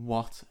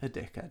 What a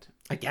dickhead.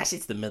 I guess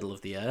it's the middle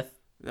of the earth.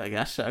 I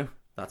guess so.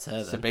 That's her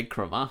It's a then. big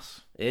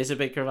crevasse. It is a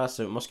big crevasse,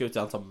 so it must go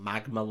down to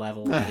magma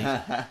level.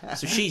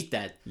 So she's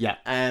dead. Yeah.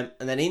 And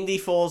then Indy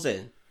falls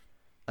in,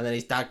 and then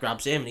his dad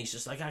grabs him, and he's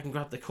just like, I can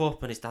grab the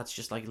cup, and his dad's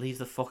just like, leave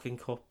the fucking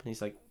cup, and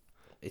he's like,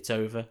 it's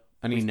over.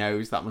 And he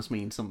knows that must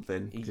mean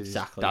something. Because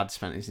Exactly. his dad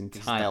spent his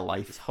entire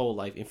life. His whole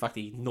life. In fact,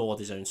 he ignored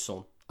his own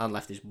son and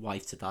left his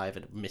wife to die of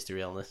a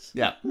mystery illness.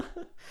 Yeah.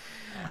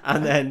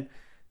 And then,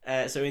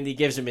 so Indy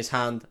gives him his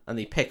hand, and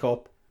they pick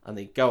up, and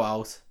they go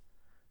out,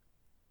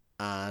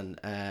 and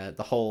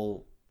the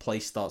whole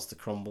place starts to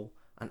crumble.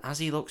 And as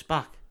he looks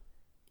back,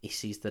 he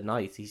sees the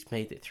knight. He's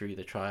made it through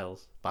the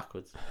trials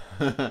backwards.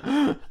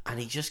 And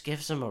he just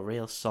gives him a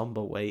real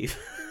somber wave.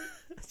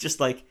 Just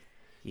like,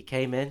 you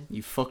came in.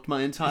 You fucked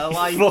my entire You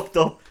life. fucked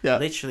up. Yeah.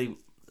 Literally,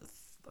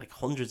 like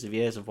hundreds of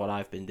years of what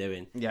I've been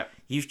doing. Yeah.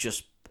 You've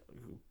just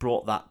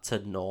brought that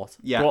to naught.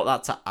 Yeah. Brought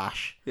that to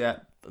ash. Yeah.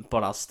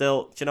 But I'll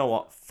still, do you know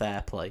what?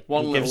 Fair play.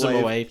 One He little gives him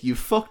a wave. You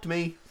fucked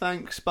me.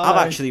 Thanks. Bye.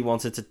 I've actually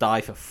wanted to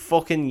die for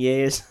fucking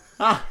years.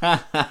 Bye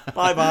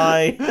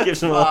bye.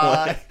 Gives him a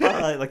Bye. wave.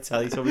 Bye. Like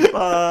Teletubbies.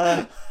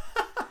 Bye.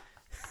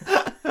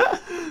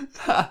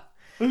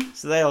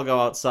 So they all go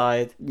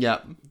outside. Yeah.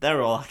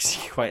 They're all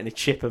actually quite in a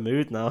chipper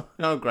mood now.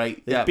 Oh,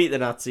 great. They Yeah. beat the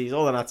Nazis.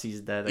 All the Nazis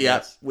are dead, I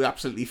guess. We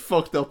absolutely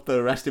fucked up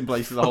the resting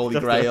place of the Holy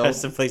Grail. The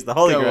resting place of the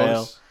Holy Go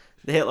Grail. us.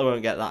 The Hitler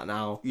won't get that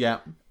now. Yeah.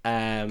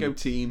 Go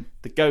team.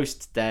 The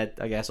ghost's dead,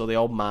 I guess, or the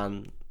old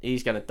man.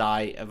 He's gonna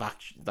die of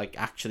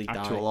actually die.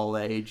 Actual old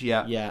age.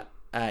 Yeah. Yeah.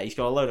 He's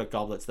got a load of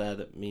goblets there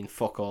that mean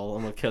fuck all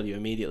and will kill you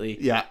immediately.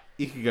 Yeah.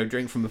 You could go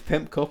drink from a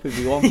pimp cup if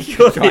you want. You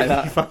could try if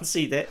that. you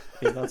fancied it.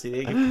 You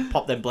can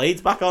pop them blades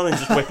back on and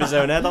just whip his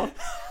own head off.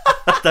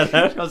 I don't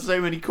know. Got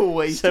so many cool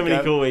ways. So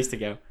many cool ways to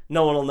go.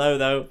 No one will know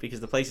though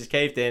because the place is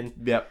caved in.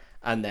 Yep.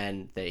 And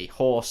then they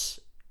horse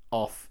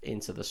off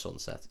into the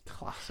sunset.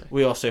 Classic.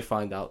 We also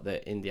find out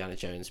that Indiana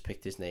Jones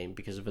picked his name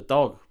because of a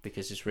dog,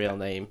 because his real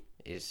name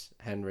is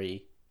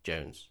Henry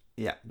Jones.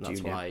 Yeah. And that's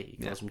Junior. why he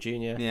calls him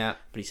Junior. Yeah.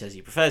 But he says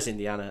he prefers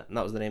Indiana, and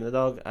that was the name of the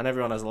dog, and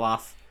everyone has a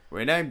laugh.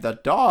 We named the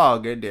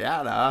dog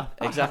Indiana.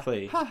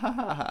 Exactly.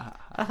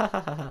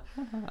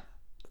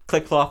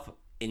 Clip clop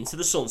into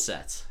the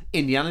sunset.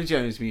 Indiana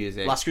Jones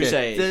music. Last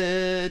Crusade.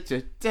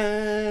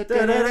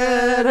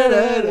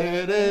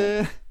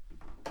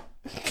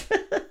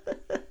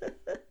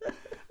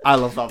 I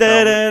love that film.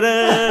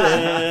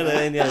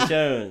 Indiana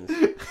Jones.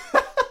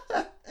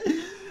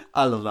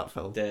 I love that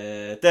film.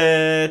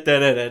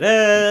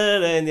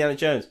 Indiana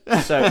Jones.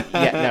 So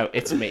yeah, no,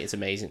 it's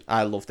amazing.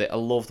 I loved it. I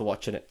loved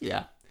watching it.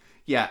 Yeah.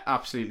 Yeah,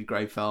 absolutely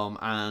great film,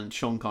 and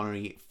Sean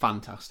Connery,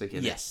 fantastic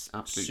in Yes, it.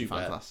 Absolutely superb.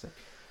 fantastic.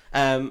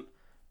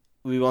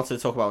 We wanted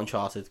to talk about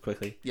Uncharted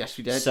quickly. Yes,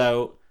 we did.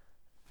 So,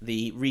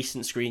 the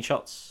recent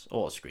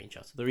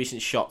the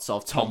recent shots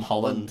of Tom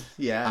Holland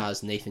Yeah.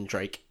 as Nathan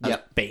Drake, as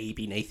Yep.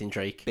 baby Nathan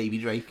Drake. Baby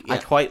Drake. I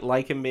Yeah. quite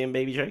like him being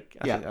baby Drake.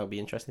 I Yeah. think that would be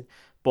interesting.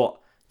 But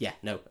yeah,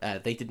 no,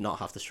 they did not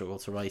have to struggle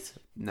to write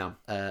No.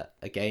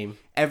 a game.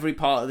 Every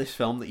part of this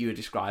film that you were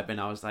describing,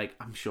 I was like,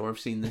 I'm sure I've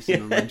seen this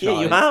in Uncharted. Yeah,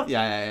 you have.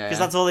 Yeah. Because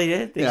that's all they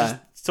did. They Yeah.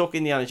 just took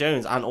Indiana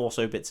Jones and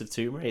also bits of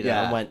Tomb Raider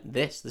Yeah. and went,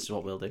 this is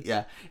what we'll do.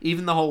 Yeah,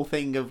 even the whole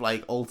thing of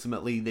like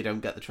ultimately they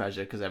don't get the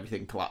treasure because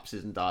everything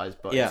collapses and dies,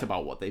 but Yeah. it's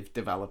about what they've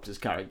developed as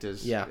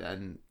characters. Yeah.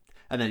 and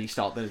then you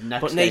start the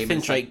next. But game Nathan and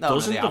it's Drake like, no,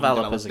 doesn't they haven't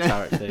develop as a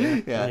developed. character.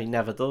 Yeah. Yeah. No, he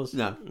never does.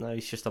 No.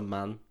 He's just a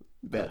man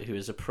Yeah. who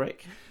is a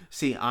prick.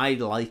 See, I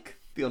like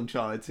the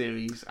Uncharted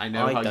series. I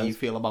know I how don't. you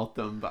feel about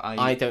them, but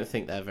I don't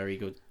think they're very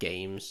good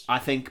games. I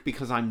think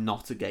because I'm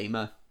not a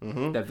gamer,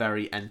 Mm-hmm. they're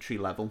very entry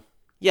level.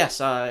 Yes,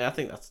 I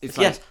think that's... It's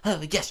yes,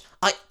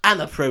 I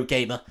am a pro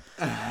gamer.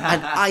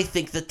 And I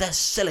think that they're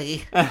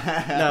silly. No,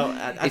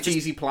 I It's just...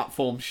 easy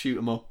platform, shoot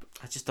 'em up.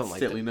 I just don't like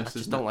silliness, I just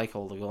isn't don't it? like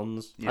all the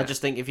guns. Yeah. I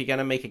just think if you're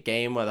gonna make a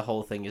game where the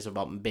whole thing is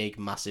about big,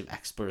 massive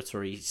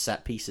exploratory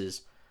set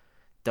pieces,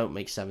 don't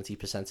make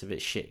 70% of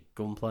it shit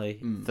gunplay.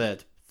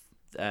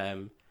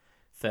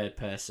 Third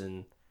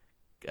person,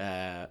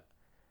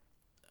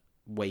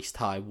 waist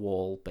high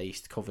wall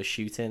based cover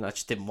shooting. I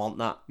just didn't want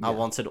that. Yeah. I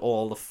wanted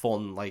all the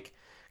fun, like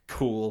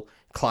cool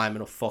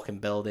climbing up fucking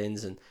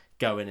buildings and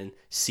going and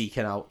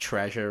seeking out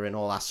treasure and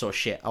all that sort of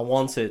shit. I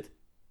wanted.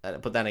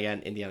 But then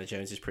again, Indiana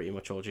Jones is pretty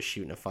much all just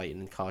shooting and fighting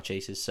and car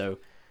chases, so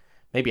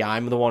maybe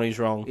I'm the one who's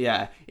wrong.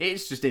 Yeah,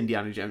 it's just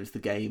Indiana Jones the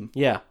game.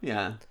 Yeah.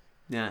 Yeah.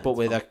 But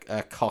with a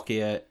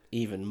cockier,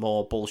 even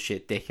more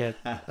bullshit dickhead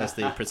as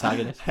the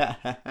protagonist.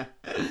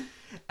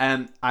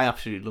 I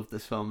absolutely love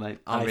this film, mate.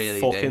 I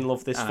really fucking do.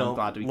 love this And film. I'm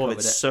glad we love covered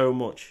it so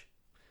much.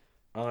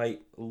 I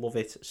love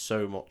it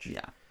so much.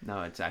 Yeah,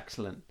 no, it's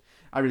excellent.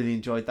 I really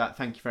enjoyed that.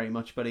 Thank you very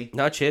much, buddy.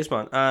 No, cheers,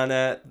 man.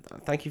 And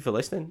thank you for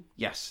listening.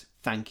 Yes,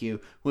 thank you.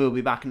 We'll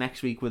be back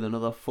next week with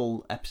another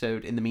full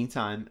episode. In the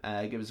meantime,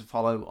 give us a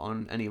follow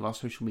on any of our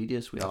social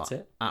medias. We That's are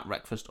it. at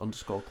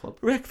Breakfast_Club.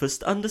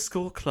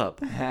 Breakfast_Club.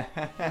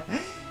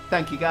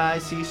 Thank you,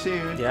 guys. See you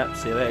soon. Yep,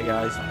 see you later,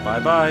 guys.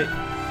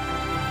 Bye-bye.